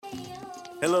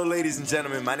Hello, ladies and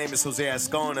gentlemen. My name is Jose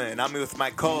Ascona, and I'm here with my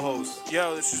co-host.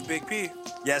 Yo, this is Big P.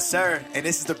 Yes, sir. And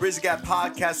this is the Bridge the Gap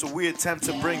podcast, where we attempt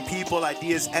to bring people,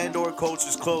 ideas, and/or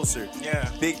cultures closer. Yeah.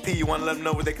 Big P, you want to let them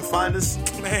know where they can find us?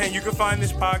 Man, you can find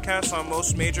this podcast on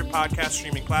most major podcast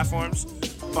streaming platforms.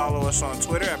 Follow us on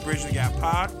Twitter at Bridge the Gap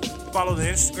Pod. Follow the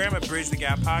Instagram at Bridge the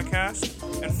Gap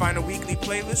Podcast. And find a weekly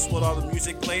playlist with all the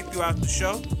music played throughout the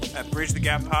show at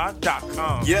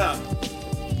bridgethegappod.com. Yeah.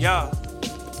 Yeah.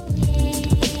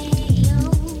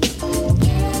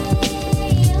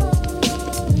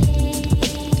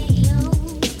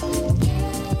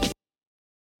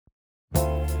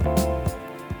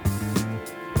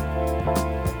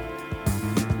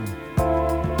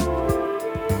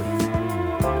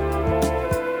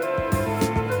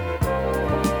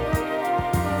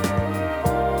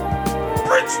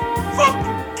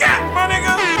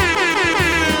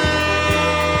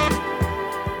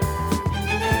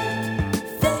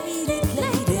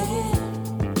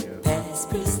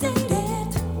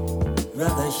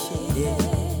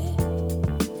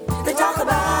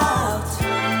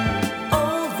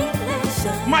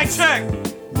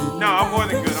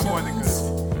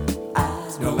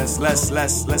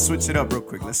 Let's switch it up real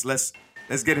quick. Let's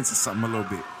get into something a little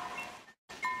bit.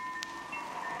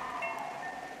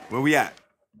 Where we at?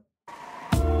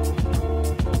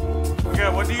 Okay,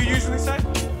 what do you usually say?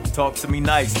 Talk to me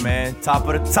nice, man. Top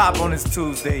of the top on this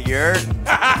Tuesday, you heard?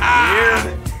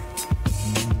 Yeah.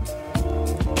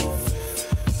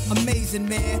 Amazing,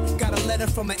 man. Got a letter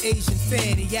from an Asian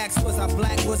fan. He asked, was I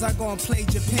black? Was I gonna play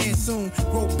Japan soon?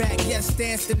 Wrote back, yes,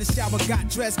 danced in the shower, got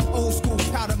dressed. Old school,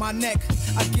 powder my neck.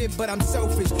 I give, but I'm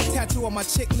selfish. Tattoo on my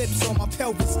chick lips, on my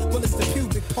pelvis. Well, it's the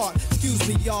pubic part. Excuse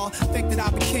me, y'all. Think that I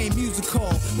became musical.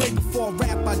 Way before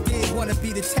rap, I did wanna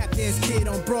be the tap dance kid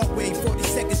on Broadway,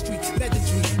 42nd Street,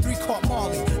 legendary. 3-Court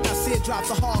Marley. Now Sid drops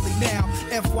a Harley now.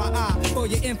 FYI, for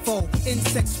your info.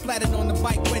 Insects splattered on the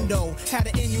bike window. Had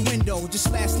an innuendo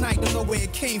just last night, don't know where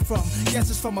it came from. Guess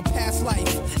it's from a past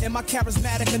life. Am I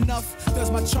charismatic enough?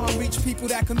 Does my charm reach people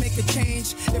that can make a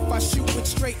change? If I shoot with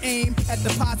straight aim at the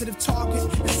positive target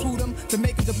and shoot them to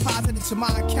make a deposit into my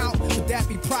account, would that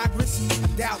be progress? I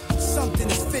doubt. Something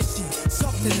is fishy.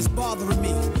 Something is bothering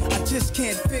me. I just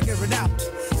can't figure it out.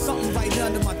 Something right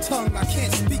under my tongue. I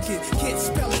can't speak it, can't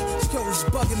spell it. Still it's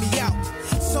bugging me out.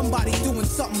 Somebody doing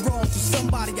something wrong to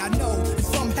somebody I know, and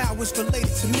somehow it's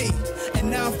related to me. And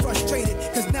now I'm frustrated,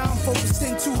 cause now I'm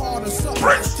focusing too hard on something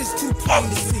that's just too plain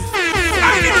to see.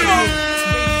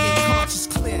 Conscious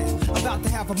clear, about to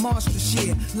have a monstrous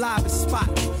year, live at spot.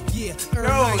 Yeah,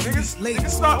 yo,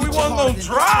 niggas thought we wasn't gonna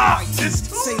drop. It's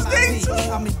Tuesday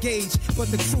too. I'm engaged, but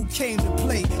the crew came to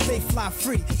play. They fly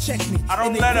free. Check me. I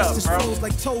don't let up, bro.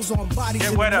 Like toes on bodies.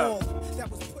 Get wet up.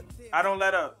 I don't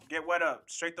let up. Get wet up.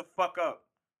 Straight the fuck up.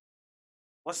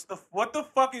 What the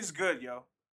fuck is good, yo?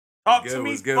 Talk to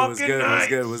me.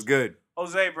 What's good?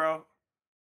 Jose, bro.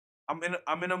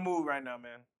 I'm in a mood right now,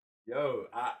 man. Yo,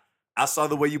 I saw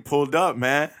the way you pulled up,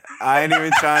 man. I ain't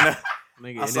even trying to.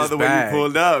 I saw the way you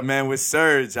pulled up, man, with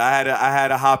Surge. I had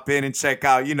to hop in and check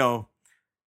out, you know.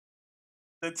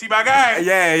 The T-Bag guy.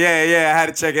 Yeah. I had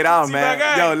to check it out, man.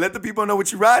 Guy. Yo, let the people know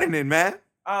what you riding in, man.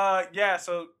 Yeah.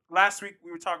 So last week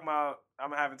we were talking about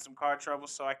I'm having some car trouble,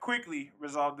 so I quickly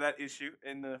resolved that issue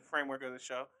in the framework of the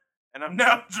show, and I'm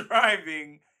now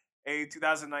driving a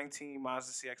 2019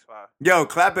 Mazda CX-5. Yo,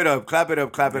 clap it up. Drop it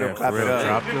up.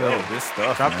 This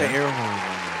stuff. Drop the air horn.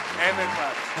 And then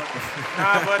clap.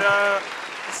 Nah, but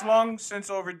it's long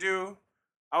since overdue.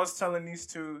 I was telling these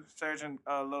two, Serge and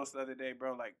Los, the other day,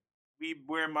 bro, like, we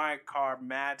were in my car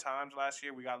mad times last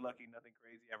year. We got lucky. Nothing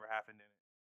crazy ever happened in it.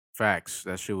 Facts.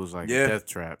 That shit was like a death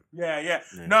trap. Yeah.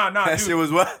 No, that dude, shit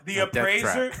was what? The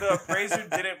appraiser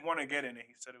didn't want to get in it.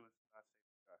 He said it was not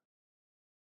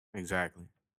safe. Exactly.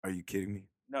 Are you kidding me?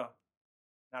 No,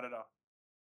 not at all.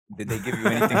 Did they give you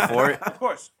anything for it? Of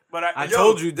course. But I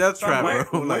told you death trap,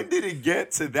 bro. When did it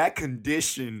get to that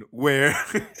condition where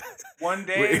one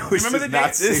day? Where remember the day?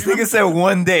 This nigga said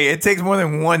one day. It takes more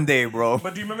than one day, bro.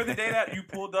 But do you remember the day that you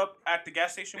pulled up at the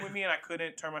gas station with me and I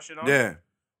couldn't turn my shit on? Yeah.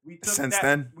 We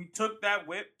took that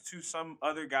whip to some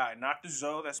other guy, not the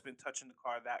Zoe that's been touching the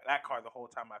car, that car the whole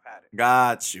time I've had it.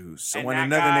 Got you. So and when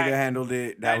another nigga handled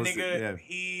it, that nigga,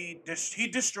 he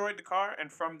destroyed the car,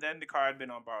 and from then the car had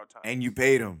been on borrowed time. And you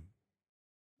paid him?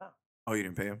 No. Oh, you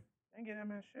didn't pay him? I didn't get that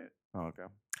man shit. Oh, okay.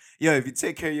 Yeah, if you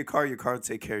take care of your car will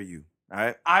take care of you. All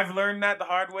right. I've learned that the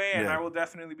hard way, and I will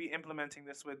definitely be implementing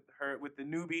this with the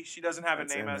newbie. She doesn't have a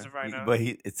name as of right now. But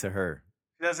it's to her.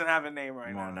 She doesn't have a name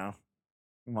right now. Come on now.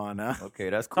 Come on now. Okay,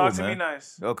 that's cool, Talk man. to me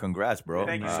nice. Yo, congrats, bro.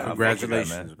 Thank you, sir.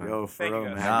 Congratulations, man. Yo, for Thank real, you,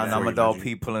 man. guys. Nah, I'm a dog man.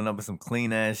 P pulling up with some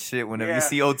clean ass shit. Whenever Yeah. you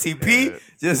see OTP,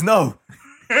 just know.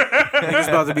 Niggas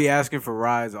about to be asking for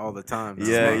rides all the time.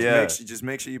 man. Yeah. Just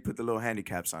make sure you put the little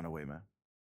handicap sign away, man.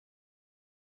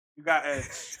 You got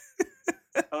edge.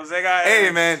 Jose got edge.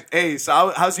 Hey, man. Hey,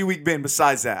 so how's your week been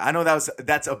besides that? I know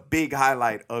that's a big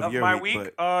highlight of your my week.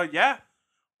 week. But Yeah.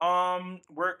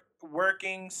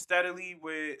 Working steadily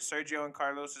with Sergio and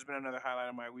Carlos has been another highlight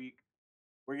of my week.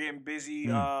 We're getting busy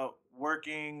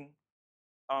working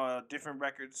different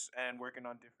records and working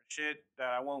on different shit that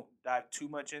I won't dive too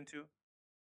much into.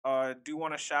 Do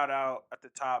want to shout out at the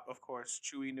top, of course,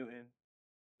 Chewy Newton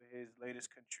for his latest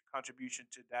contribution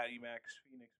to Daddy Max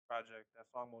Phoenix project. That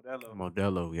song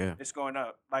Modelo, yeah. It's going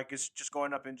up. Like, it's just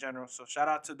going up in general. So shout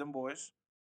out to them boys.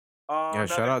 Yeah,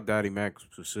 shout out Daddy Mac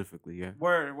specifically, yeah.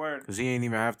 Word. Because he ain't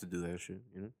even have to do that shit,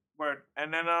 you know? Word.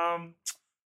 And then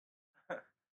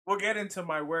we'll get into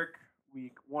my work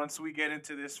week once we get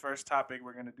into this first topic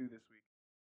we're gonna do this week.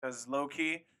 Because low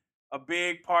key, a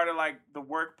big part of like the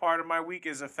work part of my week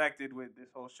is affected with this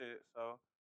whole shit.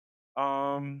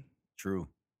 So True.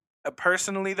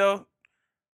 personally though,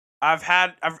 I've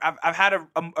had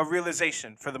a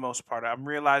realization for the most part. I'm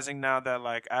realizing now that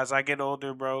like as I get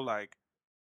older, bro, like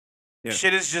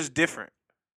shit is just different.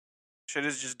 Shit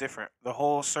is just different. The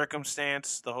whole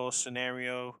circumstance, the whole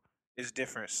scenario is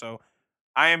different. So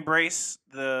I embrace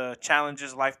the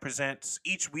challenges life presents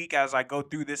each week as I go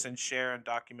through this and share and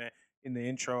document in the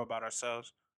intro about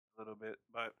ourselves a little bit.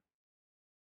 But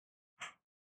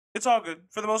it's all good.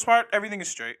 For the most part, everything is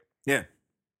straight. yeah.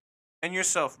 And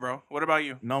yourself, bro. What about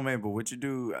you? No, man, but what you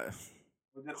do...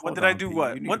 What did I do? Pete.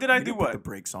 What? You need What to- did I you do? need to put What? the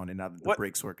brakes on it now that the What?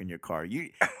 brakes work in your car.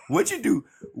 What you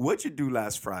do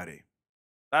last Friday?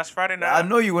 Last Friday night. I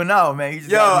know you went out, man. You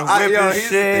just got the whip and here's the shit.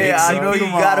 thing, I son. know you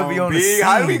Come gotta on, be on the B. scene.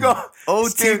 How do we go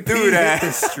skip OTP through that? hit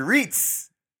the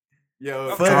streets.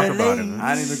 Yo, For talk the about it, ladies. man.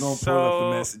 I ain't even gonna pull up So-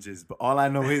 the messages, but all I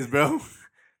know is, bro,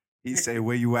 he say,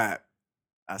 "Where you at?"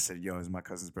 I said, "Yo, it's my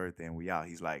cousin's birthday and we out."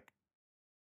 He's like,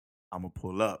 "I'm gonna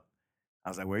pull up." I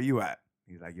was like, "Where you at?"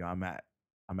 He's like, "Yo, I'm at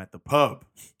the pub."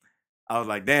 I was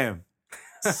like, "Damn."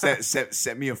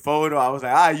 Sent me a photo. I was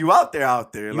like, you out there.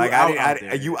 You Like, out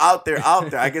there. you out there.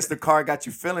 I guess the car got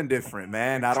you feeling different,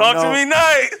 man. I don't Talk know. to me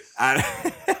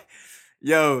nice.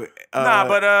 Yo, Nah,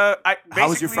 but how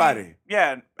was your basically, Friday?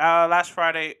 Yeah, last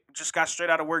Friday just got straight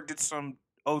out of work, did some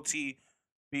OT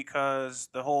because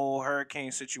the whole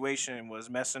hurricane situation was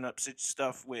messing up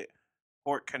stuff with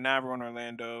Port Canaveral in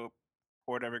Orlando,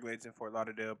 Port Everglades in Fort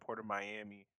Lauderdale, Port of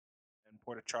Miami, and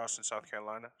Port of Charleston, South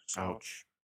Carolina. So Ouch.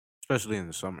 Especially in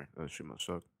the summer. That shit must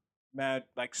suck. mad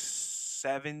like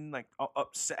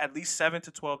at least 7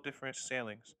 to 12 different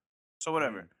sailings. So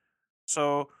whatever.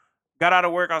 So got out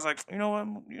of work. I was like, you know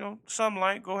what? Something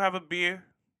light. Go have a beer.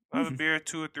 Have a beer,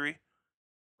 2 or 3.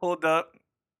 Pulled up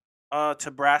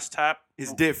to Brass Tap.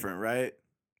 It's different, right?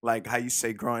 Like how you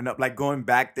say growing up, like going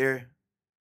back there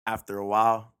after a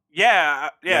while. Yeah.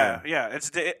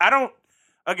 I don't.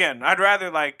 Again, I'd rather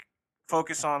like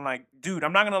focus on like, dude.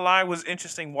 I'm not gonna lie. It was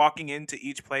interesting walking into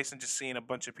each place and just seeing a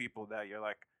bunch of people that you're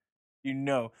like,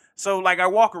 So like, I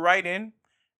walk right in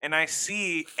and I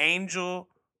see Angel,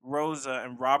 Rosa,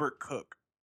 and Robert Cook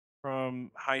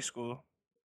from high school,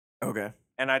 Okay.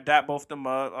 and I dap both them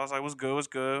up. I was like, "What's good? What's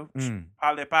good? Mm.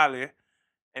 Pale."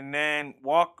 And then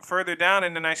walk further down,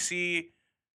 and then I see,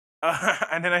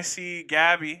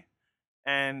 Gabby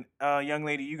and a young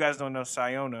lady you guys don't know,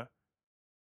 Sayona.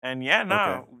 And yeah,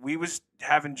 Okay. we was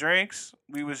having drinks,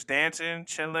 we was dancing,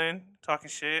 chilling, talking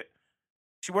shit.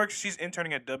 She's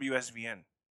interning at WSVN.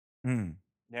 Mm.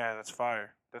 Yeah, that's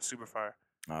fire. That's super fire.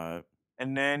 And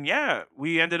And then yeah,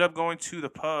 we ended up going to the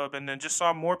pub, and then just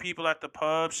saw more people at the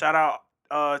pub. Shout out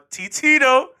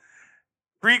Tito,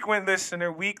 frequent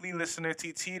listener, weekly listener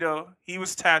Tito. He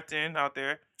was tapped in out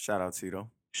there. shout out Tito.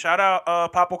 Shout out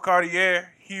Papo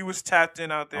Cartier. He was tapped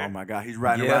in out there. Oh my God, he's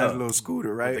riding Yeah. around his little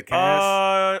scooter, right?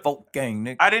 Folk gang,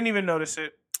 nigga. I didn't even notice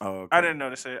it. Oh, okay. I didn't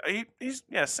notice it. He's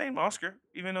same Oscar.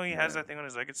 Even though he has that thing on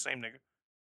his leg, it's the same nigga.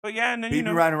 But yeah, and then He be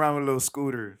riding around with a little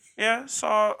scooter. yeah,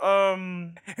 saw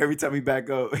Every time he back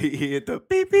up, he hit the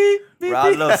beep beep. Beep, Bro, I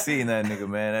beep. love seeing that nigga,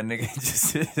 man. That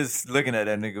nigga just looking at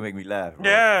that nigga make me laugh. Bro.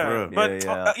 yeah, bro.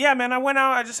 but Yeah. man, I went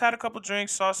out. I just had a couple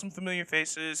drinks, saw some familiar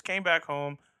faces, came back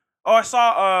home. Oh, I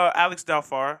saw Alex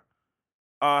Delfar,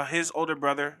 his older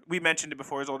brother. We mentioned it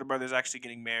before. His older brother is actually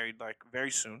getting married like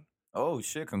very soon. Oh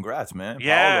shit! Congrats, man.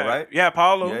 Yeah, Paolo, right? Yeah,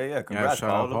 Paulo. Yeah. Yeah, Congrats, shout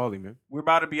out Paolo. Paulie, man. We're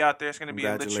about to be out there. It's gonna be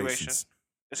a lituation. Congratulations.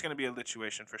 It's gonna be a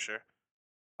lituation for sure.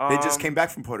 They just came back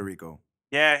from Puerto Rico.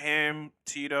 Yeah, him,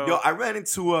 Tito, Yo, I ran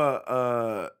into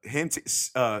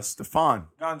Stefan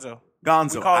Gonzo.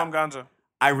 Gonzo. We call him Gonzo.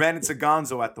 I ran into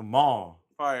Gonzo at the mall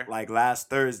Fire. like last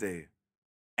Thursday.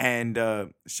 And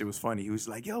shit was funny. He was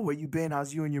like, yo, where you been?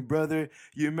 How's you and your brother?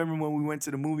 You remember when we went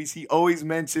to the movies? He always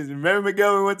mentions, remember,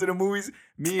 Miguel, we went to the movies?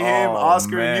 Me, him,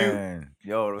 Oscar, and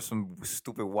you. Yo, those some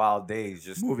stupid wild days.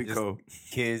 Just Movie just code.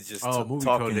 kids just movie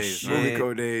talking code days. shit. Movie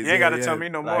code days. You ain't got to tell me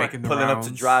no more. Making the Pulling up to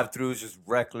rounds. drive-throughs, just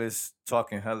reckless,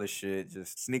 talking hella shit,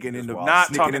 just Sneaking in just the, wild. Not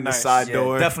sneaking talking in the nice. side Yeah,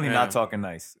 door. definitely Yeah. not talking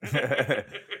nice.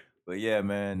 But yeah,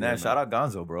 man. Yeah, Shout out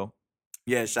Gonzo, bro.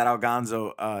 Yeah, shout out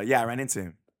Gonzo. Yeah, I ran into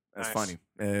him. That's Nice. funny.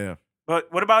 Yeah.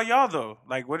 But what about y'all though?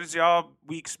 Like, what has y'all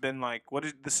weeks been like?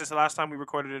 This is the last time we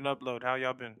recorded an upload? How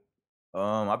y'all been?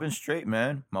 I've been straight,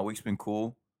 man. My week's been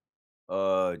cool.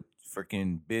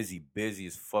 Freaking busy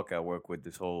as fuck at work with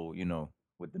this whole,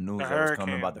 with the news The that was coming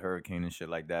hurricane. about the hurricane and shit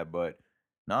like that. But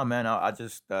nah, man, I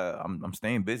just I'm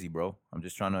staying busy, bro. I'm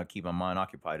just trying to keep my mind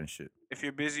occupied and shit. If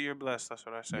you're busy, you're blessed. That's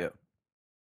what I say. Yeah.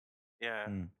 Yeah.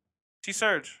 Mm. T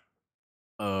Surge,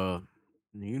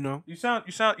 You know. you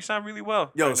sound really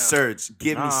well. Yo, right now. Serge,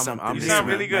 give Nah, me I'm- something. I'm this You sound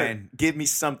week, really good. man. Give me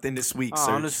something this week, Serge.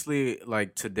 Honestly,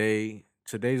 like today's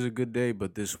a good day,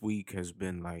 but this week has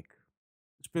been like,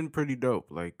 it's been pretty dope.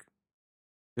 Like,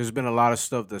 there's been a lot of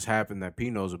stuff that's happened that P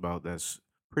knows about that's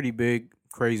pretty big,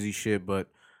 crazy shit. But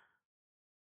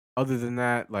other than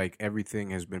that, like, everything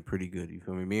has been pretty good. You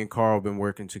feel me? Me and Carl have been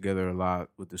working together a lot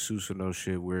with the Susanoo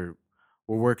shit. We're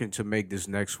working to make this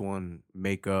next one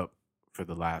make up for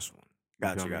the last one. You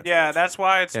Gotcha, feel me? gotcha. Yeah, that's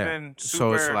why it's Yeah. been super.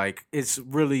 So it's like, it's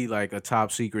really like a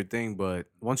top secret thing. But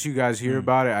once you guys hear Mm.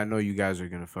 about it, I know you guys are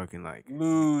gonna fucking like.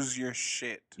 lose your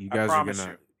shit. You I guys are promise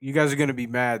gonna. you. You guys are gonna be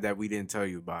mad that we didn't tell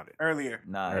you about it. Earlier.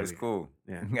 Nah, it's Early. cool.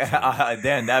 Yeah.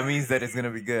 Damn, that means that it's gonna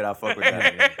be good. I fuck with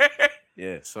that.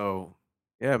 Yeah. So,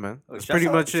 yeah, man. That's Shout pretty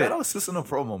out- much it. Shout out Susanoo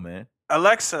promo, man.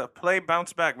 Alexa, play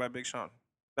 "Bounce Back" by Big Sean.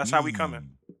 That's how we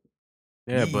coming.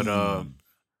 Yeah, but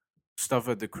stuff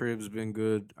at the crib's been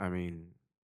good. I mean,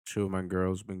 chill with my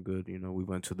girl's been good. You know, we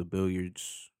went to the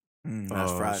billiards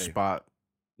Last Friday. spot.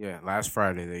 Yeah, last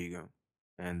Friday. There you go.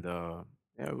 And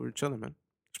yeah, we're chilling, man.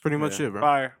 It's pretty much Yeah. it, bro.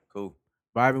 Fire. Cool.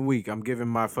 Vibing week. I'm giving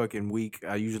my fucking week.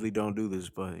 I usually don't do this,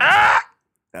 but Ah!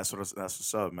 That's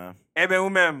what's up, man. Ebe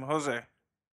umem, Jose.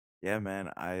 Yeah,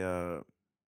 man. I a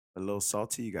little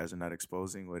salty. You guys are not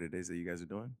exposing what it is that you guys are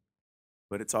doing,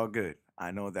 but it's all good. I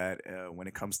know that when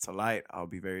it comes to light, I'll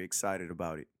be very excited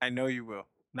about it. I know you will.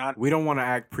 Not we don't want to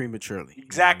act prematurely.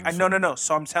 exact. You know what I'm No.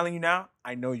 So I'm telling you now.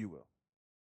 I know you will.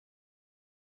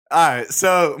 All right,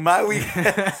 so my week,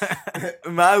 saying?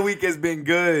 my week has been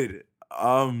good.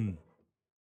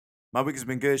 My week has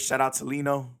been good. Shout out to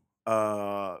Lino. P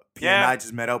and Yeah. I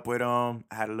just met up with him.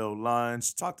 Had a little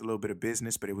lunch. Talked a little bit of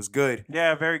business, but it was good.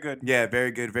 Yeah, very good. Yeah,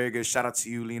 very good, very good. Shout out to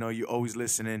you, Lino. You always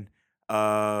listening.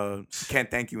 Can't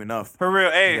thank you enough. For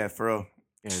real. Hey, Yeah, for real.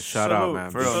 Yeah, shout out, Salute. man.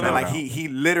 For Big real, Shout man. shout Like out. he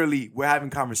literally, we're having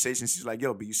conversations. He's like,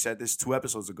 yo, but you said this 2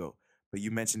 episodes ago, but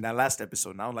you mentioned that last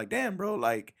episode. And I'm like, damn, bro,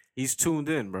 like He's tuned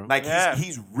in, bro. Yeah.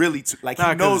 he's really like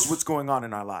Nah, he knows 'cause- what's going on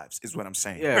in our lives. Is what I'm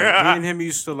saying. Yeah, me and him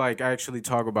used to like actually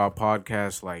talk about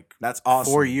podcasts like That's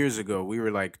awesome. 4 years ago. We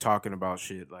were like talking about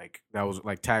shit like that was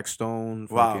like Tax Stone,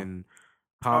 Wow. fucking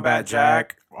Combat Combat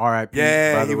Jack, R.I.P.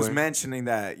 Yeah, by he the was way. mentioning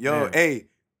that. Yo, Yeah. hey,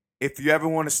 if you ever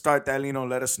want to start that, Lino,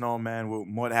 let us know, man. We're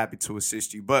more than happy to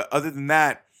assist you. But other than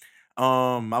that,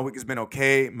 my week has been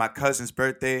okay. My cousin's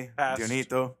birthday, Passed.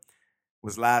 Dionito,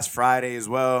 was last Friday as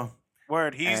well.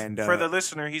 word. He's And, for the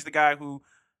listener. He's the guy who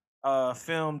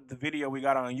filmed the video we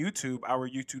got on YouTube. Our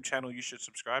YouTube channel. You should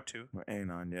subscribe to. We're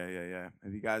ain't on, yeah.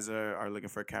 If you guys are looking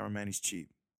for a cameraman, he's cheap.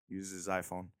 Uses his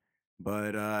iPhone.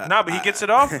 But Nah, but he gets it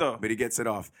off, though. But he gets it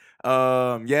off.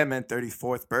 Yeah, man,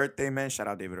 34th birthday, man. Shout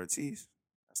out David Ortiz.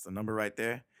 That's the number right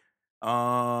there.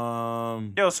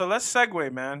 Yo, so let's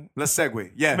segue, man. Let's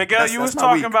segue. Yeah. Miguel, that's- you that's was my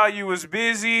talking week. about you was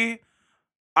busy.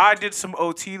 I did some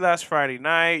OT last Friday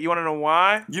night. You want to know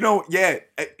why? You know, yeah.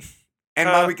 And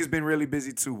my Uh, week has been really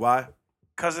busy too. Why?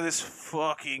 Because of this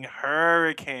fucking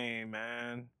hurricane,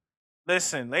 man.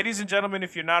 Listen, ladies and gentlemen,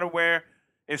 if you're not aware,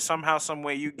 if somehow, some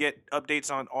way you get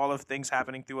updates on all of things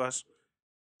happening through us,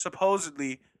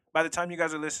 supposedly, by the time you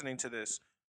guys are listening to this,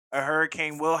 a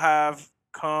hurricane will have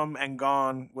come and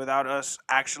gone without us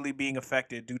actually being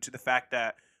affected due to the fact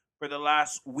that for the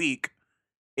last week,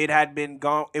 it had been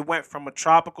gone. It went from a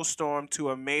tropical storm to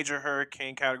a major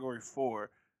hurricane category 4,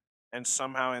 and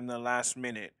somehow in the last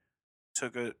minute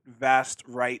took a vast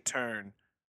right turn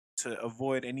to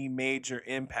avoid any major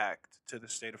impact to the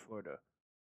state of Florida.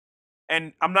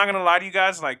 And I'm not gonna lie to you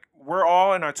guys, like we're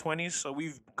all in our 20s, so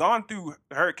we've gone through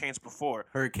hurricanes before.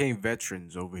 Hurricane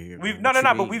veterans over here. We've man. What you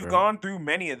but mean, we've bro? gone through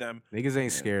many of them. Niggas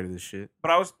ain't scared of this shit.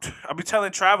 But I'll be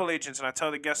telling travel agents, and I tell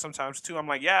the guests sometimes too. I'm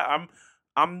like, yeah,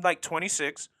 I'm like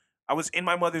 26. I was in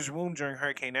my mother's womb during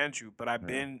Hurricane Andrew, but I've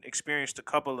been experienced a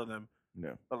couple of them.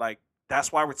 Yeah. But like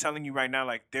that's why we're telling you right now.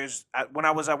 Like when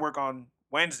I was at work on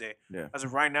Wednesday, Yeah. as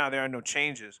of right now, there are no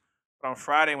changes. But on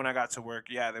Friday when I got to work,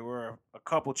 yeah, there were a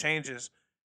couple changes,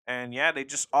 and yeah, they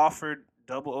just offered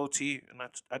double OT, and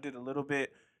I did a little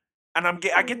bit, and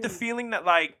I get the feeling that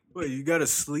like, Wait, you gotta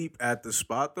sleep at the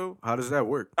spot though? How does that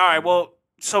work? all right, well,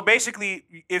 so basically,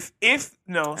 if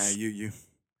no.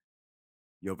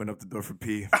 You open up the door for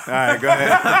P. All right, go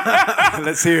ahead.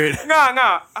 Let's hear it.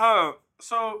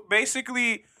 So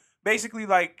basically,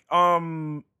 like,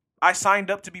 I signed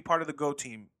up to be part of the Go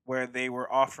team where they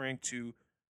were offering to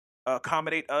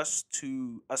accommodate us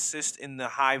to assist in the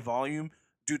high volume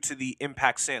due to the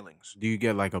impact sailings. Do you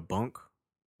get like a bunk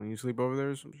when you sleep over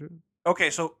there or some shit? Okay,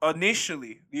 so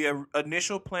initially, the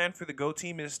initial plan for the Go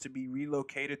team is to be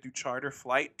relocated through charter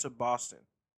flight to Boston.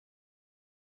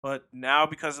 But now,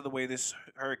 because of the way this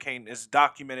hurricane is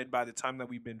documented by the time that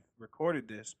we've been recorded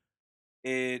this,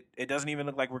 it doesn't even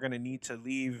look like we're going to need to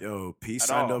leave. Yo, P at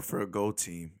signed all. up for a Go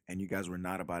team, and you guys were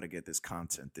not about to get this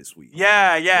content this week.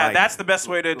 Yeah, Like- that's the best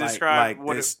way to describe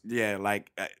what this. Yeah,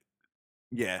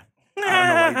 yeah. I don't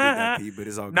know why you did that, P, but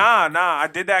it's all good. Nah, I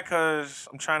did that because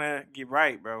I'm trying to get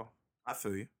right, bro. I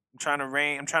feel you. I'm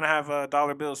trying to have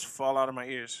dollar bills fall out of my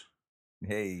ears.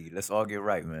 Hey, let's all get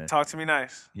right, man. Talk to me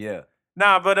nice. Yeah.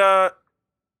 Nah, but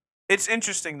it's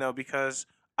interesting though because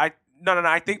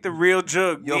I think the real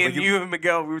jug, Yo, me but and you- you and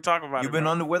Miguel, we were talking about You it. been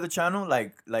bro. on the Weather Channel,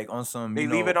 like on some. They you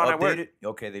leave know, it on at work. updated?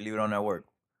 Okay, they leave it on at work,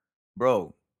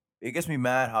 bro. It gets me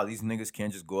mad how these niggas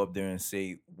can't just go up there and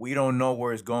say we don't know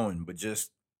where it's going, but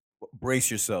just brace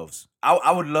yourselves.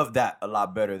 I would love that a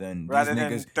lot better than Rather these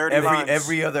than niggas 30 every lines.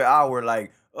 every other hour.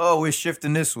 Like, oh, it's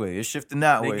shifting this way, it's shifting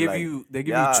that way. They give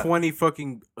yeah. you 20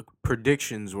 fucking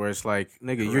predictions where it's like,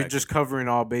 nigga, you're Correct. just covering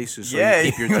all bases so yeah,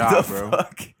 you keep your what job, the bro.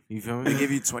 fuck? You feel They me?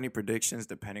 give you 20 predictions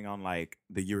depending on like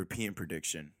the European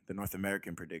prediction, the North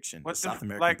American prediction, What the the South f-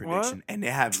 American like, what? prediction, and they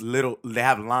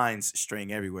have lines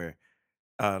straying everywhere.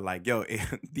 Like, yo,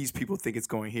 these people think it's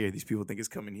going here, these people think it's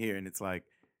coming here, and it's like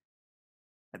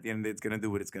at the end of the day, it's gonna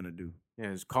do what it's gonna do.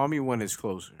 Yeah, just call me when it's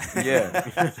closer.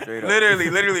 Yeah, straight up.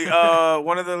 Literally,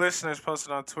 one of the listeners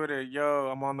posted on Twitter, "Yo,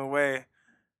 I'm on the way,"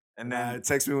 and then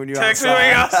Text me when you're text me outside. when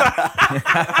you're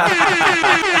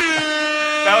outside.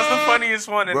 That was the funniest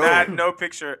one, and Bro. I had no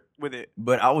picture with it.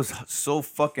 But I was so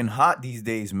fucking hot these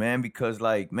days, man, because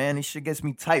like, man, this shit gets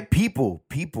me tight. People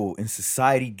in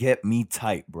society get me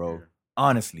tight, bro.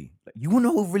 Honestly, you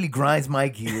know who really grinds my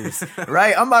gears,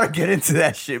 right? I'm about to get into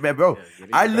that shit, man, bro.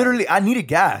 I needed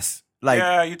gas. Like,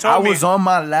 Yeah, you told I me. was on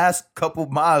my last couple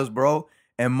miles, bro,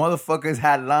 and motherfuckers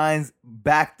had lines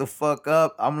back the fuck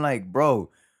up. I'm like, bro,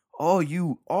 y'all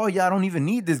don't even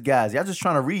need this gas. Y'all just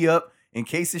trying to re-up in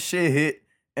case this shit hit.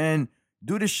 And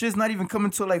dude, this shit's not even coming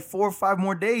till like 4 or 5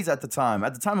 more days at the time.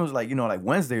 At the time, it was like, you know, like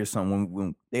Wednesday or something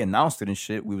when they announced it and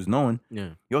shit. We was knowing. Yeah.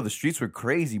 Yo, the streets were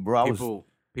crazy, bro.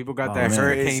 People got Oh, that man.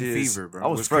 hurricane Crazy is- fever, bro. I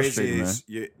was What's crazy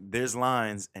frustrated, is there's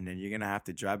lines, and then you're gonna have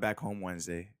to drive back home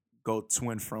Wednesday, go to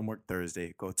and from work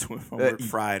Thursday, go to and from work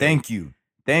Friday. Thank you.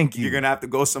 You're gonna have to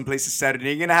go someplace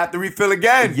Saturday. You're gonna have to refill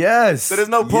again. Yes. So there's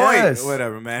no point. Yes.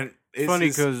 Whatever, man. It's funny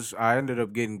because I ended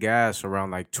up getting gas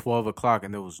around like 12 o'clock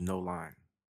and there was no line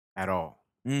at all.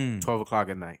 12 o'clock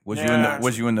at night. Was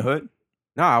you in the hood?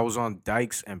 No, I was on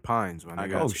Dykes and Pines, my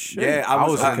nigga. Oh shit. Yeah, I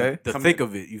was okay. in the thick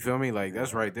of it. You feel me? Like,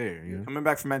 that's right there. You know? Coming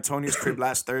back from Antonio's crib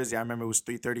last Thursday, I remember it was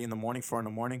 3:30 in the morning, 4 in the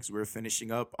morning, because we were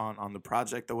finishing up on the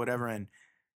project or whatever.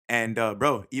 And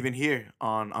bro, even here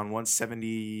on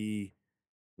 170,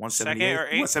 178, or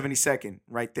 8? 172nd,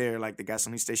 right there, like the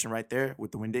gasoline station right there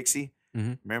with the Winn-Dixie,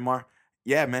 Mhm. Miramar.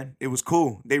 Yeah, man, it was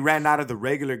cool. They ran out of the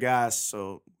regular gas,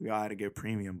 so we all had to get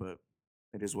premium, but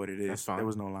it is what it is. That's fine. There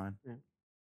was no line.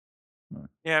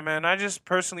 Yeah, man. I just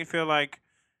personally feel like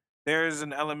there's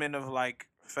an element of like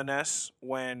finesse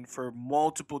when for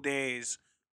multiple days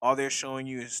all they're showing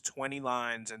you is 20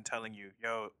 lines and telling you,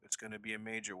 "Yo, it's gonna be a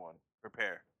major one.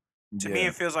 Prepare." To me,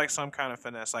 it feels like some kind of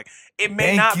finesse. Like it may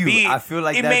Thank not you. be. I feel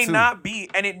like it that may too. not be,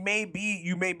 and it may be.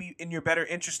 You may be in your better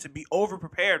interest to be over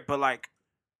prepared, but like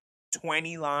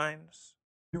 20 lines,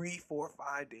 3, 4,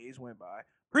 5 days went by.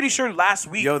 Pretty sure last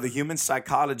week. Yo, the human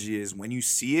psychology is when you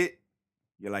see it,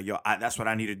 you're like, yo, that's what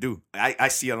I need to do. I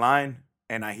see a line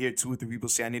and I hear 2 or 3 people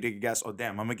say I need to get gas. Oh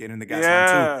damn, I'm gonna get in the gas line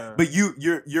Yeah. too.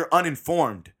 But you're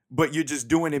uninformed, but you're just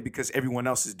doing it because everyone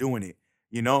else is doing it.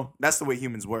 You know, that's the way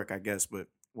humans work, I guess. But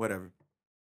whatever.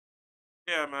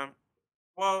 Yeah, man.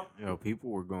 Well, Yo, people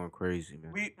were going crazy,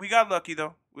 man. we got lucky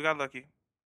though. We got lucky,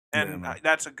 Yeah, and man.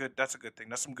 that's a good thing.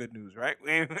 That's some good news, right?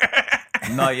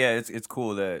 No, yeah, it's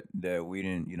cool that we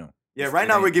didn't, Yeah, It's- right it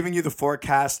now ain't- we're giving you the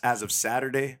forecast as of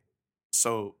Saturday.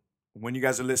 So when you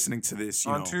guys are listening to this,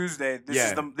 you On know, Tuesday,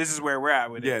 yeah. this is where we're at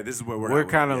with it. yeah, this is where we're We're at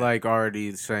with kind it, of yeah. like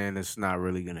already saying it's not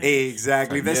really gonna.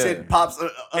 Exactly. It's That like, shit pops a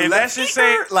If left that shit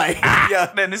say- ear, like,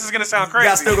 yeah. Then this is gonna sound You crazy.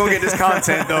 guys still gonna get this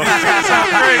content though. This is gonna sound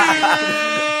crazy.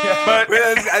 But we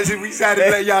just had to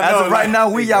let y'all As know. of right like- now,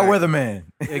 we y'all weatherman.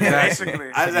 Exactly.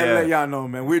 basically, I just had to Yeah. let y'all know,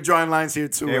 man. We're drawing lines here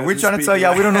too. And as we're we trying to speak. tell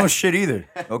y'all we don't know shit either.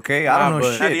 Okay, I don't Nah, know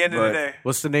but- shit. at the end of the but- day,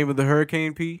 What's the name of the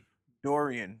hurricane, P?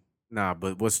 Dorian, Nah,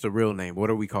 but what's the real name? What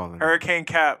are we calling it? Hurricane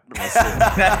Cap. It's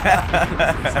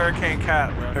Hurricane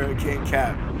Cap, bro. Hurricane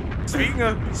Cap. Speaking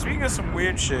of some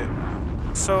weird shit.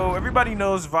 So everybody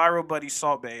knows Viral Buddy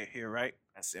Salt Bay here, right?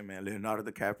 That's it, man. Leonardo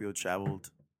DiCaprio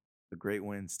traveled the great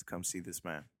winds to come see this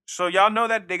man. So y'all know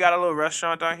that they got a little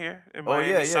restaurant down here in Oh Miami,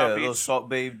 yeah, South a little Beach. Salt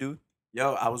Babe dude.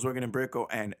 Yo, I was working in Brickell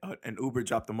and an Uber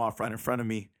dropped them off right in front of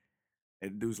me.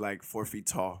 And the dude's like 4 feet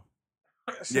tall.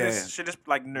 Shit is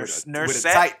like nurse with a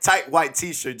set. tight white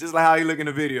t-shirt, just like how he look in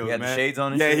the video. He had the man. shades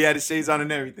on and Yeah, shit? he had the shades on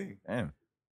and everything. Damn.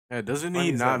 Yeah, doesn't Funny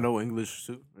he as not hell. know English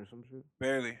too or some shit?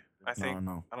 Barely, I think.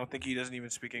 No. I don't think he doesn't even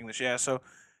speak English. Yeah, so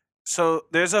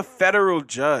there's a federal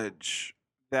judge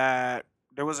that's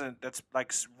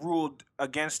like ruled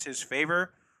against his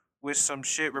favor with some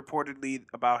shit reportedly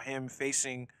about him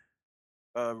facing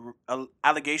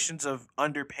allegations of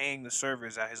underpaying the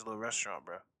servers at his little restaurant,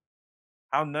 bro.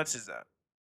 How nuts is that?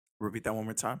 Repeat that one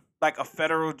more time. Like a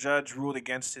federal judge ruled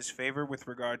against his favor with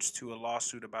regards to a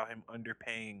lawsuit about him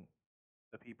underpaying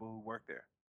the people who work there.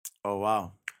 Oh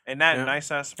wow. And that Yeah.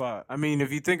 nice ass spot. I mean,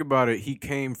 if you think about it, he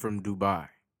came from Dubai.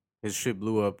 His shit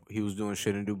blew up. He was doing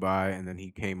shit in Dubai, and then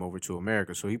he came over to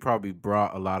America. So he probably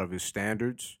brought a lot of his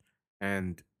standards.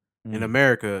 And in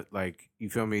America, like, you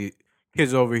feel me?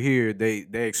 Kids over here, they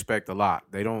expect a lot.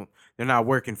 They're not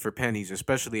working for pennies,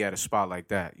 especially at a spot like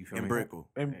that. You feel In me? Brickell.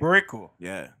 In Brickell.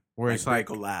 Yeah. Where it's like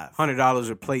Brickell Live. $100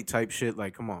 a plate type shit.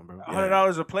 Like, come on, bro.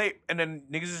 $100 a plate, and then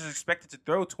niggas is expected to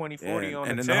throw 20, 40 Yeah. on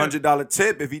And the then tip. the $100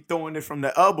 tip if he throwing it from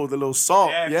the elbow, the little salt.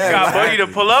 Yeah, Yeah, if you got buddy to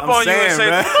pull up I'm on you and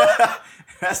saying, say, man.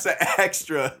 That's an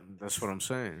extra. That's what I'm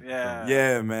saying. Yeah.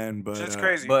 Yeah, man. But It's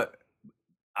crazy. But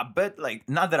I bet, like,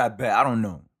 not that I bet, I don't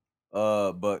know.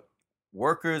 But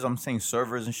workers, I'm saying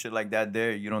servers and shit like that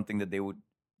there, you don't think that they would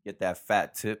get that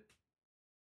fat tip?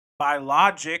 By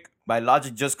logic, By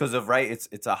logic, just because of, right,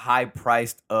 it's a high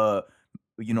priced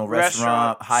restaurant,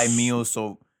 Restaurant. high meal,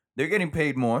 so they're getting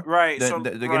paid more. right? They're, so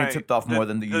they're getting right. tipped off more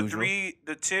than the usual.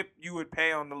 The tip you would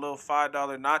pay on the little $5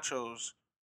 nachos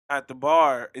at the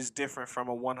bar is different from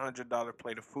a $100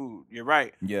 plate of food. You're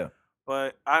right. Yeah.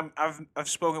 But I've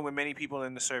spoken with many people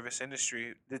in the service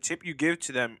industry. The tip you give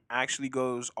to them actually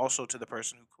goes also to the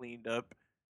person who cleaned up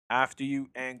after you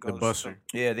and The goes busser.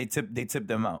 Yeah, they tip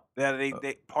them out. that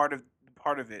they part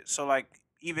of it. So like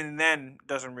even then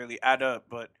doesn't really add up.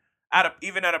 But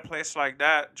even at a place like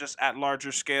that, just at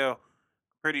larger scale,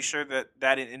 pretty sure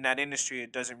that in that industry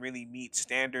it doesn't really meet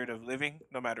standard of living,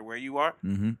 no matter where you are.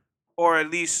 Mm-hmm. Or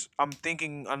at least I'm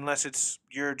thinking, unless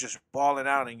you're just balling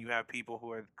out and you have people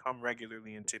who come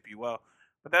regularly and tip you well.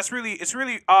 But it's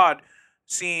really odd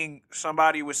seeing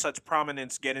somebody with such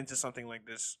prominence get into something like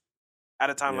this at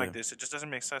a time Yeah. like this. It just doesn't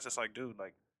make sense. It's like, dude,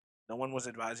 like no one was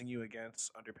advising you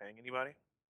against underpaying anybody.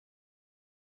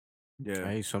 yeah.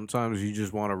 Hey, sometimes you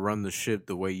just want to run the ship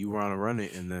the way you want to run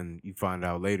it, and then you find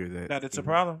out later that It's a you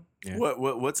know, problem. Yeah.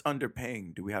 What's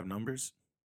underpaying? Do we have numbers?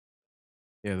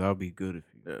 Yeah, that'll be good if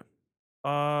you. Yeah.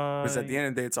 Because at the end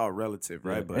of the day, it's all relative,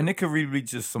 right? But And it could really be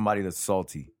just somebody that's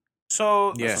salty.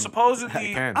 So Yeah.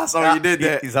 supposedly, It can. I saw what you did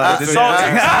there. He's out of the-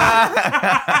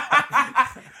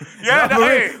 yeah, No,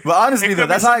 hey, but honestly, it though, could be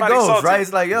that's how it somebody goes, salty. right?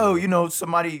 It's like, yo,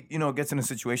 somebody, gets in a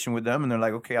situation with them, and they're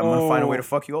like, okay, I'm gonna find a way to Oh.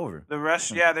 fuck you over.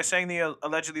 They're saying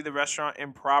allegedly the restaurant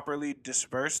improperly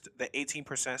dispersed the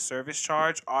 18% service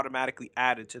charge automatically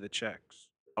added to the checks.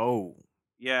 Oh,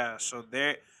 Yeah, so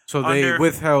they they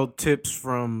withheld tips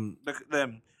from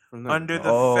them from them. under the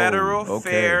Oh, Federal okay.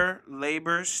 Fair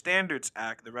Labor Standards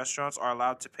Act. The restaurants are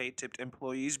allowed to pay tipped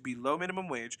employees below minimum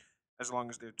wage as long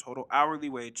as their total hourly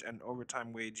wage and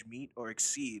overtime wage meet or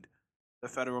exceed the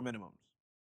federal minimums.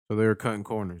 So they were cutting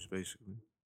corners, basically.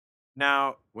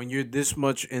 Now, When you're this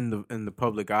much in the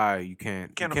public eye, you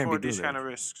can't can't be afford doing these that. kind of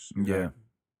risks. Yeah.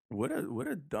 what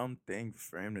a dumb thing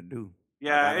for him to do.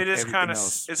 Yeah, Like, out it of is everything kind of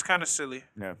else. it's kind of silly.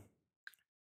 Yeah.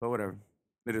 But whatever.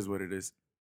 It is what it is.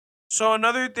 So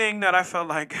another thing that I felt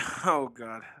like, oh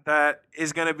god, that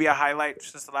is gonna be a highlight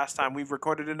since the last time we've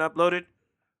recorded and uploaded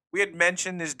we had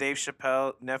mentioned this Dave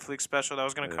Chappelle Netflix special that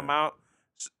was gonna come out.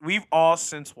 We've all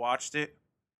since watched it,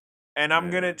 and I'm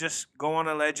gonna just go on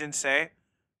a ledge and say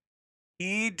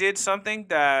he did something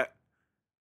that,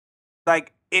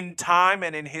 like, in time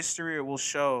and in history, it will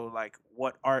show like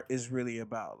what art is really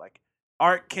about. Like,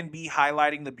 art can be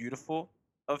highlighting the beautiful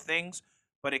of things,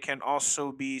 but it can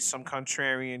also be some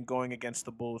contrarian going against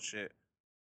the bullshit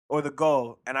or the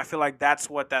goal. And I feel like that's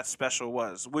what that special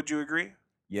was. Would you agree?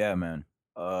 Yeah, man.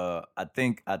 I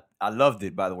think I loved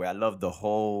it. By the way, I loved the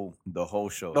whole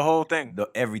show, The whole thing.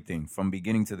 everything from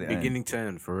beginning to the end. Beginning to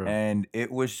end, for real. And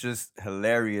it was just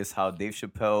hilarious how Dave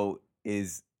Chappelle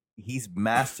he's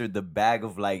mastered the bag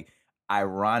of like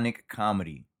ironic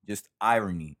comedy, just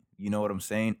irony. You know what I'm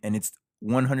saying? And it's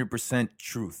 100%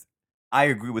 truth. I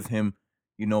agree with him,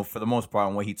 for the most part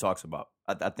on what he talks about.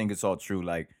 I think it's all true.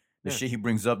 Like the shit he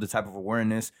brings up, the type of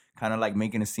awareness, kind of like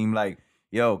making it seem like,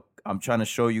 yo, I'm trying to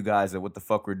show you guys that what the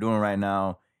fuck we're doing right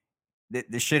now,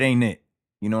 this shit ain't it.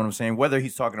 You know what I'm saying? Whether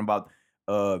he's talking about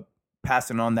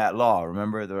passing on that law,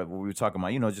 remember what we were talking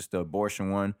about, just the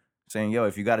abortion one, saying, yo,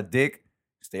 if you got a dick,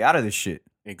 stay out of this shit.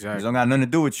 Exactly. It don't got nothing to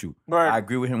do with you. Right. I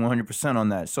agree with him 100% on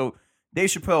that. So Dave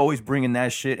Chappelle always bringing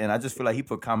that shit, and I just feel like he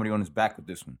put comedy on his back with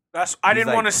this one. I didn't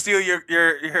like- want to steal your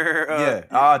Yeah.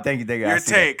 Oh, thank you. your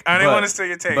take. I didn't want to steal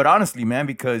your take. But honestly, man,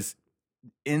 because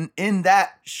in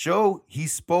that show, he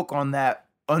spoke on that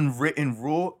unwritten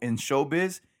rule in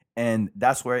showbiz, and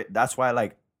that's why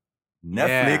like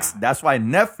Netflix. Yeah. That's why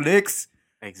Netflix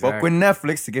Exactly. fuck with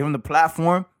Netflix to give him the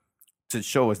platform to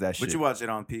show us that shit. But you watch it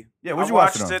on P. Yeah, I what you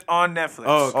watched watching it on Netflix.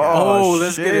 Oh, okay. Oh,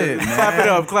 let's shit, get it. man. Clap it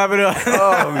up. Clap it up.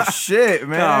 Oh shit,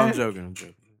 man! No, I'm joking.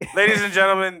 Ladies and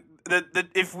gentlemen,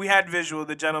 if we had visual,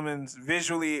 the gentleman's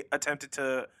visually attempted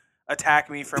to attack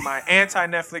me for my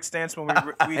anti-Netflix stance when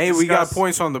we Hey, we got discussed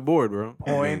points on the board, bro.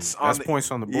 Points on That's the-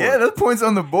 points on the board. Yeah, those points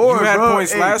on the board. you had bro.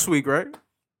 points Hey. last week, right?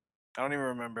 I don't even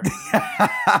remember.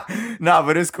 Nah,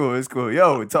 but it's cool. It's cool.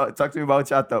 Yo, talk to me about what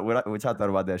y'all thought. What y'all thought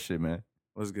about that shit, man?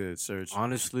 What's good, Serge?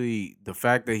 Honestly, the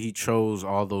fact that he chose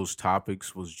all those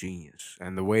topics was genius,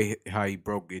 and the way how he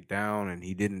broke it down, and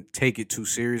he didn't take it too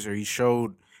serious, or he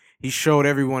showed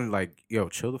everyone like, yo,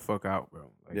 chill the fuck out,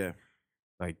 bro. Like, Yeah.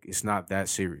 like it's not that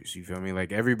serious. You feel me?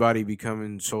 Like everybody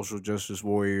becoming social justice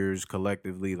warriors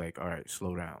collectively. Like, all right,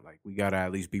 slow down. Like we gotta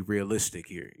at least be realistic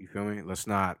here. You feel me? Let's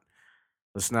not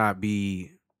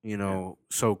be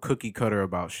so cookie cutter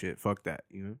about shit. Fuck that.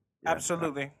 Yeah.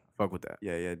 Absolutely. Fuck with that.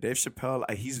 Yeah. Dave Chappelle,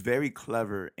 he's very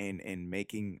clever in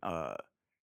making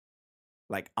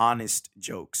like honest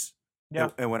jokes. Yeah.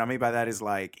 And what I mean by that is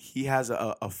like he has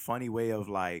a funny way of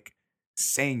like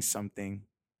saying something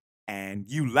and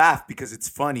you laugh because it's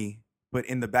funny, but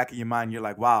in the back of your mind you're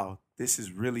like, wow, this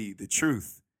is really the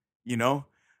truth,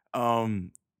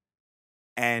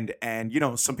 And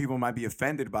some people might be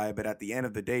offended by it, but at the end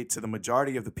of the day, to the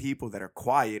majority of the people that are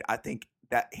quiet, I think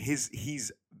that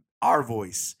he's our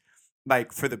voice.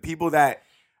 Like for the people that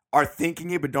are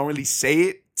thinking it but don't really say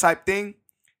it type thing,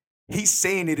 he's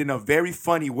saying it in a very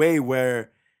funny way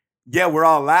where, yeah, we're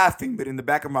all laughing, but in the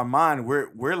back of my mind,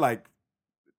 we're like,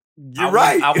 you're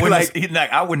right. I wouldn't,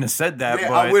 Like, I wouldn't have said that. yeah,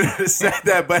 but I wouldn't have said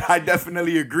that, but I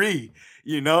definitely agree.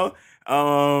 Dave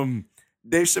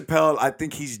Chappelle, I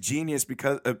think he's genius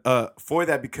because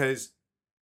because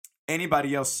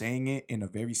anybody else saying it in a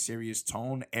very serious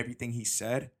tone, everything he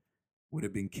said would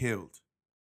have been killed.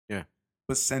 Yeah.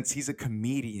 But since he's a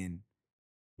comedian,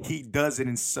 he does it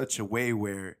in such a way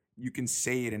where you can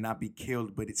say it and not be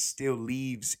killed, but it still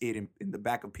leaves it in the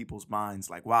back of people's minds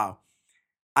like, wow,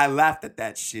 I laughed at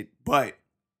that shit, but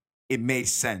it made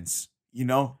sense,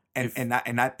 And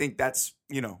I think that's,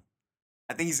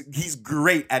 I think he's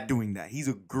great at doing that. He's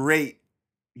a great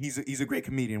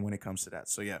comedian when it comes to that.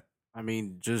 So yeah. I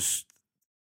mean, just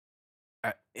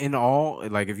in all,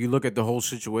 like if you look at the whole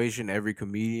situation, every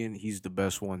comedian, he's the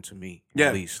best one to me. Yeah.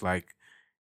 At least, like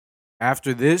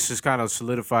after this, it's kind of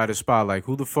solidified a spot. Like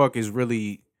who the fuck is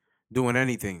really doing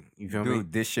anything? You feel me?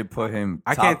 Dude, this should put him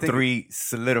I top can't think- 3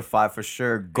 solidified for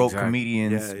sure. GOAT Exactly.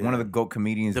 comedians, Yeah, one of yeah. the GOAT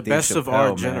comedians. The Dave best of Chappelle, our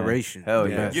man. generation. Hell The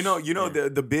yeah.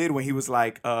 best. The bid when he was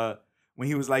like,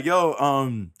 yo,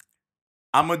 I'm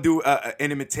gonna do an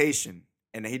imitation,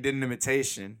 and he did an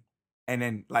imitation, and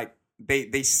then like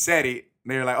they said it,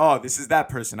 they were like, oh, this is that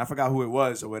person. I forgot who it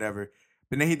was or whatever.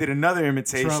 But then he did another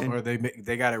imitation. Trump, or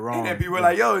they got it wrong. And then people were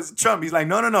like, yo, it's Trump. He's like,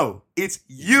 no, it's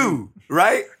you,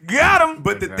 right? Got him.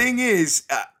 But the Exactly. thing is,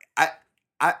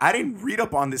 I didn't read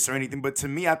up on this or anything, but to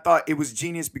me, I thought it was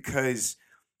genius because,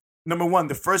 number one,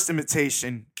 the first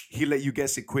imitation, he let you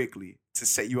guess it quickly to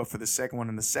set you up for the second one.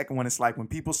 And the second one, it's like when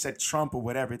people said Trump or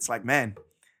whatever, it's like, man,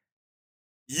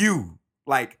 you,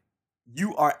 like,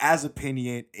 you are as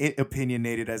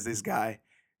opinionated as this guy.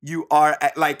 You are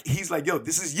like, he's like, yo,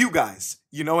 this is you guys.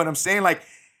 You know what I'm saying? Like,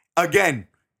 again,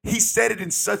 he said it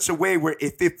in such a way where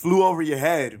if it flew over your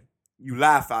head, you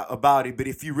laugh about it. But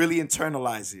if you really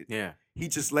internalize it, Yeah. he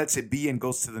just lets it be and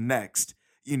goes to the next.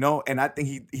 You know, and I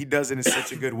think he does it in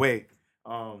such a good way.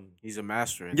 He's a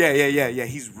master. Yeah.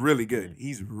 He's really good.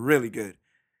 He's really good.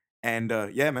 And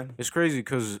yeah, man. It's crazy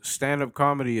because stand-up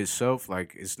comedy itself,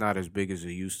 like, it's not as big as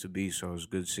it used to be. So it's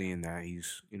good seeing that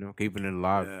he's, keeping it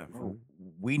alive. Yeah.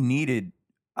 We needed,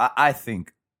 I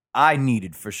think, I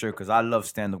needed for sure, because I love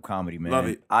stand-up comedy, man. Love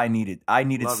it. I needed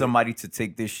Love somebody to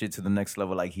take this shit to the next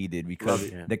level like he did, because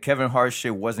Love it. the Kevin Hart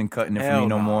shit wasn't cutting it for Hell me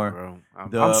no nah, more. bro. I'm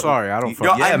The- sorry. I don't Yo,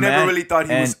 fuck. yeah, I never man. really thought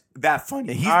he was And that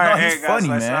funny. He's All right, no, he's hey, guys, funny,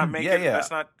 let's man. not make yeah, it, yeah.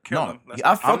 let's not kill him. Let's I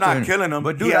not- fuck I'm with not him. killing him.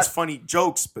 But He dude, has I- funny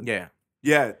jokes, but Yeah.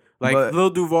 yeah. Like, But- Lil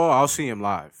Duval, I'll see him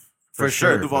live. For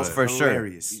sure. Duval's For sure.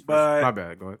 hilarious. But My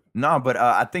bad. Go ahead. No, but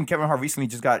I think Kevin Hart recently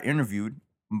just got interviewed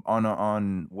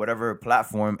on whatever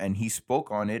platform, and he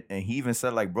spoke on it, and he even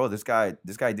said, like, bro, this guy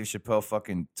Dave Chappelle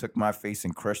fucking took my face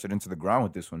and crushed it into the ground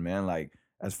with this one, man. Like,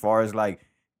 as far as like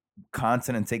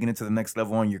content and taking it to the next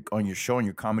level on your show and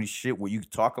your comedy shit, what you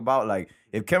talk about, like,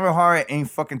 if Kevin Hart ain't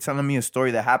fucking telling me a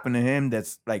story that happened to him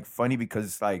that's like funny because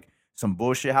it's like some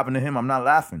bullshit happened to him, I'm not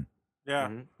laughing. yeah,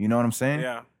 Mhm. You know what I'm saying?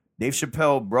 yeah. Dave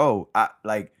Chappelle, bro,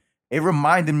 it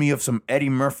reminded me of some Eddie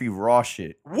Murphy raw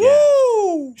shit.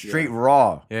 Woo! Straight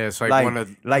raw. Yeah, it's like one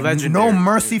of like legendary. no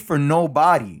mercy for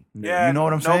nobody. Yeah, You know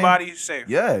what I'm saying? Nobody's safe.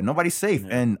 Yeah, nobody's safe.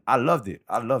 Yeah. And I loved it.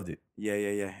 Yeah.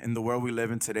 In the world we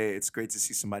live in today, it's great to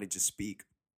see somebody just speak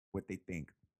what they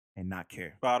think and not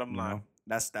care. Bottom You line. know?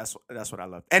 That's what I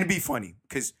love. And be funny,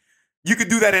 because you could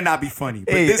do that and not be funny.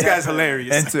 But Hey, this guy's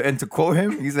hilarious. And to quote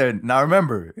him, he said, "Now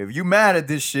remember, if you mad at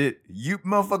this shit, you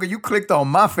motherfucker, you clicked on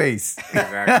my face."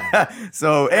 Exactly.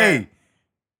 So hey,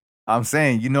 I'm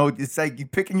saying, it's like you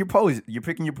picking your poison. You're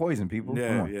picking your poison, people.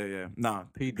 Come on. Yeah. Nah,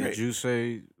 Pete, great. did you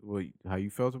say how you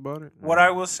felt about it? What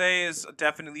I will say is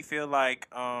definitely feel like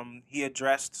he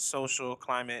addressed social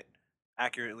climate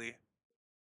accurately.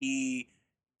 He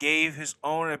gave his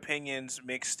own opinions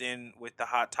mixed in with the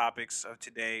hot topics of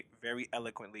today very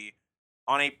eloquently.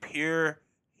 On a pure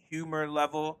humor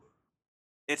level,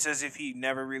 it's as if he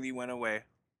never really went away.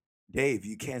 Dave,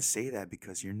 you can't say that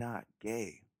because you're not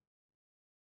gay.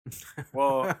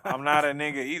 Well, I'm not a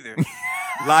nigga either.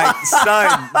 Like,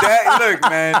 son, look,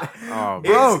 man. Oh,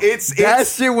 Bro, It's that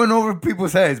shit went over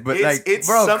people's heads, but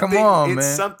bro, come on, it's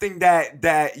man. something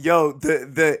that yo,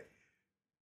 the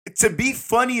to be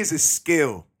funny is a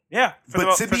skill, Yeah,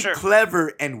 but to for be sure.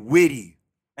 clever and witty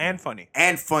And funny.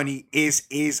 and funny is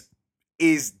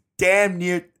damn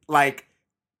near like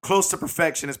close to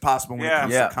perfection as possible when it Yeah.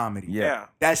 comes Yeah. to comedy. Yeah. Yeah,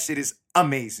 That shit is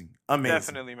amazing.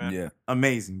 definitely, man. Yeah.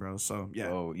 Amazing, bro. So yeah.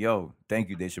 Oh, yo, thank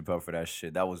you, Dave Chappelle, for that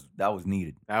shit. That was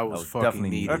needed. that was fucking definitely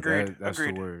needed. Agreed, That's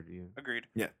agreed. the word. Yeah. Agreed.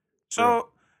 Yeah. So,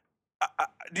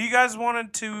 do you guys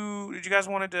wanted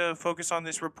to focus on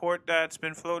this report that's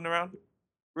been floating around,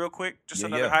 real quick? Just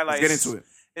another highlight. Let's get into it.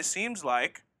 It seems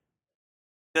like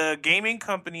the gaming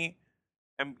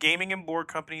and board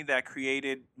company that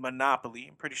created Monopoly.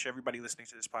 I'm pretty sure everybody listening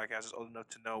to this podcast is old enough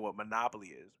to know what Monopoly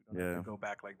is. We don't have to go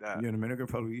back like that. You in Dominican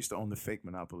Republic, we used to own the fake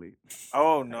Monopoly.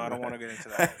 Oh no, I don't want to get into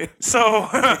that. So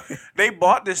they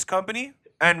bought this company,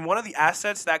 and one of the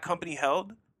assets that company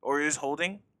held or is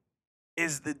holding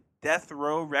is the Death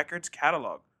Row Records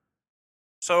catalog.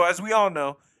 So as we all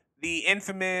know, the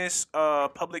infamous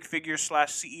public figure /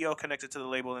 CEO connected to the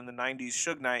label in the 90s,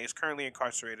 Suge Knight, is currently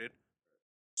incarcerated.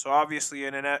 So obviously,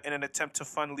 in an attempt to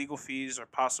fund legal fees or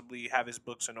possibly have his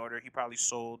books in order, he probably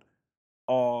sold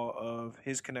all of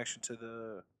his connection to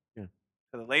the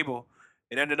label.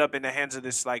 It ended up in the hands of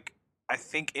this, like, I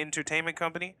think, entertainment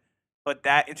company, but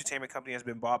that entertainment company has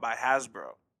been bought by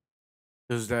Hasbro.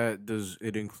 Does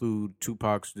it include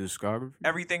Tupac's discography?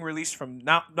 Everything released from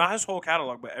not his whole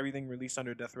catalog, but everything released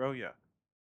under Death Row. Yeah.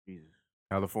 Jesus.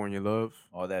 California Love,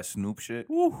 All that Snoop shit.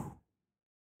 Woo.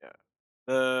 Yeah.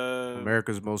 The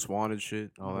America's Most Wanted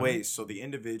shit. All that. Wait, so the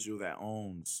individual that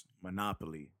owns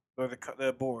Monopoly, or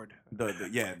the board. the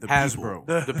Hasbro,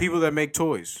 people, the people that make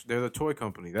toys. They're the toy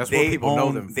company. That's what they people own,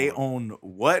 know them for. They own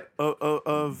what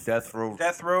of Death Row.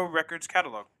 Death Row Records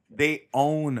catalog. they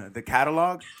own the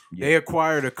catalog. They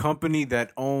acquired a company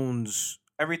that owns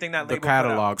Everything that the label put out.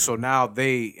 catalog, so now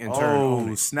they in turn own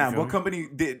Oh it. snap! You feel What me? company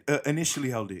did initially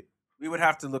held it? We would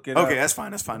have to look it up. Okay, that's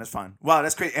fine. Wow,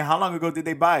 that's great. And how long ago did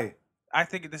they buy it? I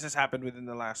think this has happened within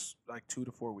the last 2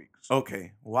 to 4 weeks.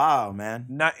 Okay, wow, man,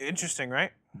 Not interesting,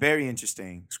 right? very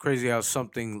interesting. It's crazy how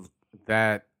something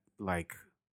that like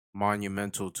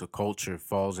monumental to culture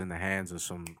falls in the hands of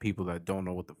some people that don't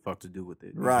know what the fuck to do with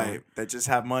it. Right. That just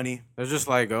have money. They're just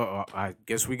like, oh, I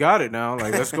guess we got it now.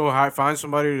 Like, let's go find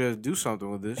somebody to do something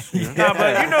with this. You know? Nah,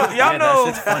 but y'all Yeah, know.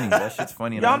 that shit's funny. That shit's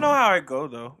funny. Y'all know how it go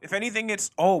though. If anything,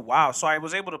 it's wow. So I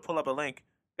was able to pull up a link,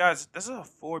 guys. This is a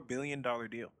 $4 billion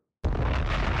deal.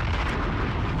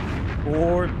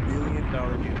 $4 billion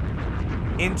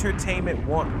deal. Entertainment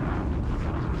One.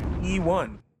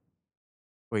 E1.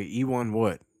 Wait, E1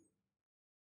 what?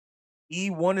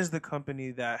 E1 is the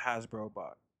company that Hasbro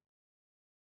bought.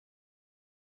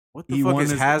 What the fuck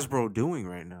is Hasbro doing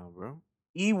right now, bro?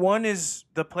 E1 is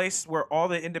the place where all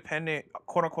the independent,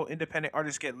 quote unquote, independent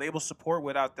artists get label support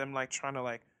without them like trying to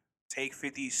like take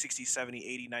 50, 60, 70,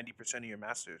 80, 90% of your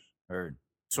masters. Heard.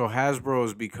 So Hasbro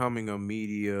is becoming a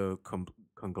media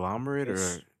conglomerate,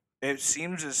 or It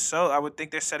seems as so. I would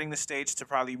think they're setting the stage to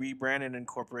probably rebrand and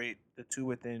incorporate the two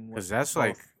within. because that's both.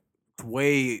 like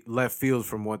way left field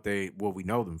from what we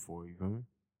know them for. You feel me?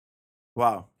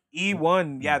 Wow.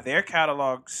 E1, yeah, their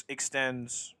catalogs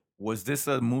extends. Was this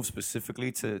a move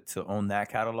specifically to own that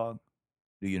catalog?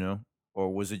 Do you know?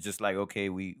 Or was it just like, okay,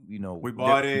 we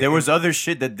bought it. There was other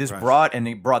shit that this Right. brought, and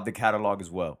they brought the catalog as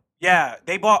well. Yeah,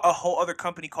 they bought a whole other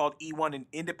company called E1, an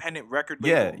independent record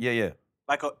label. Yeah.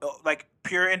 Like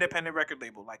pure independent record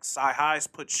label. Like Sci-Hi's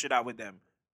put shit out with them.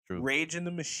 True. Rage in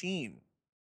the Machine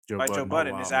Joe by Joe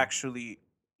Budden wow. is actually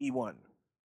E1.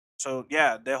 So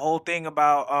yeah, the whole thing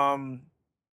about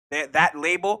that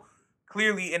label,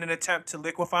 clearly in an attempt to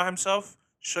liquefy himself,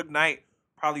 Suge Knight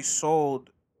probably sold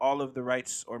all of the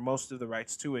rights or most of the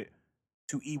rights to it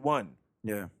to E1.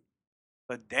 Yeah.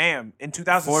 But damn, in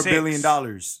 2006, $4 billion.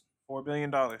 $4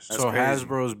 billion. So crazy.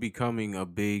 Hasbro's becoming a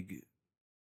big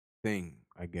thing,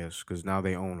 I guess, because now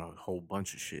they own a whole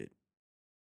bunch of shit.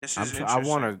 This I is interesting.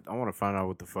 want to find out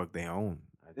what the fuck they own.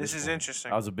 at This is point.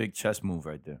 interesting. That was a big chess move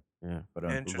right there. Yeah, But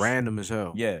Interesting. random as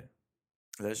hell. yeah,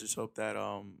 Let's just hope that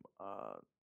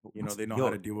they know Yo, how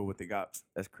to deal with what they got.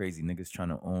 that's crazy. Niggas trying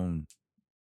to own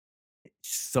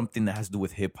something that has to do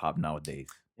with hip hop nowadays.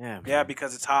 Yeah, man. Yeah,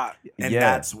 because it's hot. And Yeah.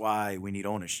 that's why we need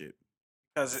ownership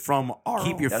Because from our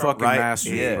Keep own, your That's fucking right?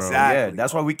 masters, Yeah, bro. Exactly. yeah.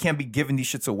 That's why we can't be giving these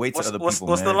shits away to other people.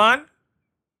 what's the man. line?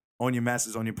 Own your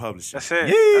masters, own your publishing. That's it.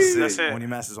 Yeah. That's it. Own your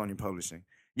masters, own your publishing.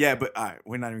 Yeah, but all right,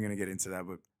 we're not even gonna get into that.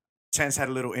 But Chance had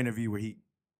a little interview where he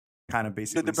kind of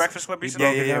basically The Breakfast Club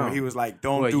recently? Yeah, down. where he was like,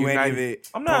 "Don't What, do any of United- it.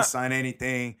 I'm Don't not- sign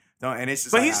anything. Don't." And it's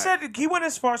just. But like, he all right. said he went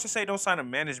as far as to say don't sign a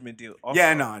management deal. Also.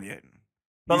 "Yeah, no, yeah."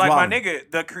 But He's like my wildin'.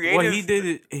 nigga, the creative. Well, he did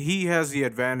it. He has the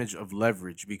advantage of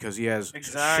leverage because he has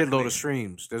Exactly. a shitload of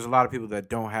streams. There's a lot of people that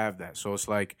don't have that, so it's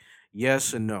like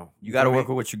yes and no. You got to feel me? work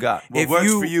with what you got. What if works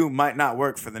you- for you might not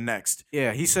work for the next.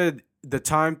 Yeah, he said the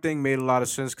time thing made a lot of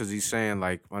sense because he's saying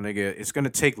like, my nigga, it's gonna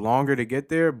take longer to get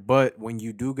there, but when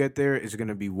you do get there, it's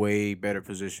gonna be way better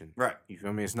position. Right. You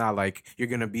feel me? It's not like you're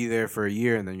gonna be there for a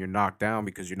year and then you're knocked down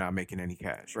because you're not making any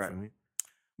cash. You Right. feel me?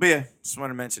 But yeah, just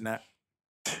want to mention that.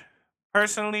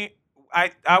 Personally,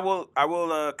 I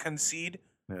will concede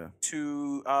Yeah.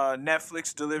 to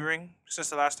Netflix delivering since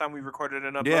the last time we recorded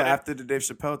and uploaded. Yeah. After the Dave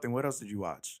Chappelle thing, what else did you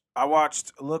watch? I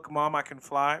watched Look Mom, I Can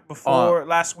Fly. Before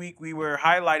last week, we were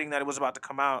highlighting that it was about to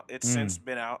come out. It's since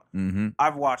been out. Mm-hmm.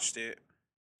 I've watched it.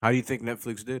 How do you think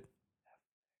Netflix did?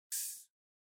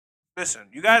 Listen,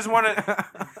 you guys want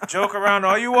to joke around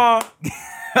all you want.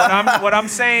 What I'm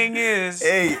saying is,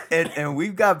 Hey, and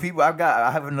we've got people.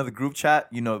 I have another group chat,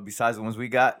 besides the ones we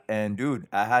got. And dude,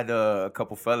 I had a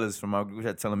couple fellas from our group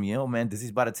chat telling me, "Yo, man, this is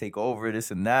about to take over,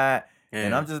 this and that."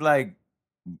 And Yeah. I'm just like,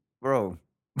 bro,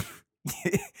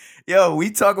 yo, we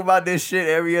talk about this shit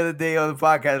every other day on the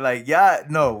podcast. Like, yeah,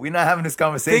 no, we're not having this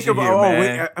conversation here,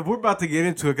 man. we're about to get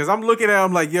into it because I'm looking at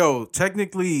them like, yo,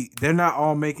 technically they're not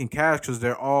all making cash because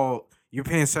you're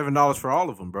paying $7 for all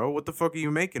of them, bro. What the fuck are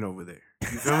you making over there?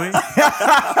 You feel me?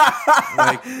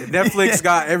 Like Netflix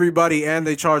got everybody and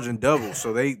they charging double,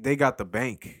 so they got the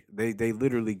bank. They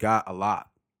literally got a lot.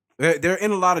 They're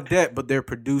in a lot of debt, but they're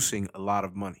producing a lot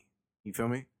of money. You feel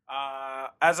me?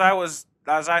 as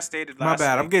I stated last My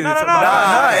bad. week. I'm getting no, into no, my no,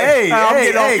 bad. hey, I'm hey,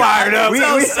 getting all hey. fired up.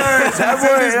 That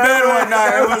boy his bed one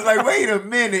night. It was like, wait a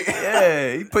minute.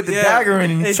 Yeah, he put the Yeah. dagger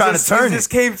in and It trying just, to turn it it. just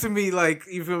came to me like,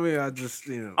 you feel me? I just,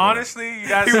 Honestly, you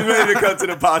guys. He was ready to come to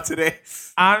the pod today.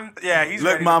 He's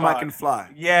Look, ready Mom, to I pod. Can Fly.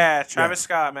 Yeah, Travis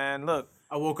Scott, man. Look,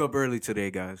 I woke up early today,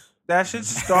 guys. that shit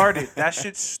started. That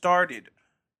shit started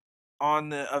on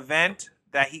the event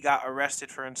that he got arrested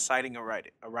for inciting a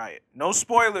riot. No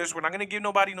spoilers. We're not gonna give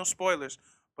nobody no spoilers,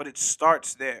 but it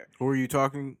starts there. Who are you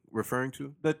referring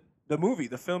to? The movie,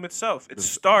 the film itself. It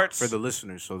starts For the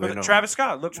listeners, so for they the know. Travis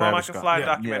Scott. Look, Mom, I Travis Can Scott. Fly Yeah.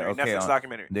 documentary, Yeah, okay, Netflix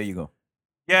documentary. There you go.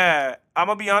 Yeah, I'm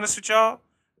gonna be honest with y'all.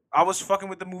 I was fucking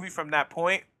with the movie from that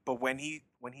point, but when he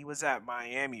was at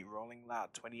Miami, Rolling Loud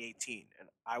 2018, and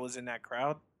I was in that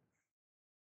crowd,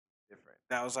 different.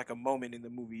 That was like a moment in the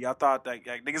movie. Y'all thought like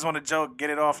niggas want to joke, get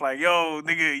it off like, yo,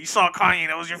 nigga, you saw Kanye,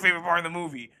 that was your favorite part of the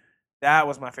movie. That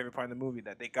was my favorite part of the movie,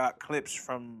 that they got clips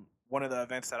from one of the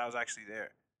events that I was actually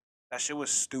there. That shit was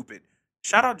stupid.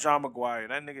 Shout out John McGuire.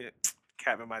 That nigga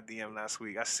capped in my DM last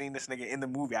week. I seen this nigga in the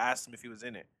movie. I asked him if he was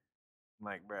in it. I'm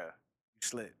like, bruh, you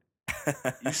slid.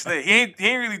 You slid. He ain't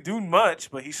really doing much,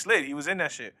 but he slid. He was in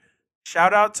that shit.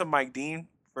 Shout out to Mike Dean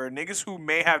for niggas who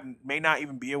may not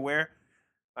even be aware.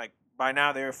 Like by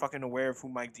now they're fucking aware of who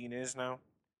Mike Dean is now.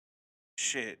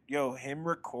 Shit, yo, him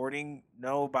recording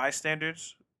No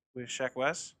Bystanders with Sheck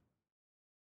West.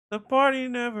 The party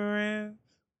never ends.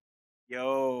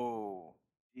 Yo,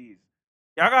 jeez.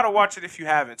 Y'all gotta watch it if you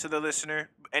haven't. To the listener,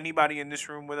 anybody in this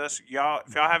room with us, if y'all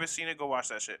haven't seen it, go watch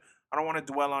that shit. I don't want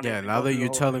to dwell on it. Yeah, and now go that through the you're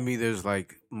whole telling thing. me there's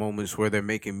like moments where they're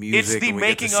making music It's the and we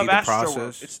get to making see of the Astroworld.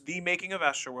 process. It's the making of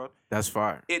Astroworld. That's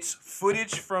fire. It's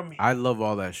footage from. I love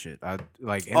all that shit. I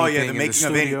like anything Oh, yeah, the in making of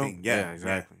studio. anything. Yeah,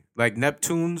 exactly. Like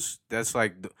Neptunes, that's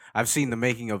like I've seen the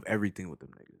making of everything with them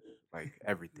niggas. Like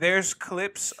everything. There's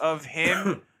clips of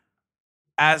him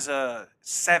as a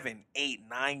 7, 8,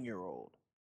 9-year-old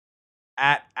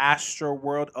at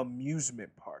Astroworld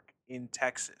Amusement Park in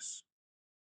Texas.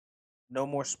 No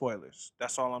more spoilers.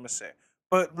 That's all I'm gonna say.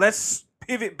 But let's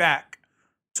pivot back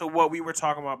to what we were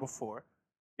talking about before.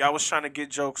 Y'all was trying to get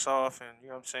jokes off and, you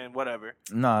know what I'm saying, whatever.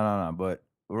 No. But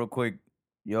real quick,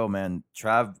 yo, man,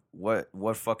 Trav, what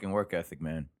fucking work ethic,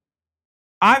 man?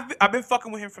 I've been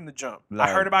fucking with him from the jump. I Like-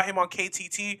 heard about him on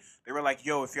KTT. They were like,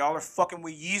 yo, if y'all are fucking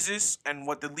with Yeezus and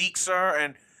what the leaks are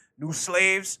and New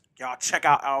Slaves, y'all check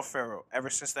out Al Farrow. Ever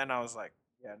since then, I was like,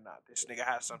 yeah, nah, this nigga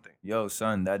has something. Yo,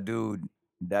 son, that dude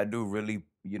really,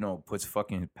 puts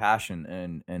fucking passion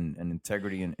and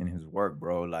integrity in his work,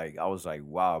 bro. Like, I was like,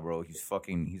 wow, bro, he's a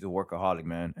workaholic,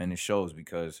 man. And it shows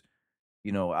because,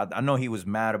 I know he was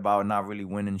mad about not really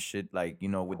winning shit, like,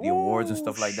 with the awards and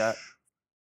stuff like that.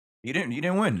 You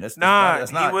didn't win. That's not.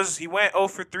 He went 0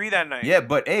 for 3 that night. Yeah,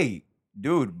 but hey,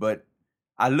 dude, but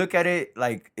I look at it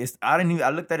like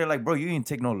I looked at it like, bro, you didn't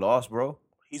take no loss, bro.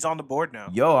 He's on the board now.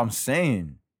 Yo, I'm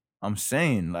saying,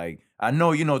 like, I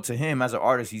know, to him as an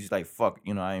artist, he's like, fuck,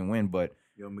 I ain't win, but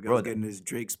Yo, Miguel's Bro, getting his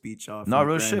Drake speech off. no, in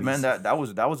the real shit, man.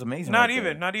 Grammys. That was amazing. Not right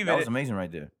even. there. That was amazing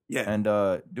right there. Yeah. And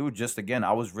dude, just again,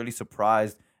 I was really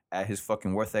surprised at his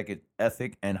fucking work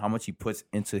ethic and how much he puts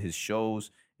into his shows,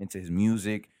 into his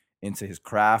music, into his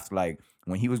craft. Like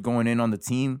when he was going in on the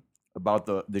team about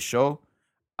the show,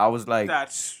 I was like,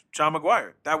 That's John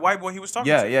McGuire, that white boy he was talking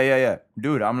yeah, to. yeah.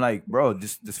 Dude, I'm like, bro,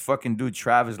 this fucking dude,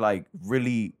 Travis, like,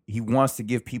 really, he wants to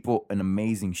give people an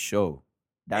amazing show.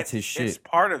 That's his shit. It's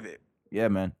part of it. Yeah,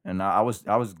 man. And I was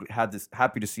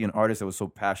happy to see an artist that was so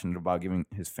passionate about giving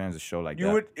his fans a show like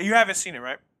that. You haven't seen it,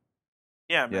 right?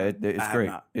 Yeah, man. Yeah, it's I have great.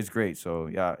 not. It's great. So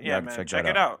yeah, Yeah, man. man. Check it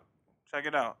that out. out. Check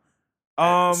it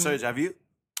out. Serge, have you?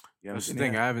 You haven't That's the seen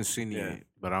thing. it I yet? haven't seen it Yeah. yet,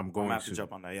 but I'm I'm going gonna have to. to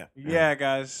jump on that. Yeah. Yeah,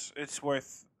 guys, it's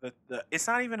worth the. It's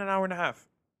not even an hour and a half.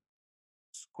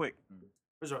 It's quick.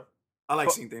 For sure. I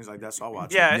like seeing things like that, so I'll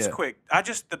watch Yeah, it. it's Yeah. quick.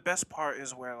 The best part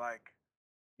is where like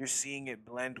you're seeing it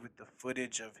blend with the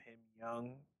footage of him young,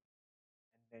 and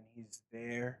then he's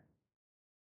there.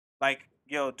 Like,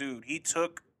 yo, dude, he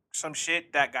took some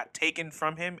shit that got taken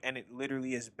from him, and it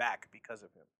literally is back because of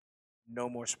him. No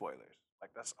more spoilers.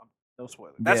 Like that's no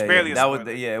spoilers. That's barely a that spoiler. was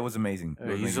it was amazing. It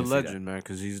was He's a amazing to see that. legend, man,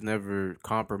 because he's never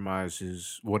compromised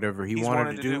his whatever he He's wanted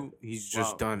wanted to to do. do. He's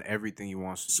just Wow. done everything he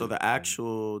wants to So do. the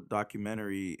actual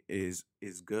documentary is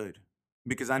good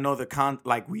because I know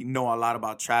like we know a lot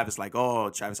about Travis, like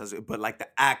Travis has it, but like the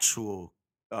actual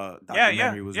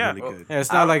documentary was yeah. really good. Yeah,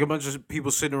 it's not like a bunch of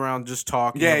people sitting around just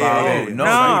talking Yeah, about yeah, it. yeah. No,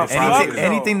 No, It's like fuck the no.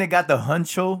 anything that got the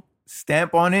Huncho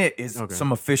stamp on it is Okay.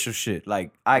 some official shit.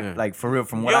 Like Yeah. like for real,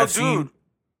 from what Yo, I've dude. seen.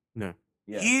 Yeah.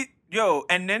 Yeah.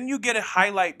 And then you get a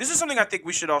highlight. This is something I think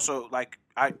we should also like.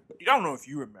 I don't know if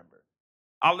you remember.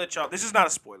 I'll let y'all. This is not a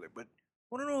spoiler, but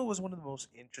want to know what was one of the most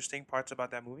interesting parts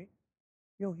about that movie?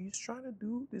 Yo, he's trying to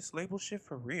do this label shit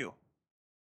for real.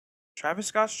 Travis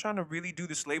Scott's trying to really do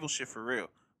this label shit for real.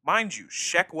 Mind you,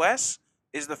 Sheck West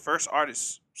is the first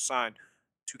artist signed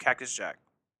to Cactus Jack,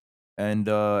 And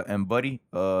Buddy,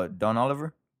 Don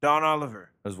Oliver Don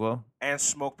Oliver, as well. and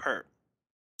Smoke Perp.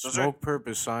 Those are Smoke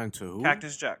Purpose signed to who?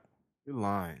 Cactus Jack. You're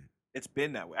lying. It's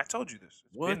been that way. I told you this.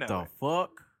 It's What been that the way.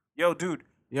 fuck? Yo, dude.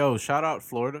 Yo, shout out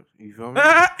Florida. You feel me?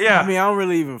 Yeah. I mean, I don't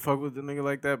really even fuck with the nigga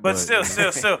like that, but but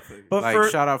still. But like, for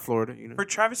shout out Florida. You know, for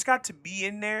Travis Scott to be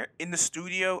in there in the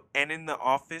studio and in the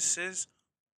offices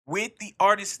with the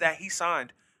artists that he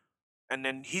signed, And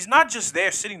then he's not just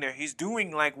there sitting there. He's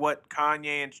doing like what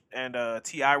Kanye and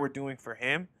T.I. were doing for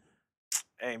him.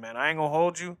 Hey, man, I ain't going to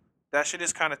hold you. That shit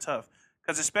is kind of tough.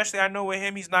 Because especially I know with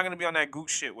him, he's not going to be on that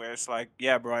goose shit where it's like,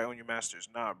 yeah, bro, I own your masters.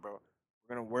 Nah, bro.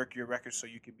 We're going to work your record so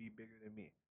you can be bigger than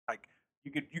me. Like,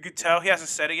 you could tell he hasn't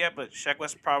said it yet, but Sheck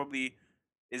West probably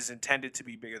is intended to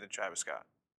be bigger than Travis Scott.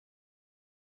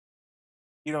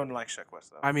 You don't like Sheck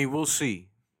West, though. I mean, we'll see.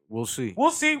 We'll see.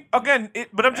 We'll see. Again,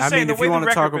 but I'm just saying the way the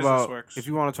record business works. If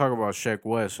you want to talk about Sheck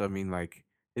West, I mean, like,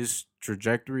 his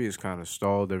trajectory is kind of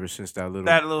stalled ever since that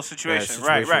little situation.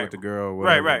 Right. With the girl.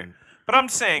 Whatever. Right. But I'm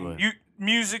saying, you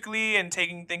musically and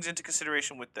taking things into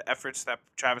consideration with the efforts that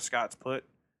Travis Scott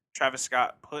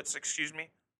puts,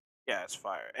 yeah, it's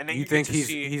fire. And then you think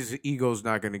his ego's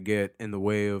not going to get in the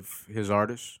way of his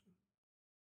artists?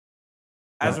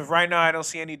 As of right now, I don't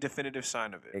see any definitive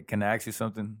sign of it. Can I ask you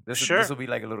something? This will be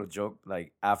like a little joke.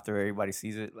 Like after everybody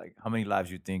sees it, like how many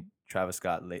lives you think Travis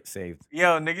Scott saved?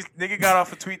 Yo, nigga got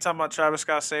off a tweet talking about Travis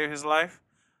Scott saved his life.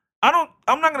 I'm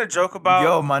not gonna joke about.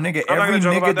 Yo, my nigga, every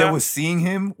nigga that was seeing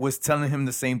him was telling him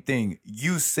the same thing.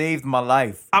 You saved my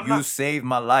life. Saved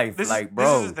my life. Like,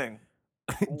 bro. This is the thing.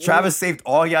 Travis saved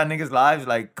all y'all niggas' lives.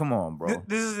 Like, come on, bro.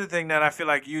 This is the thing that I feel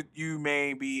like you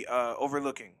may be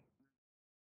overlooking.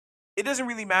 It doesn't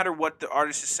really matter what the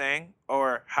artist is saying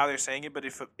or how they're saying it, but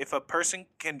if a person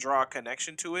can draw a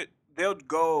connection to it, they'll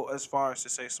go as far as to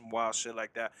say some wild shit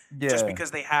like that. Yeah. Just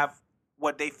because they have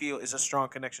what they feel is a strong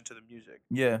connection to the music.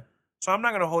 Yeah. So I'm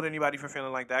not going to hold anybody for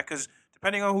feeling like that because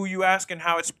depending on who you ask and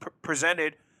how it's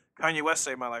presented, Kanye West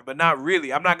saved my life. But not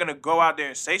really. I'm not going to go out there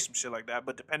and say some shit like that,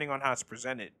 but depending on how it's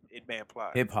presented, it may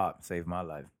apply. Hip-hop saved my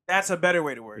life. That's a better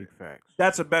way to word it. Big facts.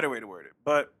 That's a better way to word it.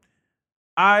 But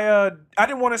I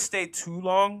didn't want to stay too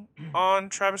long on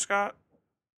Travis Scott.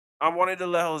 I wanted to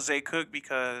let Jose cook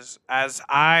because as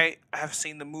I have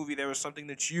seen the movie, there was something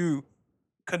that you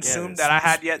consumed that I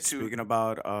had yet to. Speaking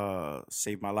about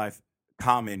Save My Life,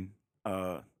 Common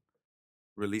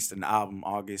released an album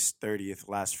August 30th,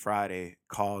 last Friday,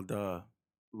 called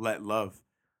Let Love.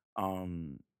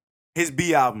 His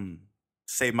B album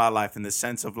saved my life in the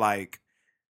sense of like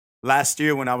last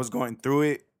year when I was going through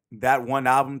it, that one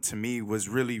album to me was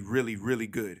really, really, really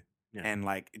good. Yeah. And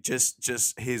like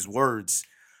just his words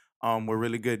were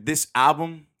really good. This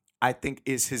album, I think,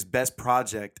 is his best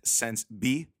project since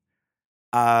B.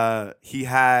 He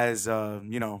has,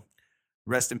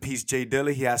 rest in peace, Jay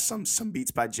Dilla. He has some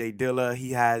beats by Jay Dilla.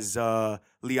 He has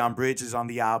Leon Bridges on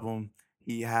the album.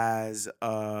 He has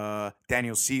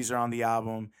Daniel Caesar on the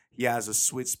album. He has a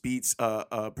Switch Beats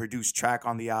produced track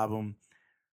on the album.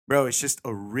 Bro, it's just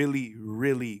a really,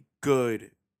 really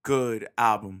good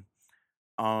album.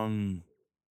 Do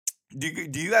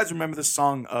you guys remember the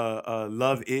song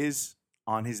Love Is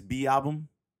on his B album?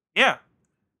 Yeah.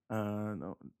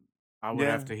 No. I would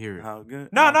have to hear it. How good?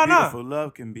 No. Beautiful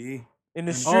love can be. In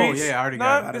the streets. Oh, yeah, I already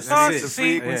got it. That's the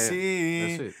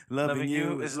frequency. That's it. Loving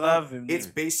you is loving me. It's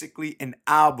basically an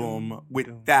album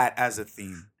with that as a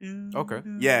theme. Okay.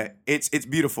 Yeah, it's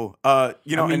beautiful. and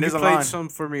there's you a played line. some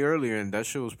for me earlier, and that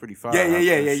shit was pretty fire.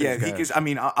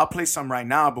 Yeah. I'll play some right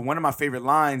now, but one of my favorite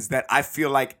lines that I feel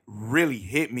like really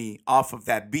hit me off of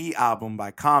that B album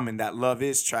by Common, that Love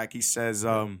Is track, he says,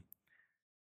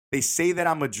 they say that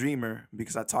I'm a dreamer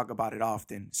because I talk about it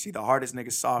often. See, the hardest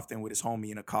nigga soften with his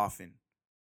homie in a coffin.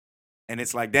 And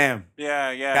it's like, damn.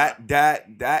 Yeah.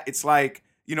 That it's like,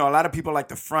 a lot of people like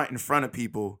to front in front of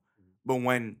people, but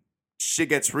when shit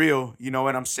gets real, you know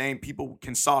what I'm saying? People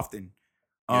can soften.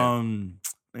 Yeah.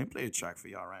 Let me play a track for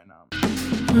y'all right now. In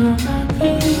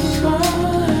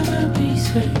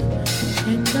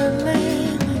the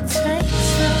land that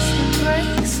takes us and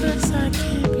breaks us, I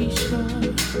can't be sure.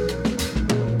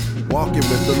 Walking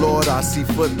with the Lord, I see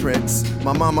footprints.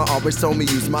 My mama always told me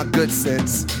use my good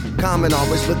sense. Common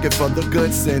always looking for the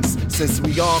good sense. Since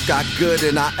we all got good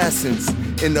in our essence.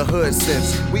 In the hood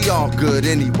sense, we all good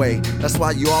anyway. That's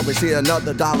why you always hear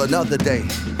another dollar, another day.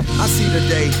 I see the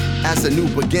day as a new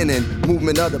beginning.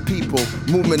 Movement of the people,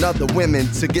 movement of the women.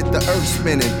 To get the earth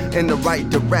spinning in the right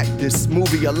direct. This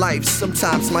movie of life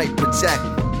sometimes might project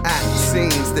act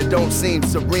scenes that don't seem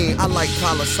serene. I like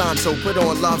Palo Santo, put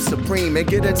on Love Supreme and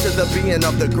get into the being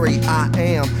of the great I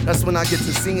am. That's when I get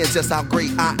to seeing just how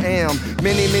great I am.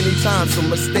 Many, many times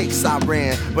from mistakes I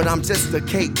ran, but I'm just a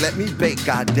cake, let me bake,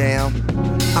 goddamn.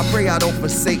 I pray I don't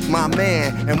forsake my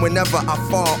man, and whenever I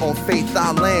fall on faith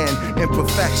I land.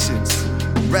 Imperfections,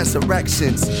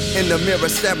 resurrections, in the mirror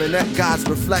staring at God's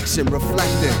reflection,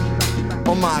 reflecting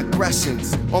on my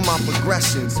aggressions, on my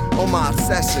progressions, on my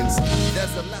obsessions.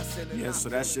 There's a lesson. Yeah, so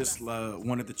that's just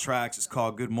one of the tracks. It's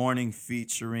called Good Morning,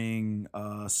 featuring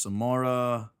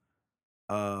Samora,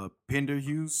 Pinder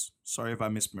Hughes. Sorry if I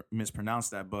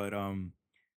mispronounced that, but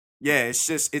yeah, it's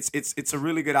just it's a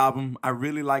really good album. I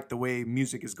really like the way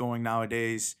music is going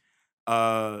nowadays.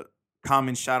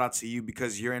 Common, shout out to you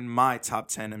because you're in my top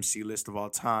 10 MC list of all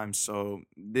time. So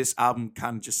this album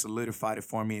kind of just solidified it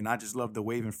for me, and I just love the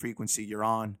wave and frequency you're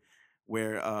on,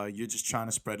 where you're just trying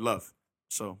to spread love.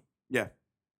 So yeah.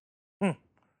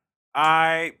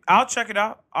 I'll check it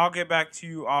out. I'll get back to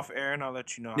you off air and I'll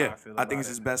let you know how I feel about it. I think it's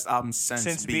his best album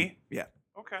since B. Yeah.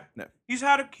 Okay. Yeah. He's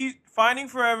Finding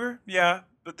Forever, yeah,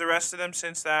 but the rest of them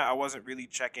since that I wasn't really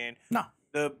checking. No.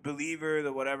 The Believer,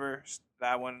 the whatever,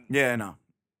 that one. Yeah, no.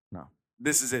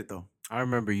 This is it though. I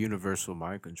remember Universal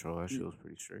Mind Control. That shit was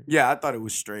pretty straight. Yeah, I thought it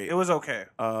was straight. It was okay.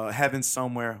 Heaven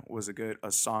Somewhere was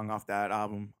a song off that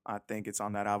album. I think it's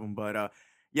on that album. But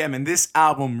yeah, man, this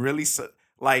album really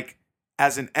like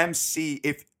as an MC,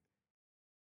 if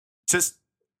just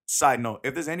side note,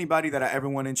 if there's anybody that I ever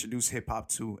want to introduce hip hop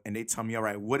to and they tell me, all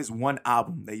right, what is one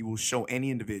album that you will show any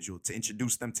individual to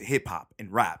introduce them to hip hop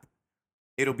and rap?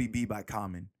 It'll be B by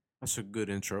Common. That's a good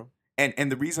intro.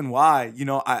 And the reason why,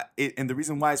 the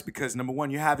reason why is because number one,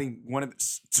 you're having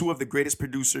two of the greatest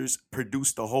producers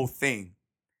produce the whole thing,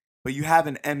 but you have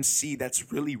an MC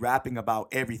that's really rapping about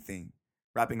everything,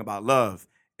 rapping about love.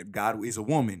 If God is a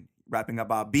woman, rapping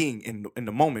about being in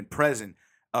the moment, present.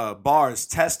 Bars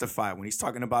testify when he's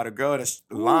talking about a girl that's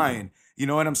lying. You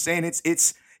know what I'm saying?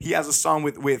 It's he has a song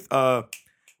with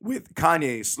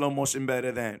Kanye, Slow Motion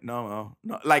Better Than no.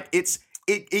 Like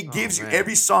it gives you,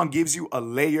 every song gives you a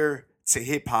layer to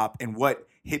hip hop and what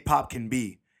hip hop can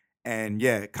be. And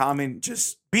yeah, Common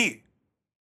just B.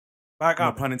 By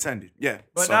Common. No pun intended. Yeah.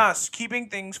 But keeping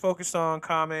things focused on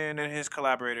Common and his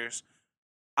collaborators,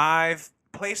 I've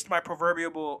placed my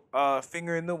proverbial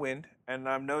finger in the wind and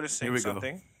I'm noticing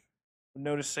something. I'm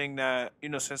noticing that,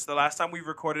 since the last time we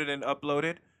recorded and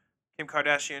uploaded, Kim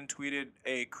Kardashian tweeted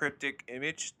a cryptic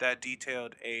image that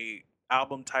detailed a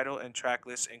album title and track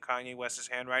list in Kanye West's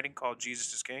handwriting called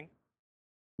Jesus is King.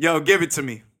 Yo, give it to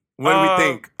me. What do we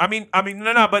think? I mean,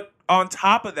 no, but on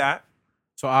top of that.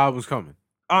 So I was coming.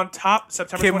 On top,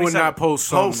 September 27th. Kim would not post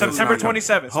something. September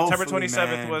 27th. Hopefully, September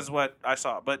 27th man. was what I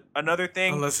saw. But another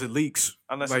thing. Unless it leaks.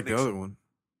 Like the other one.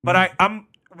 But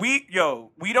we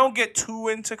don't get too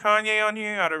into Kanye on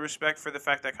here out of respect for the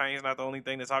fact that Kanye's not the only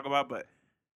thing to talk about. But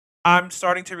I'm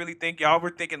starting to really think, y'all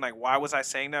were thinking, like, why was I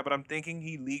saying that? But I'm thinking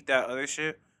he leaked that other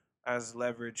shit as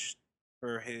leverage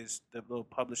for the little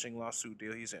publishing lawsuit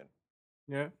deal he's in.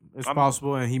 Yeah, it's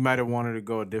possible, and he might have wanted to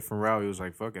go a different route. He was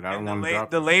like, fuck it, I don't want to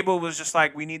drop the this. label was just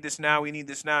like, we need this now.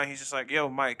 He's just like, yo,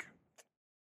 Mike,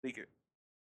 leak it.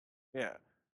 Yeah.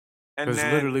 Because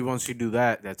literally once you do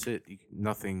that, that's it.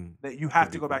 Nothing. That you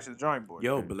have to go back to the drawing board.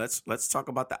 Yo, but let's talk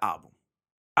about the album.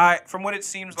 From what it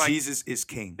seems like, Jesus is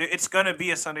King. It's gonna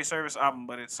be a Sunday service album,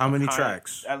 but it's how many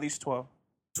tracks? At least 12.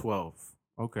 12.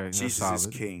 Okay, Jesus solid. is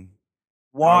King.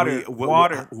 Water.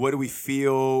 What do we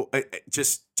feel?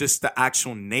 Just the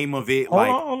actual name of it.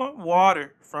 Hold on.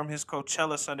 Water from his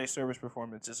Coachella Sunday service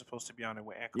performance is supposed to be on it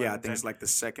with Ant Clemens. Yeah, I think it's like the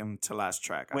second to last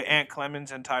track. With Ant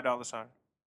Clemens and Ty Dolla $ign.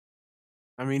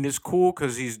 I mean, it's cool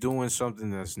because he's doing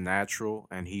something that's natural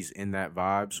and he's in that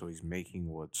vibe, so he's making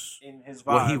in his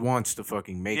vibe. What he wants to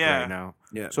fucking make right now.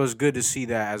 Yeah. So it's good to see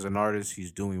that as an artist,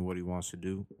 he's doing what he wants to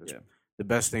do. It's the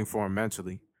best thing for him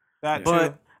mentally. That but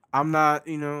too. I'm not,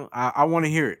 I want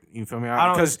to hear it. You feel me?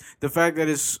 Because the fact that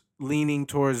it's leaning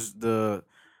towards the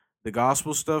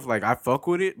gospel stuff, like I fuck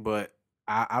with it, but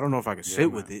I don't know if I can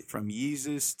sit with it. From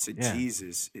Yeezus to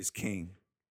Jesus is King.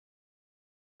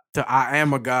 To I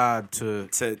am a God to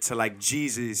like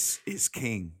Jesus is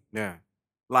King. Yeah.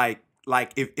 Like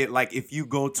if you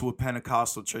go to a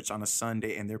Pentecostal church on a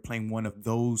Sunday and they're playing one of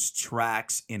those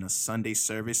tracks in a Sunday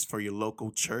service for your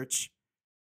local church,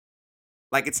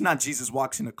 like it's not Jesus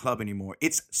Walks in a Club anymore.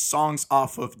 It's songs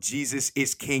off of Jesus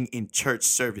is King in church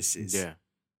services. Yeah.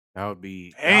 That would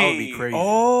be crazy.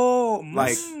 Oh,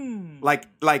 like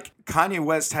Kanye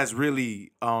West has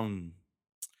really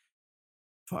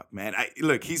fuck, man.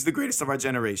 Look, he's the greatest of our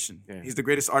generation. Yeah. He's the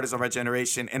greatest artist of our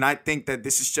generation. And I think that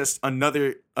this is just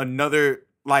another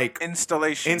like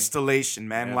installation,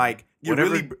 man. Yeah. Like you're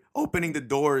really opening the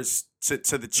doors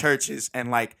to the churches and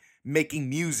like making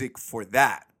music for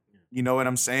that. You know what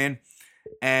I'm saying?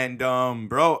 And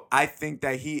bro, I think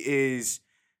that he is,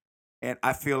 and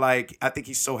I think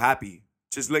he's so happy.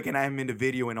 Just looking at him in the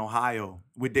video in Ohio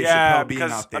with Dave Chappelle being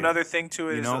out there. Another thing too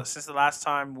is since the last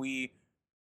time we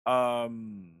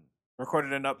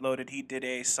recorded and uploaded, he did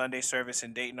a Sunday service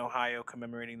in Dayton, Ohio,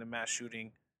 commemorating the mass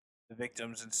shooting, the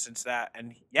victims, and since that,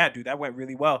 and yeah, dude, that went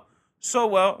really well. So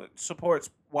well, it supports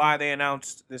why they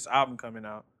announced this album coming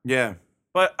out. Yeah.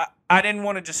 But I didn't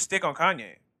want to just stick on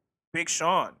Kanye. Big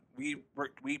Sean.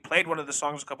 We played one of the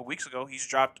songs a couple weeks ago. He's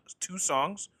dropped 2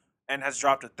 songs and has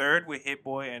dropped a third with Hit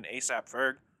Boy and ASAP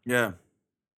Ferg. Yeah.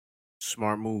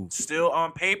 Smart move. Still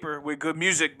on paper with good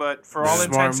music, but for all Smart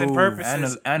intents and move.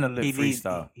 purposes, And a lit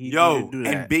freestyle. Yo, need to do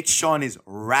that. and Big Sean is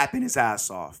rapping his ass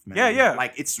off, man. Yeah, yeah.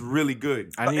 Like, it's really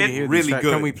good. I need to It's hear really this track.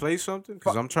 good. Can we play something?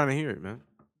 Because I'm trying to hear it, man.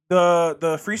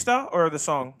 the freestyle or the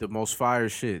song? The most fire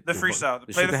shit. The freestyle. The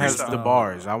Play shit the that has freestyle. the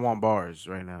bars. I want bars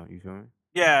right now. You feel me?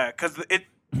 Yeah, because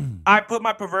I put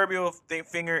my proverbial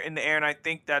finger in the air, and I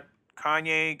think that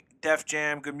Kanye, Def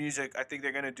Jam, Good Music, I think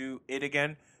they're gonna do it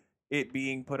again. It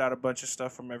being put out a bunch of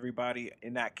stuff from everybody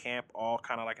in that camp, all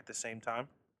kind of like at the same time.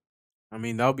 I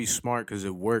mean, that would be smart because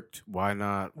it worked. Why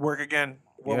not? Work again.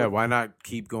 What Yeah, would- why not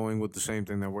keep going with the same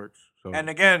thing that works? So And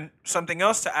again, something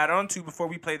else to add on to before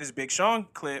we play this Big Sean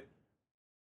clip.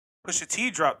 Pusha T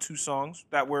dropped 2 songs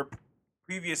that were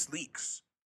previous leaks.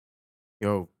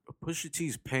 yo, Pusha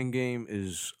T's pen game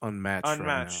is unmatched. Right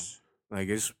Unmatched. now. Like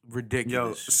it's Yo,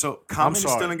 ridiculous. so Common is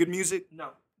sorry. still in good music?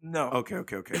 No.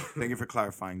 Okay. Thank you for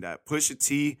clarifying that. Pusha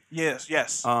T, Yes. yeah,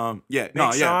 Big no,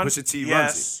 yeah, Sean, Pusha T runs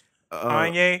yes. it.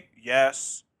 Kanye,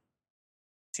 yes.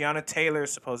 Tiana Taylor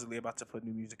is supposedly about to put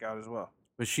new music out as well.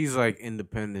 But she's like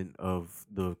independent of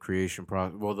the creation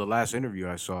process. Well, the last interview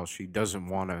I saw, she doesn't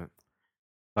want to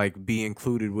like be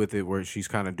included with it, where she's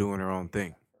kind of doing her own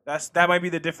thing. That might be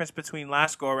the difference between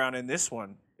last go around and this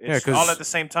one. Yeah, It's 'cause- all at the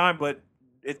same time, but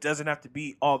it doesn't have to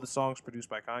be all the songs produced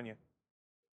by Kanye.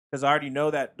 Because I already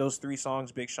know that those 3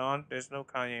 songs, Big Sean, there's no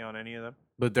Kanye on any of them.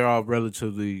 But they're all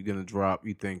relatively gonna drop.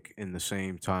 You think in the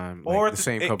same time, like Or the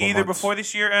same couple either months. before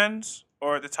this year ends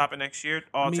or at the top of next year,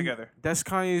 all I mean, together. That's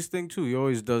Kanye's thing too. He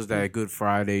always does that Good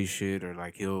Friday shit, or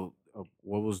like he'll.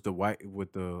 What was the white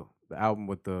with the album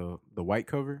with the white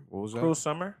cover? What was that? Cruel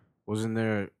Summer. Wasn't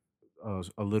there a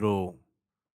little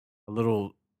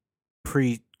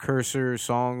precursor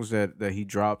songs that he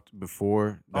dropped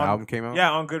before the album came out?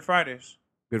 Yeah, on Good Fridays.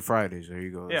 Good Fridays. There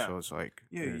you go. Yeah. So it's like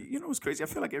Yeah, you know what's crazy? I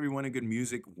feel like everyone in good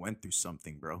music went through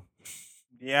something, bro.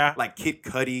 Yeah. Like Kid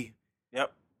Cudi,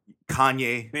 Yep.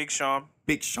 Kanye, Big Sean.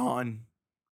 Big Sean.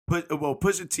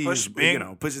 Pusha T is, Big- you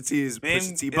know, Pusha T is Been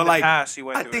Pusha T. in But the like, past, he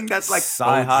went I through think it. that's like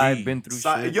Sci-Hi OG. been through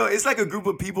shit. Yo, it's like a group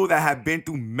of people that have been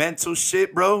through mental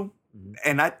shit, bro.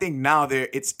 And I think now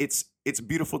it's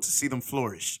beautiful to see them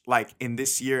flourish, like in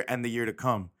this year and the year to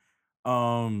come.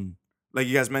 Like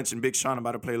you guys mentioned, Big Sean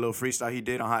about to play a little freestyle he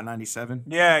did on Hot 97.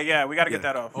 Yeah, we got to get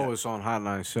Yeah. that off. oh, it's on Hot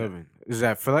 97. Is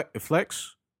that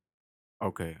Flex?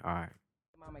 Okay, all right.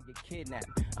 Mama get kidnapped.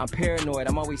 I'm paranoid.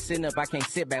 I'm always sitting up. I can't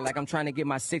sit back like I'm trying to get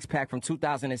my 6-pack from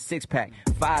 2006 pack.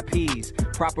 5 P's.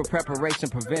 Proper preparation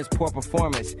prevents poor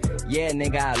performance. Yeah,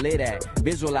 nigga, I lit that.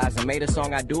 Visualizing. Made a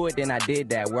song, I do it, then I did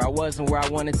that. Where I was and where I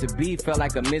wanted to be felt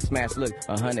like a mismatch. Look,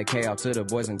 100K out to the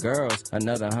boys and girls.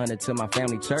 Another 100 to my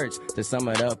family church. To sum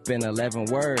it up in 11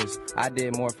 words. I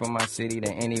did more for my city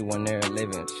than anyone there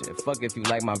living. Shit, fuck if you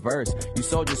like my verse. You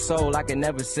sold your soul, I can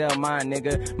never sell mine,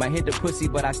 nigga. Might hit the pussy,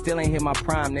 but I still ain't hit my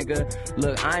prime, nigga.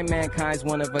 Look, I'm mankind's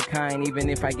one of a kind. Even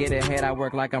if I get ahead, I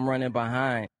work like I'm running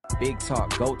behind. Big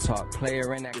talk, go talk,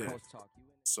 player in that coach talk.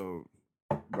 So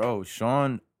Bro,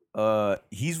 Sean,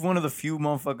 he's one of the few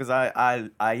motherfuckers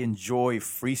I enjoy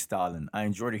freestyling. I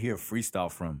enjoy to hear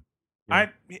freestyle from.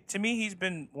 To me, he's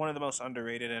been one of the most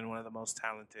underrated and one of the most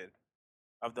talented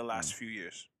of the last few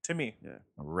years. To me, A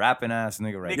rapping ass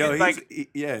nigga right Nigga, now. yo, It's like-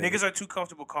 yeah, niggas are too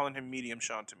comfortable calling him Medium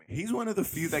Sean to me. he's one of the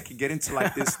few that can get into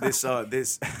like this.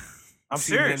 I'm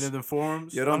Seen it serious. in the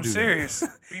forums. Yo, don't I'm do that. serious.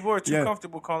 People are too Yeah.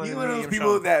 comfortable calling He's him one of those Medium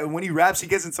people Sean. that when he raps, he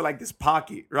gets into like this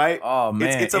pocket, right? Oh,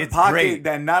 man, it's a it's pocket great.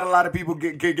 that not a lot of people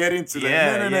get into. Like,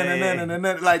 Yeah,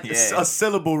 yeah. like Yeah. a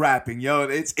syllable rapping, yo.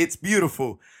 It's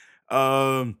beautiful.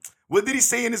 What did he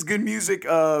say in his good music?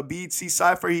 BET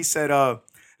Cypher. He said,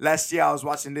 "Last year I was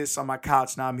watching this on my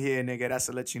couch. Now I'm here, nigga. That's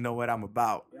to let you know what I'm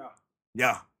about."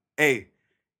 Yeah. Hey,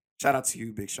 shout out to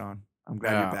you, Big Sean. I'm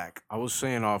glad Yeah. you're back. I was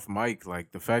saying off mic,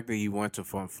 like the fact that he went to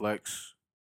Fun Flex,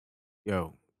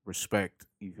 yo, respect.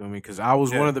 You feel me? Because I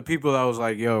was Yeah. one of the people that was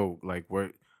like, yo, like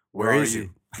where Where is are it?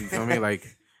 You feel me?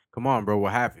 Like, come on, bro,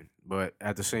 what happened? But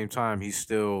at the same time, he's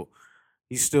still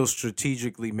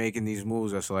strategically making these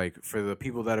moves. That's like for the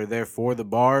people that are there for the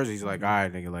bars. He's like, all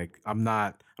right, nigga, like I'm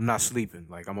not sleeping.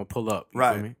 Like I'm gonna pull up. You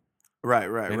Right. feel me?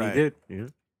 Right. And he did. Yeah.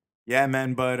 Yeah,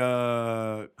 man. But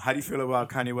how do you feel about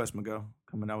Kanye West, Miguel,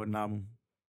 coming out with an album?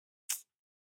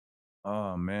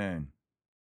 Oh man.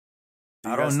 Do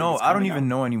you I guys don't think know. it's I don't coming even out?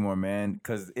 know anymore, man.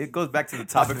 Cause it goes back to the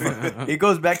topic. It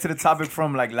goes back to the topic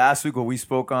from like last week where we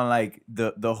spoke on like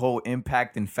the whole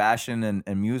impact in fashion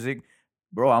and music.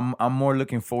 Bro, I'm more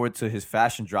looking forward to his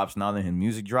fashion drops now than his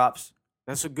music drops.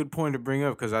 That's a good point to bring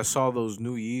up because I saw those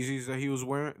new Yeezys that he was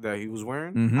wearing.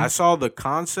 Mhm. I saw the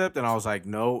concept and I was like,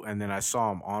 no. And then I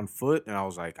saw him on foot and I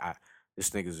was like,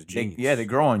 this nigga's a genius. They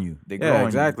grow on you. They grow on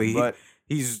exactly. you. But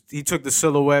He took the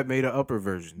silhouette, made an upper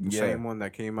version, the Yeah. same one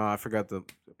that came out. I forgot the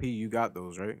P. You got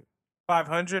those right?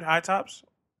 500 high tops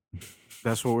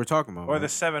That's what we're talking about. or man. the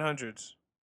 700s.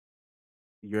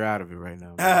 You're out of it right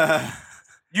now. Man.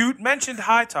 You mentioned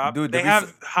high top. Dude, they there be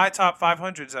have high top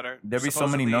 500s that are. there be so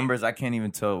many supposedly numbers I can't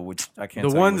even tell which. I can't. The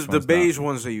tell you ones, which the one's beige not.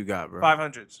 ones that you got, bro.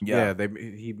 500s. Yeah.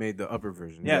 He made the upper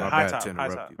version. Yeah, My high bad top, to high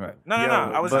interrupt top. you. Right. No,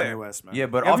 I was but- there. West, man. Yeah,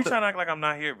 but Yeah, off we the, trying to act like I'm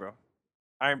not here, bro.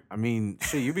 I mean,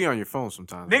 shit, you be on your phone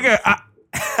sometimes. Nigga,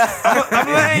 I'm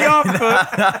letting y'all cook.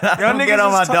 Y'all don't niggas get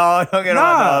on my is ta- dog. Don't get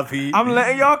on my dog, Pete. I'm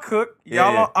letting y'all cook.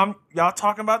 Yeah, Y'all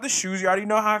talking about the shoes. You already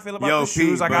know how I feel about Yo, the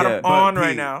shoes. Pete, I got but- them but on right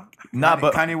Pete, now. Nah,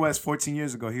 but Kanye West 14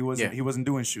 years ago, he wasn't Yeah. he wasn't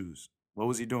doing shoes. What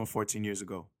was he doing 14 years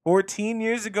ago? 14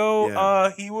 years ago,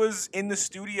 Yeah. he was in the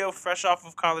studio fresh off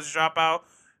of College Dropout,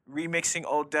 remixing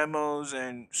old demos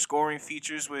and scoring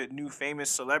features with new famous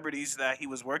celebrities that he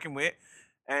was working with.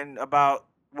 And about,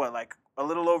 a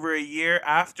little over a year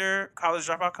after College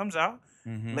Dropout comes out,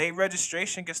 Late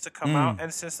Registration gets to come out.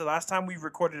 And since the last time we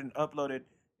recorded and uploaded,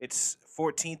 its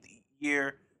 14th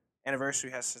year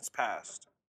anniversary has since passed.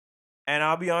 And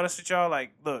I'll be honest with y'all,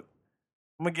 look,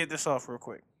 I'm going to get this off real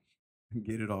quick.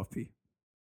 Get it off, P.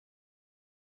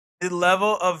 The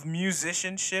level of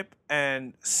musicianship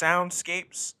and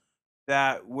soundscapes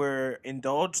that were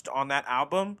indulged on that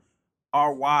album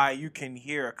are why you can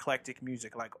hear eclectic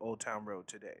music like Old Town Road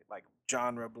today, like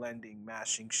genre blending,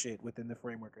 mashing shit within the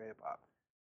framework of hip hop.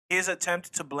 His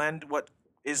attempt to blend what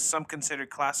is some considered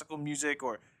classical music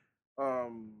or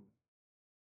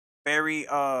very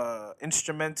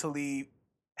instrumentally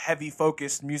heavy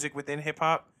focused music within hip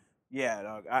hop. Yeah,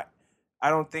 dog. I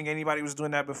don't think anybody was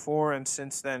doing that before, and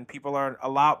since then, people are a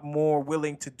lot more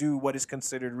willing to do what is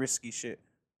considered risky shit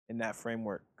in that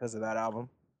framework because of that album.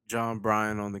 John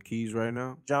Bryan on the keys right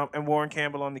now. John and Warren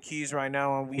Campbell on the keys right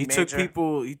now on We He Major.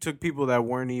 took people that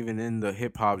weren't even in the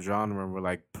hip hop genre and were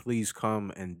like, please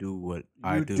come and do what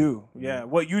I You do. do. Yeah,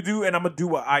 what you do, and I'm gonna do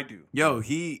what I do. Yo,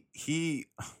 he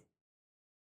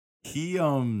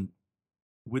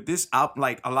with this album,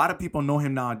 like a lot of people know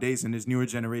him nowadays in this newer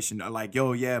generation. Are like,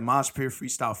 yo, yeah, Mosh Pit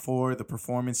Freestyle 4, the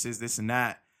performances, this and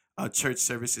that, church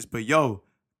services. But yo,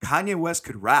 Kanye West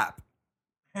could rap.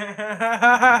 And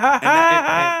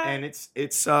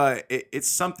it's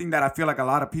something that I feel like a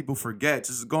lot of people forget.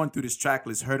 Just going through this track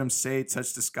list, heard him say,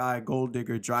 "Touch the Sky," "Gold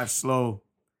Digger," "Drive Slow,"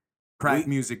 "Crack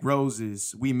Music,"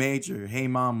 "Roses," "We Major," "Hey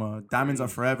Mama," "Diamonds Are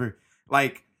Forever."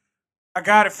 Like, I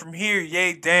got it from here.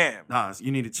 Yay, damn. nah,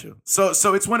 you need to chill. So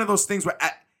it's one of those things where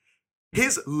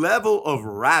his level of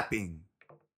rapping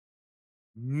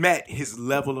met his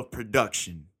level of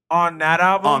production On that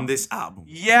album, on this album.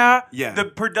 yeah, Yeah. the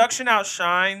production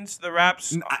outshines the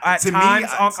raps at To me, times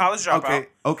on College Dropout.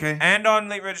 Okay. And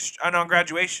on and on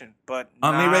Graduation, but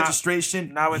On Late not-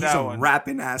 Registration, not with he's that a one.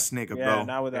 rapping ass nigga, Yeah, bro.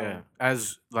 not with that Yeah. one.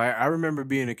 As like I remember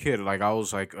being a kid, like I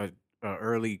was like a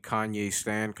early Kanye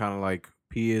stan, kind of like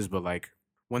P is, but like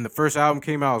when the first album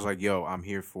came out, I was like, yo, I'm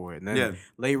here for it. And then Yeah.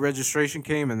 Late Registration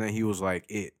came, and then he was like,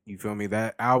 it. You feel me?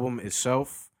 That album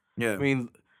itself. Yeah. I mean,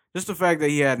 just the fact that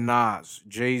he had Nas,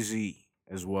 Jay-Z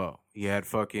as well. He had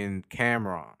fucking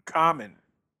Cameron, Common,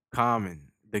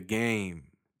 The Game.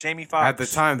 Jamie Foxx. At the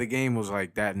time, The Game was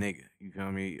like that nigga. You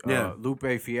feel me? Yeah.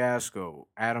 Lupe Fiasco,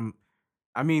 Adam.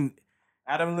 I mean,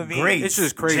 Adam Levine. Great. it's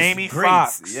just crazy. Jamie Great.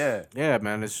 Foxx. Yeah. Yeah,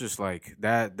 man, it's just like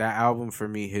that album for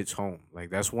me hits home. Like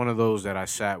that's one of those that I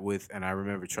sat with and I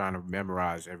remember trying to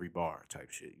memorize every bar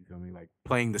type shit. You feel me? Like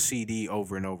playing the CD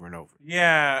over and over and over.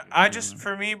 Yeah, I just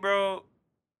for me, bro,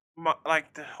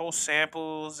 like the whole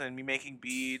samples and me making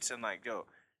beats and like, yo,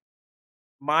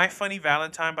 My Funny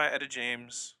Valentine by Etta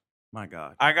James. My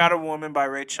God. I Got a Woman by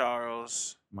Ray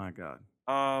Charles. My God.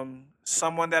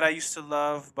 Someone That I Used to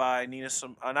Love by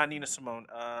not Nina Simone.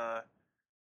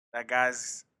 That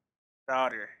guy's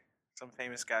daughter, some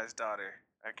famous guy's daughter.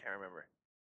 I can't remember.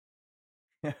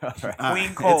 All right. Queen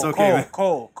It's Cole. okay, man.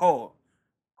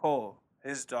 Cole.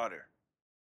 His daughter.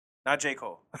 Not J.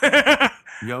 Cole.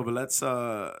 Yo, but let's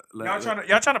Y'all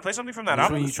trying to play something from that Which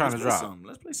album? one you trying to drop?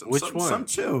 Let's play some. Which some, one? Some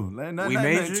chill. Nothing We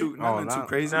Major? too Oh, not-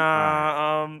 crazy.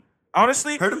 Nah,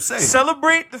 honestly, Heard him say.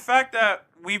 celebrate the fact that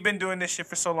we've been doing this shit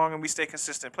for so long and we stay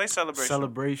consistent. Play Celebration.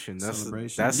 Celebration. That's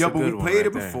Celebration. That's Yo, a but good we one played right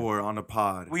it there. before on the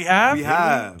pod. We have? We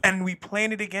have. And we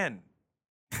playing it again.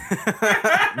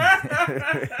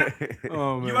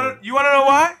 Oh man. You wanna know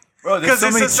why? Bro, there's Because so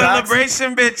it's many a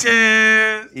celebration,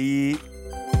 bitches. Eat.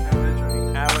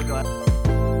 Have a glass.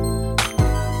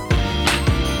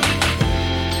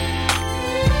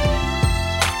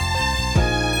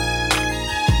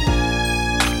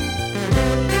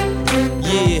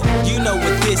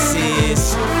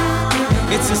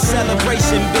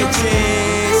 celebration,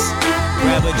 bitches.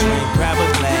 Grab a drink, grab a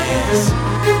glass.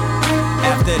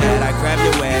 After that, I grab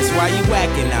your ass. Why you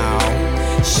whacking now?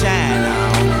 Shine now.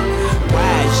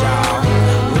 Wise y'all.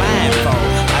 Lying for.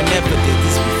 I never did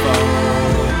this before.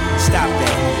 Stop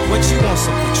that. What you want,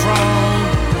 some Patron?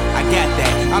 I got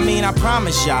that. I mean, I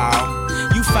promise y'all.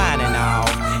 You fine and all.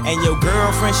 And your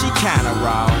girlfriend, she kinda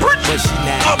raw. But she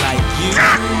not like you.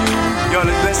 Yo,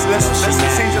 let's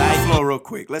change up the flow real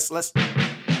quick. Let's.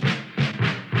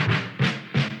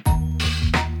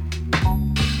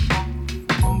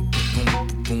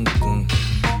 Boom, boom.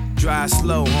 Drive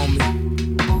slow, homie.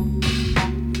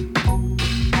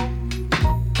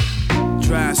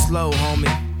 Drive slow,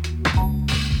 homie.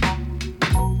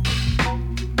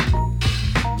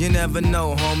 You never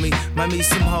know, homie. Might meet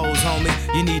some hoes, homie.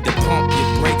 You need to pump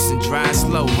your brakes and drive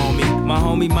slow, homie. My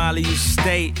homie Molly used to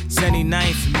stay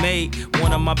 79th and May.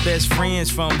 One of my best friends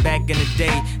from back in the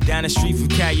day. Down the street from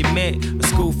Calumet, a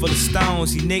school full of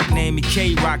stones. He nicknamed me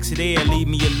K-Rock, so there, leave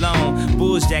me alone.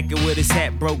 Bulls jacket with his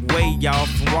hat broke way off.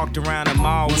 And walked around the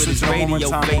mall with his radio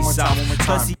face off.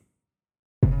 Plus he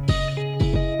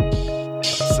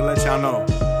So let y'all know.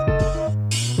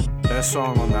 That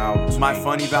song on the album. My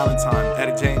Funny Valentine,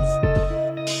 Etta James.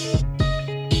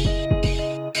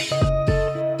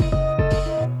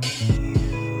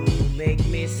 You make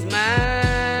me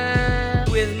smile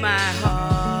with my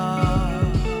heart.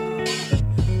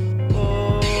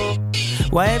 Oh.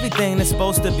 Why everything that's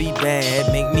supposed to be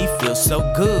bad make me feel so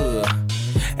good?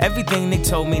 Everything they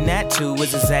told me not to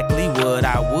was exactly what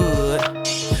I would.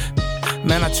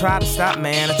 Man, I tried to stop,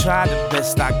 man. I tried the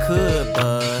best I could,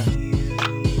 but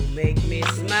make me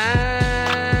smile.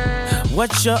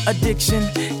 What's your addiction?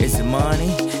 Is it money?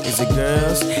 Is it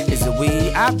girls? Is it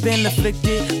weed? I've been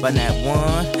afflicted, but not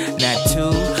one, not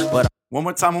two, but One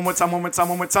more time. I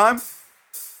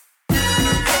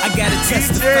gotta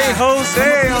testify. DJ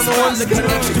Jose on the ones looking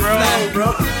extra fly.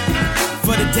 bro.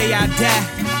 For the day I die,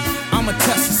 I'ma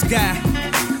touch the sky.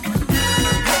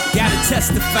 Gotta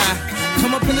testify.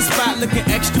 Come up in the spot looking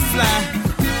extra fly.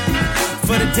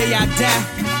 For the day I die,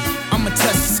 I'ma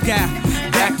touch the sky.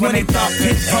 Back when they thought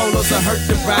pit polos would hurt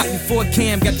the rock. Before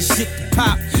Cam got the shit to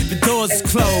pop, the doors is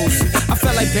closed. I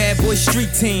felt like Bad Boy Street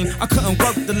Team. I couldn't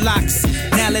work the locks.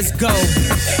 Now let's go.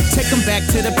 Take them back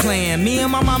to the plan. Me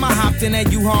and my mama hopped in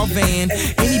that U-Haul van.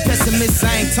 Any pessimists,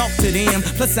 I ain't talk to them.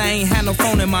 Plus I ain't had no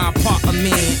phone in my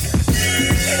apartment.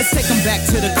 Let's take them back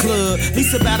to the club. At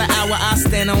least about an hour I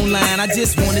stand online. I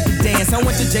just wanted to dance. I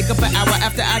went to Jacob an hour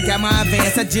after I got my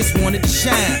advance. I just wanted to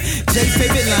shine. Jay's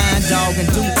favorite line, dog, in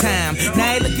due time.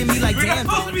 Now he look at me like, damn.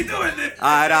 All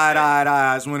right.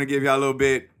 I just want to give y'all a little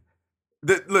bit.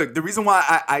 Look, the reason why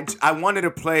I wanted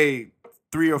to play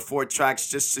 3 or 4 tracks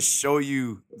just to show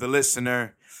you, the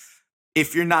listener,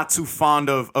 if you're not too fond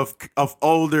of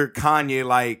older Kanye,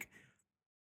 like,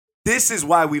 this is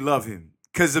why we love him.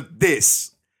 Because of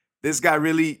this. This guy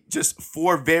really just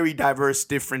 4 very diverse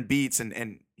different beats,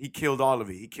 and he killed all of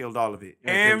it.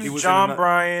 Him, He was John in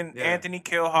Bryan, yeah. Anthony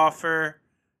Kilhofer.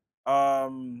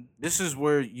 This is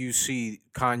where you see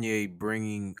Kanye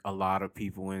bringing a lot of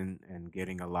people in and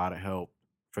getting a lot of help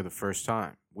for the first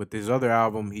time. With his other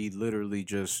album, he literally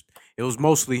it was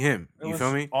mostly him. You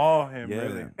feel me? All him, Yeah.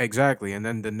 really. Exactly. And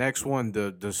then the next one,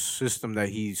 the system that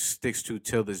he sticks to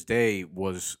till this day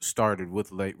was started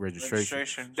with Late Registration.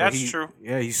 So That's true.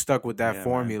 Yeah, he stuck with that Yeah,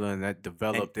 formula and that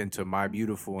developed into My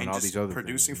Beautiful and all just these other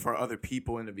producing things. for other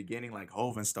people in the beginning, like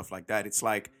Hov and stuff like that. It's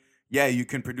like, yeah, you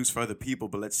can produce for other people,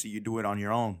 but let's see you do it on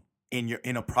your own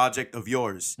in a project of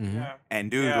yours. Mhm. Yeah. And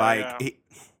dude, Yeah,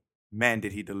 man,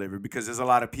 did he deliver? Because there's a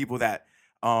lot of people that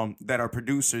are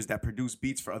producers that produce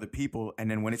beats for other people, and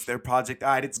then when it's their project, all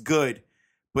right, it's good,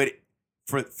 but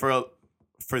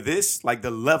for this, like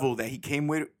the level that he came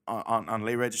with on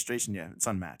Late Registration, yeah, it's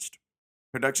unmatched.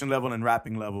 Production level and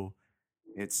rapping level,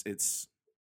 it's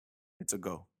a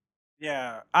go.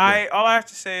 Yeah. All I have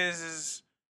to say is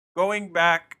going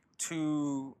back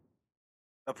to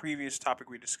a previous topic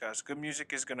we discussed, good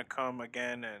music is gonna come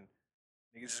again, and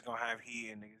niggas is gonna have heat,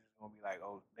 and niggas is gonna be like,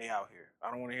 oh, they out here. I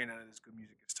don't want to hear none of this good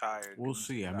music. It's tired. We'll Good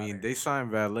see. music I is mean, out they here.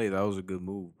 signed Valet. That was a good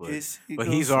move, but He but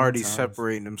goes he's already sometimes.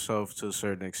 separating himself to a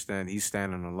certain extent. He's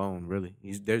standing alone, really.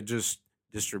 They're just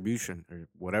distribution or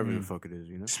whatever the fuck it is,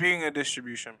 you know. Speaking of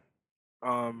distribution,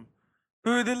 for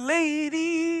the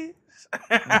ladies.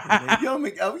 Yo,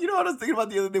 you know what I was thinking about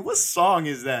the other day? What song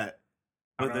is that?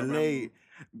 I For don't the remember. late,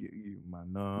 you my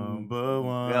number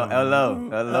one. Yo, hello.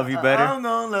 I love you better. I'm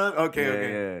gonna love. Okay, Yeah,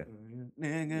 okay.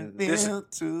 Nigga, This- feel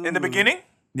too- In the beginning?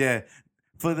 Yeah.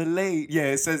 for the late. Yeah,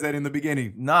 it says that in the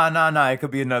beginning. Nah. It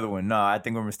could be another one. Nah, I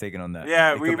think we're mistaken on that.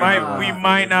 Yeah, It we could be might another one. we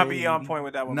might not be on point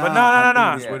with that one. But I no.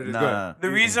 think that's what it is. Nah. The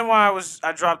reason why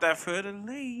I dropped that for the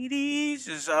ladies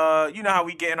is you know how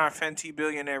we get in our Fenty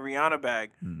billionaire Rihanna bag.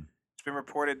 It's been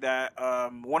reported that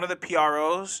one of the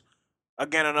PROs,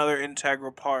 again another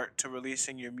integral part to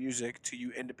releasing your music to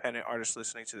you independent artists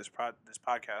listening to this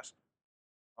podcast.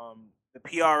 The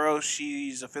PRO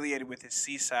she's affiliated with is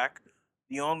CSAC,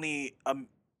 the only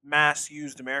mass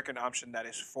used American option that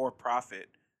is for profit.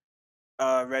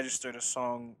 Registered a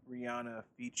song Rihanna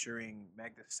featuring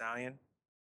Meg Thee Stallion.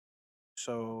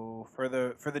 So for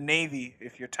the Navy,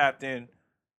 if you're tapped in,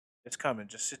 it's coming.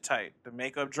 Just sit tight. The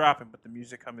makeup dropping, but the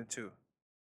music coming too.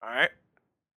 All right.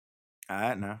 All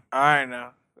right, now. All right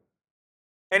now.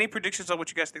 Any predictions on what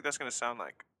you guys think that's gonna sound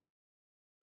like?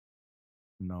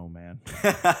 No, man.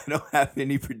 I don't have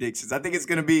any predictions. I think it's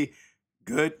gonna be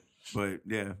good, but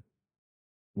yeah.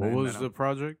 What Man, was man, the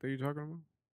project that you're talking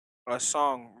about? A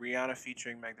song Rihanna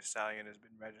featuring Meg Thee Stallion has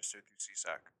been registered through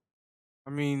CSAC. I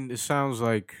mean, it sounds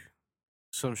like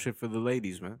some shit for the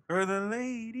ladies, man. For the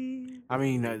ladies. I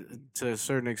mean, to a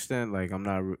certain extent, like I'm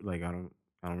not like I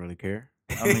don't really care.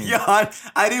 I mean,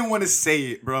 I didn't want to say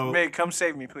it, bro. Meg, come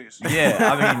save me, please. yeah,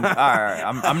 I mean, all right.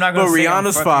 I'm not gonna. But say I'm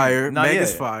Rihanna's fucking- fire, Nah, Meg yeah,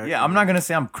 is fire. Yeah, I'm not gonna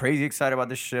say I'm crazy excited about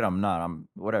this shit. I'm not. I'm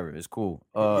whatever. It's cool.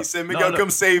 He said, Miguel, come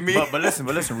save me. But listen,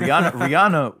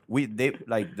 Rihanna, they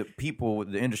like the people,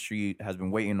 the industry has been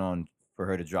waiting on for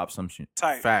her to drop some shit,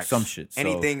 Tight. Facts. some shit. So,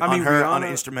 Anything I mean, on her on Rihanna-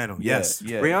 an instrumental. Yeah, Yes.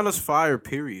 yeah. Rihanna's fire,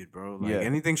 period, bro. Like Yeah,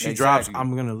 anything she exactly. drops,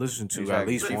 I'm gonna listen to at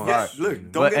Exactly. least She once. fire. Look,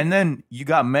 don't But get, and then you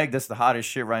got Meg, that's the hottest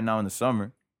shit right now in the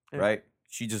summer, Yeah. right?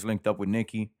 She just linked up with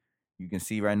Nicki. You can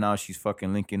see right now she's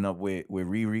fucking linking up with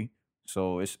Riri.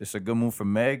 So it's a good move for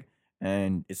Meg,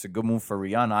 and it's a good move for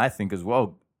Rihanna, I think, as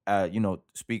well.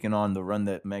 Speaking on the run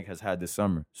that Meg has had this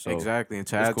summer. So Exactly, and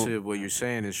to it's add cool. to what you're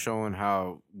saying is showing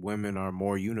how women are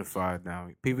more unified now.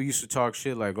 People used to talk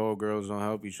shit like, "Oh, girls don't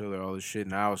help each other," all this shit.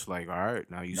 Now it's like, all right,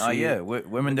 now you Nah, see, yeah, it.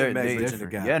 women Look at they Meg bridging the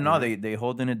gap, yeah, no, man. they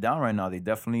holding it down right now. They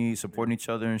definitely supporting each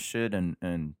other and shit and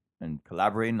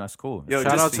collaborating. That's cool. Yo,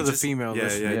 Shout just out to the female Yeah,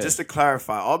 listeners. yeah. Just to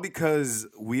clarify, all because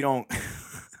we don't,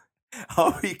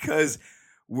 all because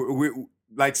we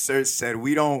like Sir said,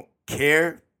 we don't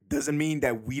care doesn't mean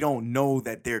that we don't know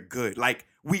that they're good. Like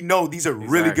we know these are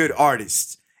really Exactly. good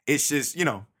artists. It's just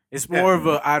It's more of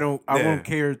a I Yeah. won't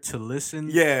care to listen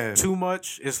Yeah. too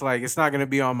much. It's like it's not gonna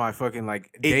be on my fucking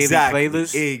like daily exactly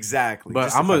playlist. Exactly. But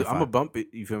Just to I'm clarify. a bump it.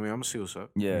 You feel me? I'm gonna see what's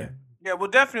up. Yeah. Yeah,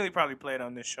 we'll definitely probably play it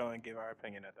on this show and give our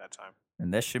opinion at that time.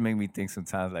 And that shit make me think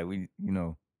sometimes like we,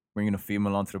 bringing a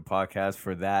female onto the podcast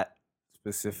for that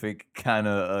specific kind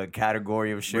of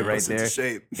category of shit Whip right us into there.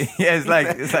 shape. Yeah,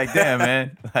 it's like damn,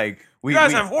 man. Like You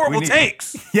guys have horrible need-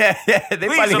 takes. Yeah. They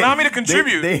Please probably allow hate- me to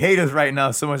contribute. They hate us right now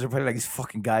so much. They're probably like these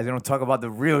fucking guys. They don't talk about the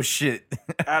real shit.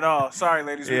 At all. Sorry,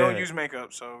 ladies. We Yeah. don't use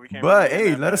makeup, so we can't. But really hey,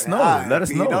 get let that us bad. know. Let us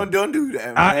P, know. Don't do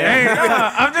that, I, man. hey,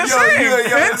 nah, I'm just saying.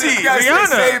 this Fenty, guy said, Rihanna.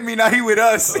 save me. Now he with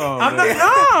us. I'm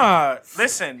not.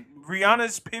 Listen,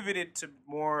 Rihanna's pivoted to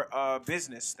more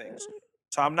business things.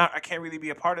 So I can't really be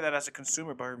a part of that as a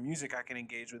consumer, but her music I can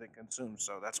engage with and consume.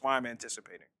 So that's why I'm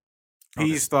anticipating.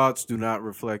 P's thoughts do not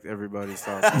reflect everybody's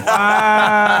thoughts.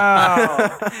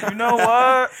 Wow. You know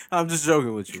what? I'm just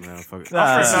joking with you, man. Fuck it. Nah.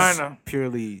 I'm This for is Nina.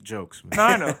 purely jokes, man. No,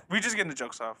 I know. We just getting the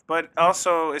jokes off. But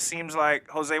also, it seems like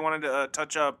Jose wanted to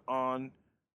touch up on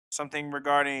something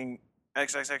regarding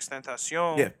XXX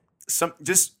Tentacion. Yeah.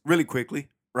 Just really quickly,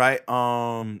 right?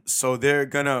 So they're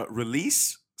gonna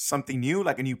release something new,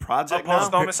 like a new A project now.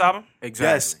 posthumous album.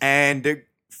 Exactly. Yes, and they're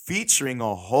featuring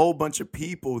a whole bunch of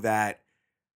people that,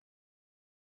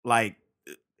 like,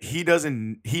 he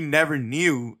never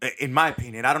knew. In my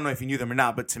opinion, I don't know if he knew them or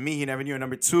not, but to me, he never knew. And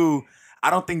number two, I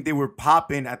don't think they were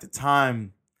popping at the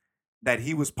time that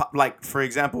he was like, for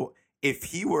example, if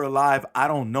he were alive, I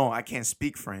don't know. I can't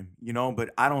speak for him, but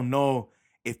I don't know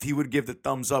if he would give the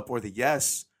thumbs up or the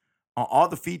yes on all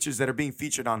the features that are being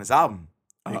featured on his album.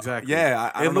 Exactly.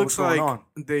 Yeah, I It don't know looks what's going like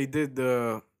on. they did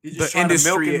the He's the just trying to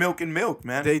industry. milk and milk,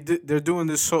 man. They're doing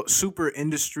this super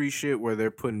industry shit where they're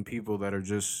putting people that are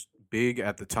just big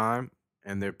at the time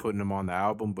and they're putting them on the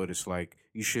album, but it's like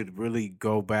you should really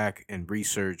go back and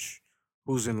research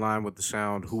who's in line with the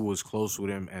sound, who was close with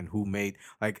him, and who made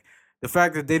like the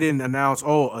fact that they didn't announce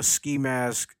a Ski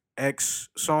Mask X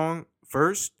song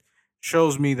first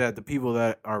shows me that the people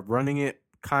that are running it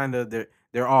kind of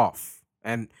they're off.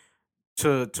 And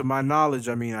to my knowledge,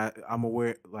 I mean I'm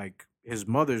aware like his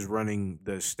mother's running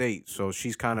the estate, so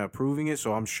she's kind of approving it.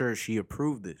 So I'm sure she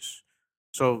approved this.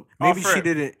 So maybe for she it.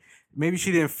 didn't. Maybe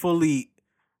she didn't fully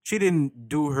she didn't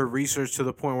do her research to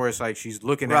the point where it's like she's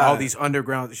looking at all these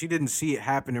underground. She didn't see it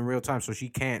happen in real time, so she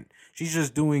can't. She's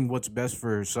just doing what's best for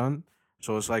her son.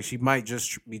 So it's like she might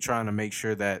just be trying to make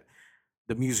sure that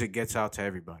the music gets out to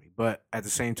everybody. But at the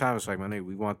same time, it's like, my nigga,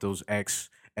 we want those X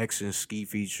and Ski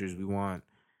features. We want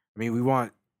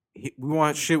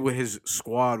shit with his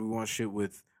squad. We want shit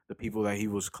with the people that he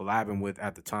was collabing with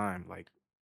at the time. Like,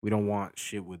 we don't want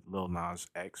shit with Lil Nas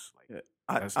X.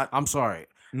 Like, I'm sorry.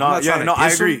 I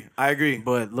agree.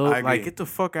 But like, get the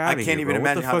fuck out of here. I can't even bro.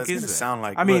 imagine What the how fuck that's is gonna that? sound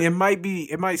like. I mean,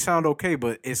 it might sound okay,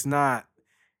 but it's not.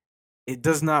 It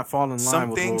does not fall in line some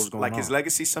with what was things, going like on. his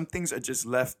legacy, some things are just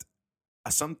left.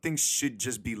 Some things should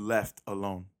just be left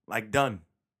alone, like done.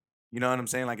 You know what I'm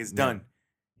saying? Like it's done.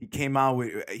 He came out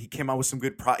with some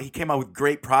good. He came out with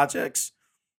great projects.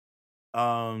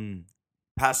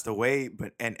 Passed away,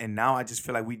 but and now I just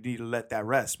feel like we need to let that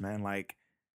rest, man. Like,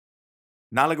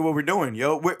 now look at what we're doing,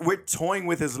 yo. We're toying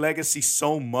with his legacy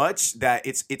so much that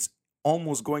it's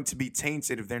almost going to be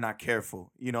tainted if they're not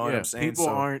careful. You know what I'm saying? People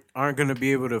aren't going to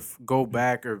be able to go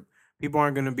back, or people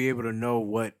aren't going to be able to know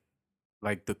what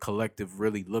like the collective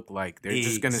really looked like. They're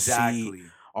just going to see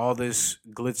all this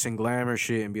glitz and glamour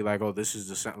shit and be like, "Oh, this is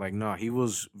the sound." Like, no, he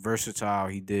was versatile.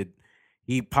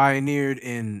 He pioneered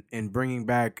in bringing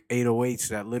back 808s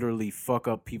that literally fuck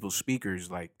up people's speakers.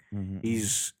 Like,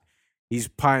 he's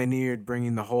pioneered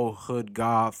bringing the whole hood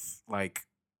goth like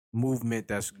movement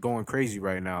that's going crazy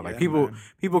right now. Like, people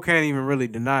can't even really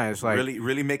deny it. It's like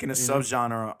really making a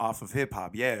subgenre off of hip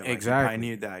hop. Yeah, like exactly. He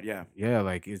pioneered that. Yeah, yeah.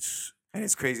 Like, it's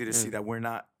crazy to see that we're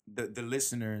not the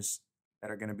listeners that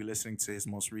are going to be listening to his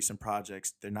most recent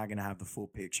projects. They're not going to have the full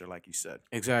picture, like you said.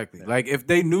 Exactly. Like, if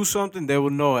they knew something, they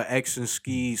would know an X and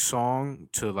Ski song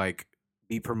to like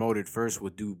be promoted first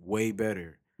would do way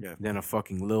better than a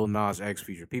fucking Lil Nas X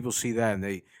feature. People see that and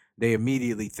they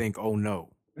immediately think, "Oh no."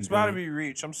 It's about to be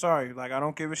reached. I'm sorry. Like, I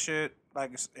don't give a shit.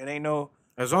 Like, it ain't no.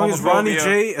 As long as Ronnie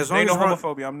J, ain't no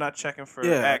homophobia. I'm not checking for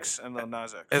X and Lil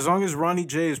Nas X. As long as Ronnie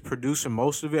J is producing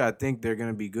most of it, I think they're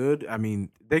gonna be good. I mean,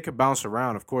 they could bounce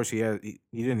around. Of course, he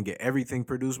didn't get everything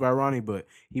produced by Ronnie, but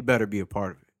he better be a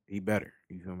part of it. He better.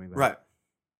 You feel me? Like, right.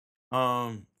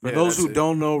 For those who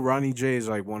don't know, Ronnie J is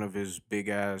like one of his big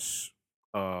ass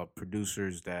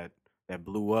producers that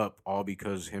blew up all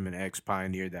because him and X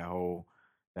pioneered that whole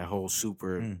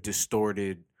super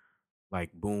distorted,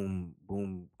 like boom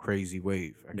crazy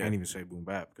wave. I can't even say boom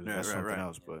bap because that's something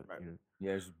else. But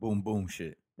it's boom boom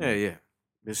shit. Yeah.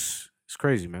 It's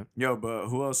crazy, man. Yo, but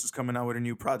who else is coming out with a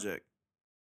new project?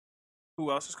 Who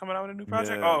else is coming out with a new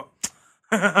project? Yeah.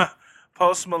 Oh,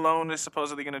 Post Malone is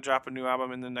supposedly going to drop a new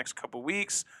album in the next couple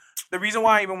weeks. The reason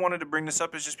why I even wanted to bring this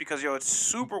up is just because, yo, it's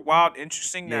super wild,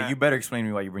 interesting. Yeah, you better explain to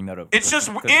me why you bring that up. It's just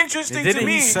interesting to Didn't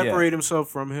me. he separate himself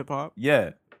from hip hop?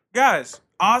 Yeah. Guys,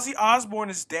 Ozzy Osbourne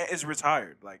is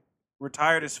retired. Like,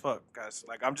 retired as fuck, guys.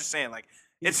 Like, I'm just saying, like,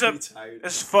 it's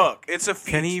fuck. It's a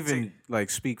feat. Can he even like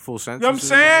speak full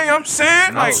sentences? I'm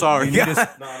saying. No, like, sorry.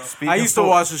 I used to full-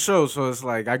 watch the show, so it's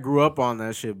like I grew up on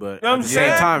that shit. But at the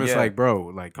same time, it's like, bro,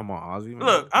 like, come on, Ozzy. Man.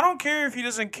 Look, I don't care if he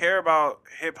doesn't care about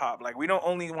hip hop. Like, we don't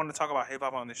only want to talk about hip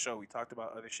hop on this show. We talked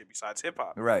about other shit besides hip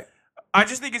hop. Right. I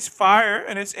just think it's fire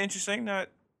and it's interesting that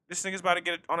this nigga's about to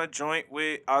get on a joint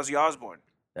with Ozzy Osbourne.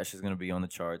 That shit's gonna be on the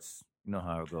charts. You know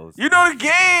how it goes. You know the game.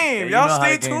 Yeah, you Y'all know how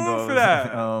stay the game tuned goes. for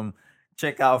that.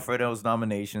 Check out for those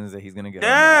nominations that he's gonna get.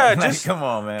 Yeah, like, just come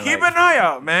on, man. Keep like, an eye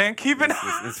out, man. Keep an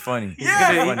eye. It's funny.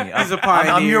 Yeah. It's funny. He's a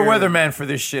pioneer. I'm your weatherman for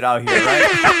this shit out here, right?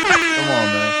 Come on,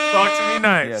 man. Talk to me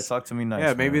nice. Yeah, talk to me nice.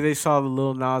 Yeah, maybe man. they saw the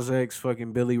Lil Nas X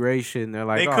fucking Billy Ray shit, and they're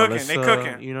like, They "Oh, cooking, let's, they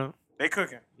cooking. You know, They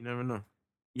cooking. you never know."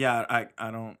 Yeah,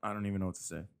 I don't even know what to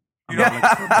say.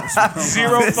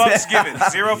 Zero fucks given.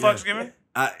 Zero fucks given.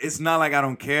 It's not like I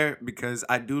don't care because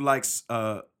I do like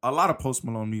a lot of Post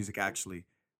Malone music actually,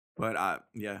 but I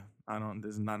don't.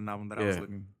 This is not an album that I was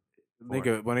looking for.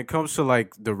 Nigga, when it comes to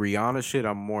like the Rihanna shit,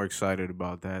 I'm more excited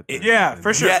about that.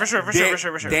 For sure.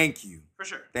 Thank you. For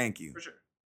sure. Thank you. For sure.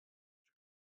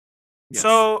 Yes.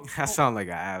 So I sound like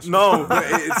an asshole. No, but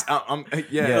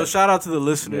it's Yo, shout out to the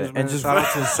listeners, Yeah, man. and just- Shout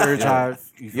out to Surge Hive.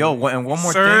 Yo, and one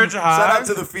more Surge thing. Hive. Shout out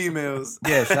to the females.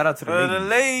 Yeah, shout out to the For the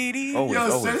ladies. lady. Always, Yo,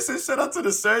 always. seriously, shout out to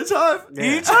the Surge Hive.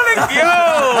 He trying to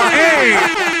hey,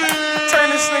 turn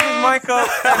this nigga's mic up.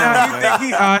 And now you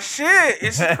think he shit.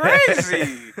 It's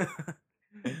crazy.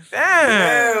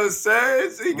 Damn. Yo,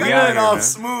 Surge, he got We out that here, off man.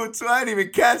 smooth too. I didn't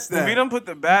even catch that. We done put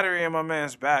the battery in my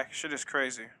man's back. Shit is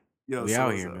crazy. Yo, We so out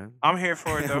what's here, up? man. I'm here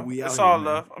for it though. We out It's here, all man.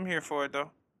 love. I'm here for it though.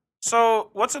 So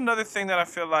what's another thing that I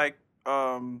feel like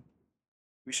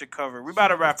we should cover? We about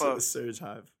to wrap To up. the Surge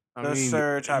Hive. The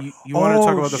surge happened. You want to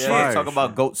talk Oh, about the shit. fire? Talk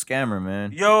about GOAT scammer,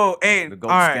 man. Yo, hey, The GOAT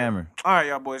all right. scammer. All right,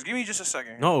 y'all boys. Give me just a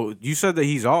second. No, you said that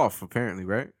he's off, apparently,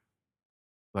 right?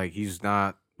 Like, he's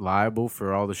not liable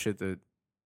for all the shit that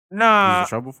he's Nah. in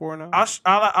trouble for now? I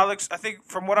think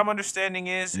from what I'm understanding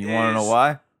is You want to know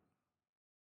why?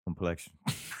 Complexion.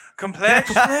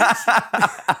 complexion.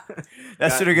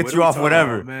 That should have get what you are we off talking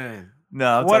whatever. Oh, man.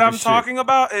 No, What I'm shit. talking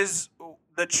about is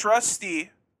the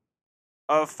trustee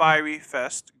of Fiery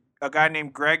Fest, a guy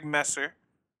named Greg Messer,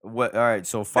 What? All right.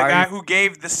 So the fire. guy who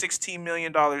gave the $16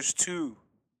 million to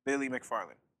Billy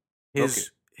McFarland.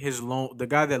 His loan, the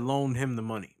guy that loaned him the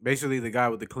money, basically the guy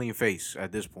with the clean face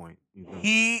at this point. You know?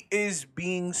 He is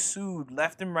being sued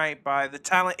left and right by the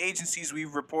talent agencies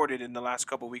we've reported in the last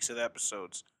couple weeks of the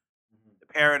episodes. The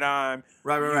Paradigm,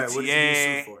 Right. What is he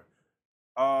getting sued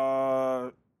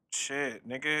for? shit,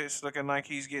 nigga, it's looking like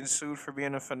he's getting sued for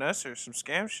being a finesser, some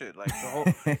scam shit, like the whole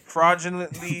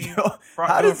fraudulently, Yo,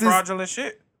 how does this- fraudulent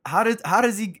shit. How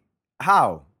does he?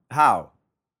 How?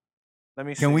 Let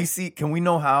me see. Can we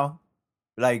know how?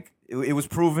 Like it was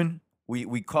proven.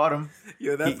 We caught him.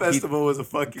 Yo, that He- festival was a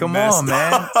fucking Come mess, on,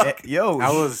 man. dog. Yo,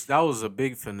 That was a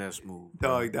big finesse move.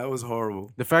 bro. Dog, that was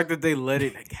horrible. The fact that they let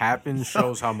it happen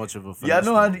shows how much of a finesse.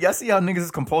 y'all know how move. y'all see how niggas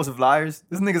is compulsive liars.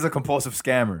 This nigga's a compulsive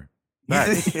scammer.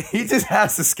 He just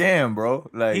has to scam, bro.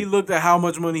 Like He looked at how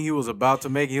much money he was about to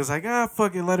make. He was like,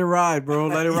 fuck it, let it ride, bro.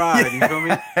 Let it ride. You feel me?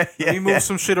 Let me move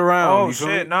some shit around. Oh, you feel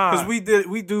shit, me? nah. Because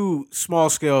we do small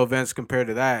scale events compared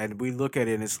to that, and we look at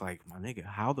it and it's like, my nigga,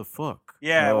 how the fuck?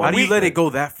 Yeah, No. when How do you we- let it go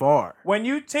that far? When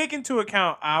you take into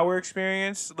account our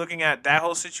experience looking at that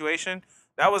whole situation,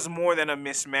 that was more than a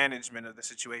mismanagement of the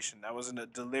situation. That wasn't a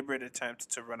deliberate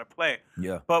attempt to run a play.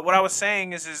 yeah. But what I was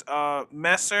saying is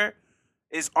Messer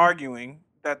is arguing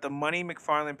that the money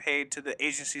McFarland paid to the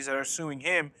agencies that are suing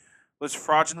him was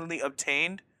fraudulently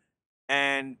obtained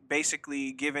and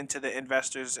basically given to the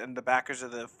investors and the backers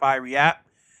of the Fiery app.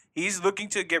 He's looking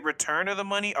to get return of the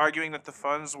money, arguing that the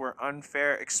funds were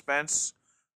unfair expense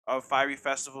of Fiery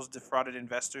Festival's defrauded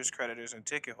investors, creditors, and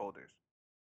ticket holders.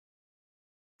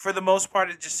 For the most part,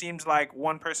 it just seems like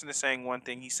one person is saying one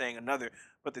thing, he's saying another.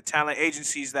 But the talent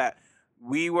agencies that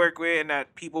we work with and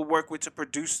that people work with to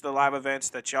produce the live events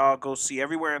that y'all go see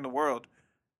everywhere in the world,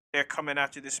 they're coming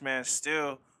after this man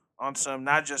still on some,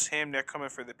 not just him, they're coming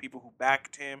for the people who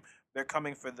backed him. They're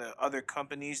coming for the other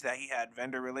companies that he had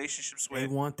vendor relationships They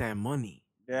with. want that money,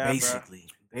 Yeah, bruh. basically.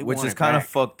 They Which want is it kind of back.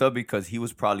 fucked up because he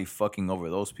was probably fucking over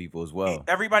those people as well.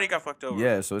 Everybody got fucked over.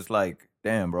 Yeah, so it's like,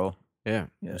 damn, bro. Yeah.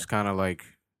 Yeah. It's kind of like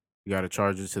you got to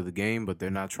charge it to the game, but they're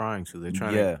not trying to. They're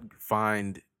trying Yeah. to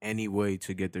find any way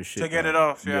to get their shit To get done. it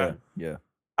off, yeah. Yeah.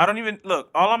 I don't even look.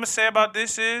 All I'm gonna say about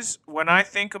this is when I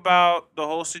think about the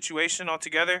whole situation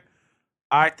altogether,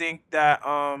 I think that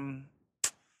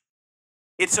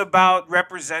it's about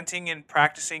representing and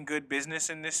practicing good business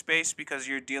in this space because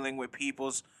you're dealing with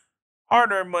people's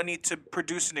hard-earned money to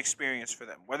produce an experience for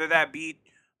them. Whether that be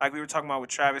like we were talking about with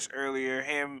Travis earlier,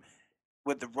 him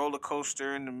with the roller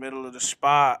coaster in the middle of the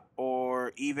spot,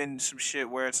 or even some shit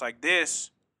where it's like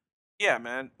this. Yeah,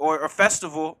 man. Or a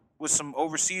festival with some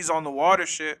overseas on the water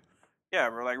shit. Yeah,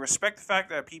 bro. Like respect the fact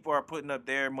that people are putting up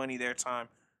their money, their time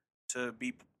to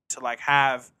like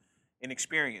have an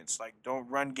experience. Like don't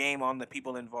run game on the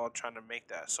people involved trying to make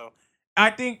that. So I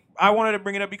think I wanted to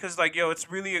bring it up because like, yo, it's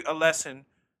really a lesson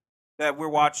that we're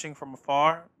watching from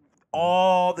afar.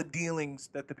 All the dealings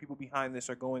that the people behind this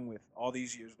are going with all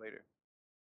these years later.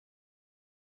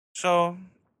 So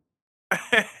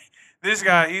this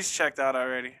guy, he's checked out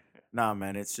already. Nah,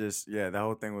 man, it's just that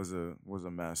whole thing was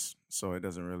a mess. So it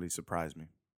doesn't really surprise me.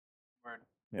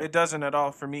 Yeah. It doesn't at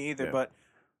all for me either. Yeah. But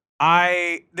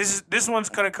this one's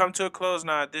gonna come to a close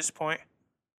now at this point.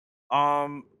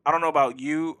 I don't know about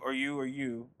you,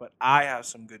 but I have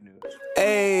some good news.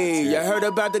 Hey, you heard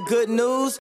about the good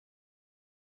news?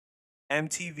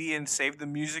 MTV and Save the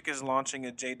Music is launching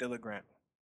a J Dilla grant.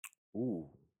 Ooh.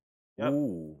 Yep.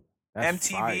 Ooh. That's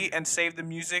MTV fire. and Save the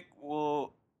Music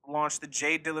will launch the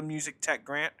J Dilla Music Tech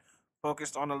Grant,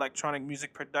 focused on electronic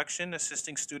music production,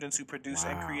 assisting students who produce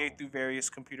and create Wow. through various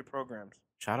computer programs.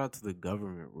 Shout out to the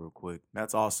government real quick.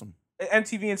 That's awesome.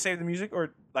 MTV and Save the Music,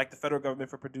 or like the federal government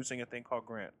for producing a thing called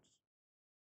grants?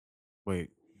 Wait,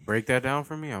 break that down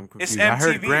for me. I'm It's confused. I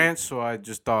heard MTV. grants, so I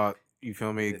just thought, you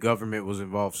feel me, government was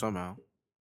involved somehow.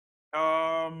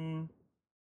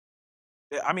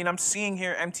 I mean, I'm seeing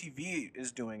here MTV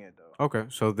is doing it though. Okay,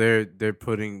 so they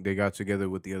got together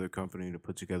with the other company to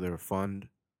put together a fund.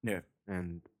 Yeah.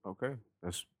 And okay,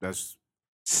 that's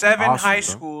 7 Awesome, high bro.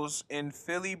 schools in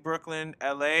Philly, Brooklyn,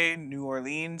 LA, New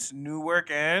Orleans, Newark,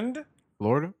 and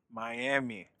Florida.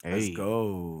 Miami. Let's Hey,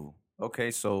 go.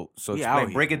 Okay, so We out explain,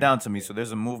 here, break it man. down to me. So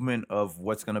there's a movement of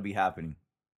what's gonna be happening.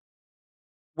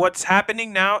 What's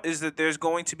happening now is that there's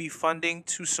going to be funding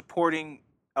to supporting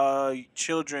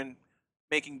children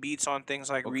making beats on things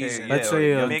like Okay, Reason, yeah, Let's say,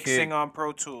 young mixing kid. on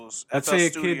Pro Tools, Let's FL say a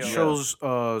Studio. kid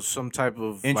shows some type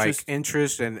of Interest? like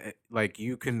interest, and like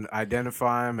you can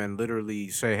identify him and literally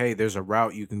say, "Hey, there's a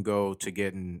route you can go to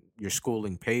getting your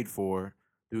schooling paid for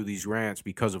through these grants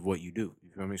because of what you do."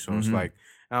 You feel me? So it's Mhm. like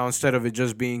now instead of it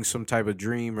just being some type of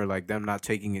dream or like them not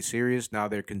taking it serious, now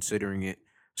they're considering it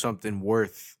something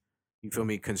worth. You feel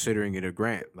me? Considering it a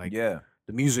grant, like Yeah.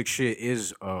 the music shit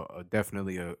is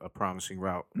definitely a promising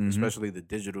route, Mhm. especially the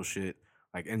digital shit,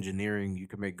 like engineering. You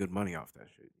can make good money off that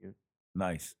shit. Yeah.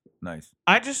 Nice.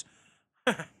 I just,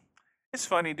 it's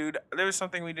funny, dude. There was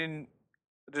something we didn't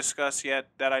discuss yet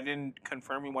that I didn't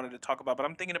confirm we wanted to talk about, but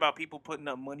I'm thinking about people putting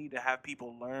up money to have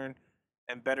people learn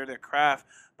and better their craft.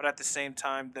 But at the same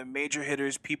time, the major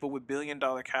hitters, people with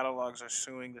billion-dollar catalogs, are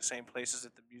suing the same places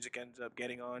that the music ends up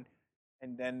getting on.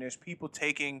 And then there's people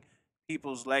taking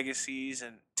people's legacies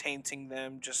and tainting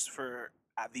them just for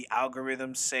the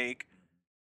algorithm's sake.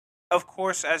 Of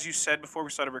course, as you said before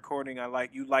we started recording,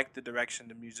 you like the direction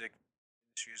the music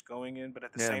industry is going in, but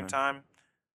at the Yeah, same man. time,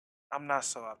 I'm not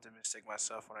so optimistic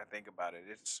myself when I think about it.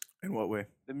 It's In what way?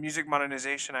 the Music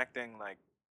Modernization Act thing, like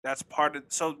that's part of.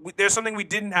 So there's something we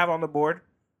didn't have on the board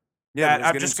that let's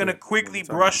I'm get just into gonna it. What quickly we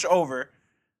talking brush over.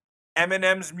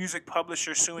 Eminem's music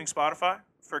publisher suing Spotify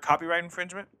for copyright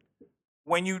infringement.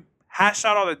 When you hash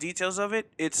out all the details of it,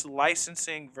 it's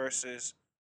licensing versus,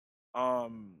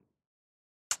 um,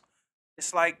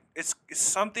 it's like it's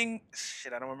something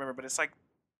shit I don't remember, but it's like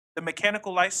the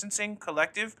Mechanical Licensing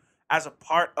Collective as a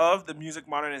part of the Music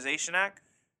Modernization Act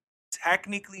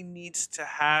technically needs to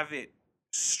have it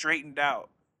straightened out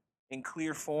in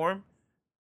clear form.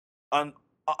 And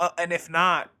if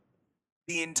not,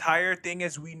 the entire thing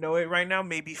as we know it right now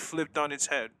may be flipped on its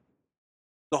head.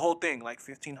 The whole thing, like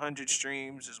 1,500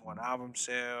 streams is one album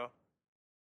sale.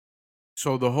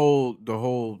 So the whole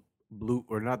blue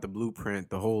or not the blueprint,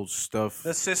 the whole stuff,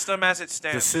 The system as it the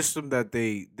stands system that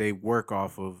they work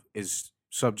off of is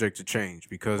subject to change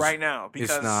because right now,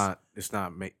 because it's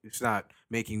not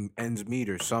making ends meet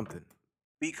or something.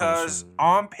 because assuming.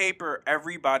 on paper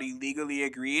everybody legally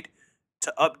agreed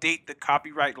to update the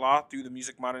copyright law through the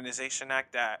Music Modernization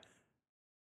Act that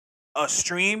a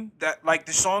stream that like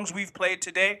the songs we've played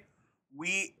today,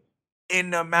 we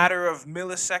in a matter of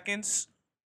milliseconds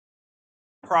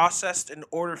processed in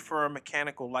order for a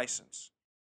mechanical license.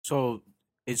 So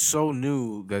it's so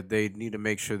new that they need to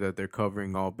make sure that they're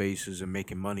covering all bases and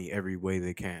making money every way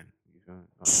they can. You feel me?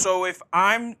 So if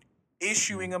I'm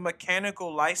issuing a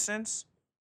mechanical license,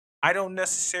 I don't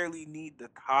necessarily need the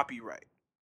copyright.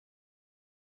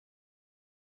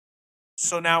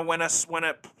 So now when a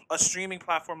streaming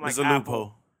platform like There's a Apple,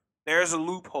 loophole. there's a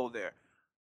loophole there.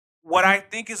 What I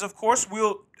think is, of course,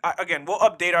 we'll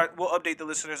update the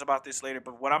listeners about this later.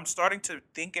 But what I'm starting to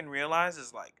think and realize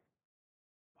is like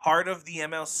part of the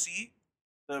MLC,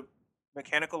 the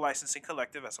Mechanical Licensing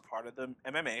Collective, as a part of the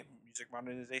MMA Music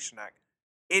Modernization Act,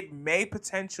 it may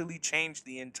potentially change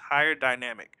the entire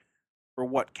dynamic for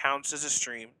what counts as a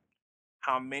stream,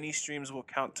 how many streams will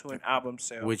count to an album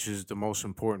sale, Which is the most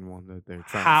important one that they're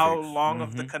trying how to fix. long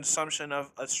of the consumption of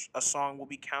a song will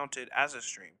be counted as a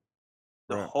stream.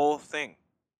 The Right. whole thing.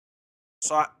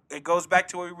 So it goes back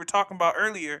to what we were talking about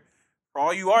earlier. For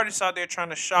all you artists out there trying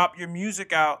to shop your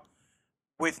music out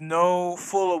with no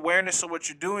full awareness of what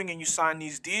you're doing and you sign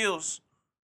these deals,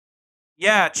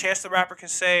 yeah, Chance the Rapper can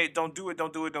say, don't do it,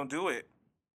 don't do it, don't do it.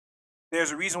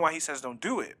 There's a reason why he says don't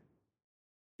do it.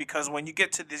 Because when you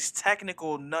get to these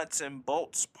technical nuts and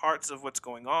bolts parts of what's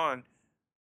going on,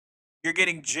 you're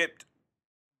getting gypped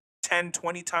 10,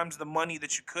 20 times the money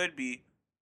that you could be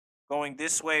going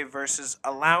this way versus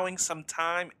allowing some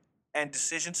time and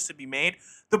decisions to be made.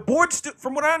 The board,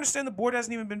 from what I understand, the board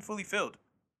hasn't even been fully filled.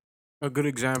 A good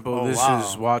example Oh, of this wow.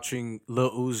 is watching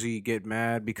Lil Uzi get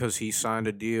mad because he signed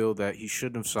a deal that he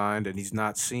shouldn't have signed, and he's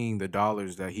not seeing the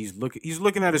dollars that he's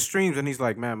looking at his streams, and he's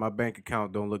like, "Man, my bank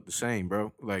account don't look the same,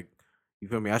 bro. Like, you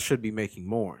feel me? I should be making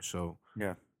more." So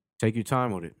Yeah. take your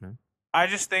time with it, man. I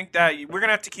just think that we're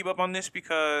gonna have to keep up on this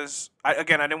because I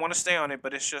didn't want to stay on it,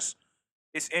 but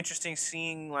it's interesting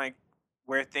seeing like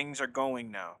where things are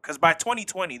going now. Because by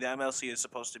 2020, the MLC is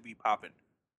supposed to be popping.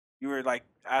 You were like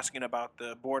asking about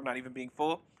the board not even being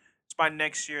full. It's by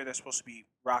next year they're supposed to be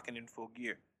rocking in full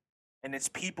gear, and it's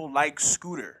people like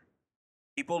Scooter,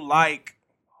 people like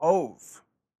Hove,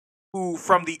 who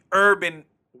from the urban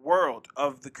world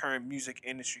of the current music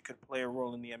industry could play a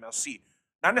role in the MLC.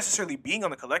 not necessarily being on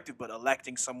the collective, but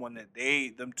electing someone that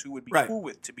them two would be Right. cool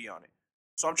with to be on it.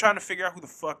 So I'm trying to figure out who the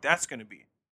fuck that's gonna be.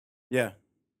 Yeah.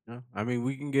 Yeah. I mean,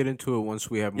 we can get into it once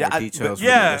we have more Yeah, details. but-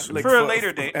 yeah, for the listeners. for a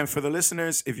later date. And for the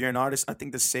listeners, if you're an artist, I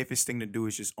think the safest thing to do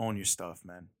is just own your stuff,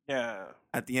 man. Yeah.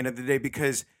 At the end of the day,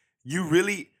 because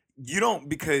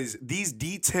because these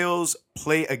details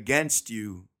play against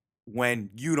you when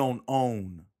you don't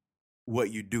own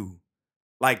what you do.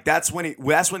 Like that's when it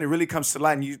really comes to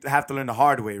light, and you have to learn the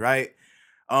hard way, right?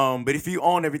 But if you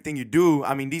own everything you do,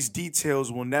 I mean, these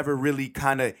details will never really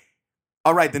kind of.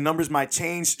 All right, the numbers might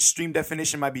change, stream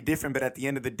definition might be different, but at the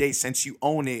end of the day, since you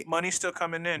own it, Money's still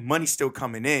coming in. money's still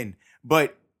coming in.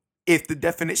 But if the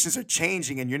definitions are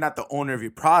changing and you're not the owner of your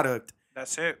product,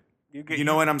 That's it. you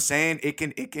know what I'm saying? It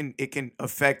can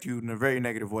affect you in a very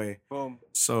negative way. Boom.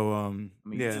 So I mean,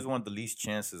 you yeah. just want the least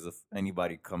chances of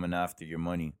anybody coming after your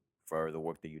money for the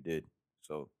work that you did.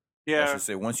 So I Yeah. should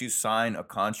say, once you sign a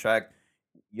contract,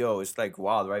 it's like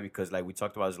wild, right? Because like we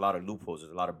talked about, there's a lot of loopholes,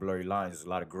 there's a lot of blurry lines, there's a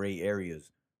lot of gray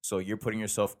areas. So you're putting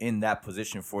yourself in that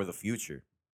position for the future.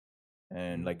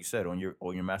 And like you said, own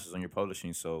your masters, on your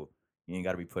publishing, so you ain't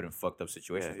got to be put in fucked up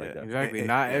situations Yeah, like that. Exactly.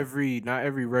 Not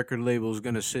every record label is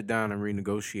gonna sit down and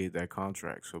renegotiate that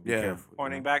contract. So be Yeah. careful.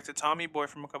 Pointing back to Tommy Boy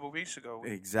from a couple weeks ago.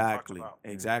 Exactly. about.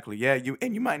 Exactly. Yeah,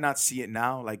 you might not see it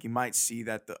now. Like you might see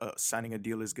that the signing a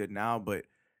deal is good now, but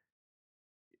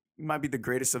you might be the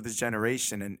greatest of this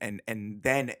generation, and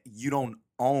then you don't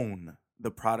own the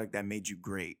product that made you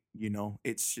great. You know,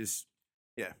 it's just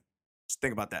Just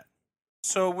think about that.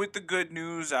 So with the good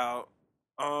news out,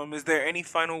 is there any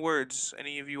final words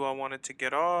any of you all wanted to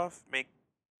get off, make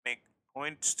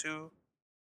points to?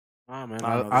 Nah, man.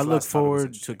 I don't know, I this look last topic was forward to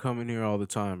interesting. coming here all the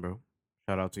time, bro.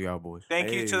 Shout out to y'all boys.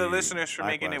 Thank you to the Hey, listeners for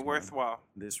making likewise, it man. worthwhile.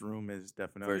 This room is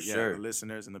definitely For sure. the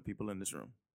listeners and the people in this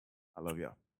room. I love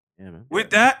y'all. Yeah, man. With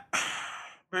that,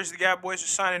 Bridge the Gap Boys are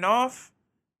signing off,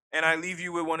 and I leave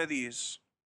you with one of these.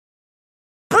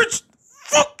 Bridge the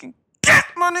fucking gap,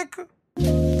 my nigga.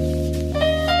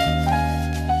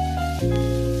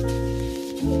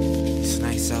 It's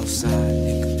nice outside,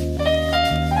 nigga.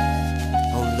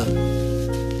 Hold up.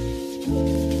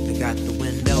 Look out the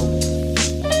window.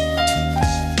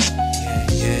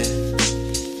 Yeah.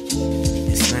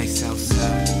 It's nice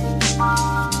outside.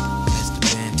 As the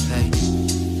band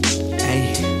play.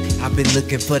 Hey, I've been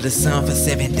looking for the sun for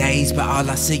 7 days, but all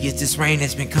I see is this rain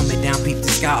that's been coming down. Peep the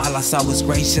sky, all I saw was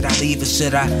gray. Should I leave or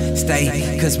should I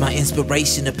stay? Cause my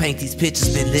inspiration to paint these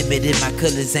pictures been limited. My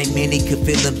colors ain't many, could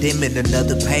feel them dimming.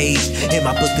 Another page in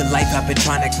my book of life. I've been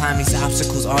trying to climb these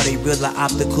obstacles. Are they real or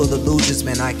optical illusions?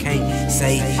 Man, I can't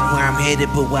say where I'm headed,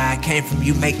 but where I came from.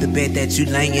 You make the bet that you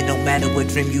laying. No matter what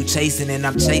dream you chasing, and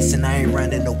I'm chasing, I ain't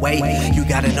running away. You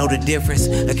gotta know the difference.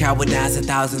 A coward dies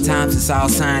 1,000 times, it's all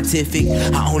scientific.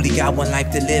 I only got one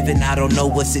life to live, and I don't know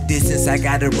what's the distance. I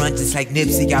gotta run just like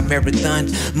Nipsey, I marathon.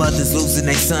 Mothers losing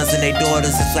their sons and their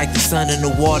daughters. It's like the sun and the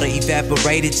water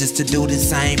evaporated just to do the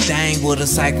same thing. Will the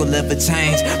cycle ever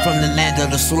change? From the land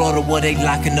of the slaughter, where they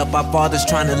locking up our fathers,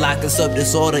 trying to lock us up.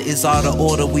 Disorder is all the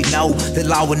order we know. The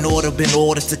law and order been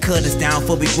ordered to cut us down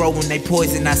for we grow when they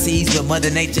poison our seeds. But Mother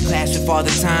Nature clashed with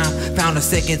Father Time. Found a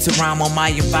second to rhyme on my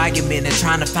environment and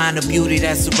trying to find the beauty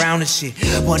that's surrounding shit.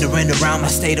 Wandering around my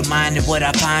state of mind, and what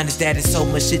I find is that it's so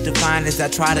much shit to find as I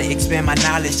try to expand my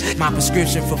knowledge. My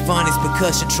prescription for fun is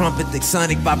percussion, trumpet, the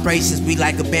sonic vibrations. We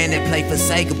like a band that play for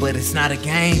Sega, but it's not a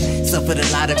game. Suffered a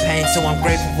lot of pain, so I'm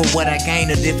grateful for what I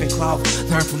gained. A different cloth,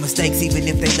 learn from mistakes even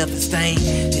if they left a stain.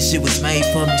 This shit was made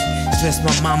for me. Stress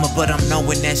my mama, but I'm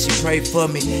knowing that she prayed for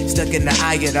me. Stuck in the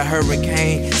eye of the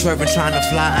hurricane, swerving trying to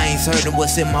fly. I ain't certain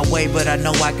what's in my way, but I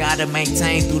know I gotta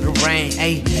maintain through the rain.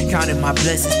 Ayy, counting my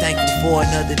blessings, thankful for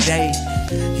another day.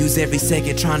 Use every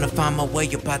second trying to find my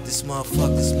way about this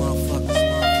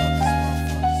motherfuckers.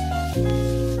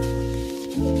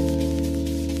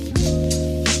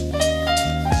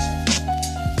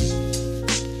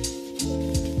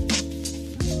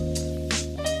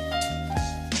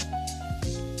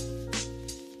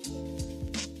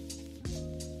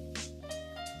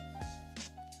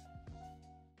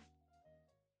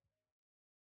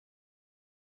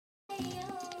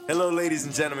 Hello, ladies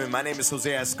and gentlemen. My name is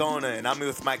Jose Ascona, and I'm here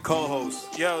with my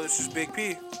co-host. Yo, this is Big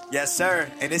P. Yes,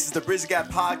 sir. And this is the Bridge the Gap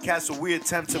podcast, where we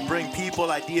attempt to bring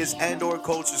people, ideas, and/or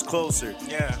cultures closer.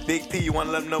 Yeah. Big P, you want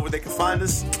to let them know where they can find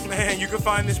us? Man, you can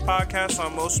find this podcast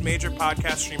on most major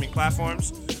podcast streaming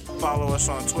platforms. Follow us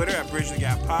on Twitter at Bridge the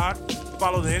Gap Pod.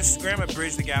 Follow the Instagram at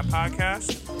Bridge the Gap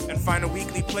Podcast. And find a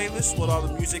weekly playlist with all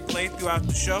the music played throughout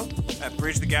the show at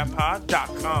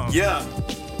bridgethegappod.com. Yeah.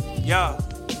 Yeah.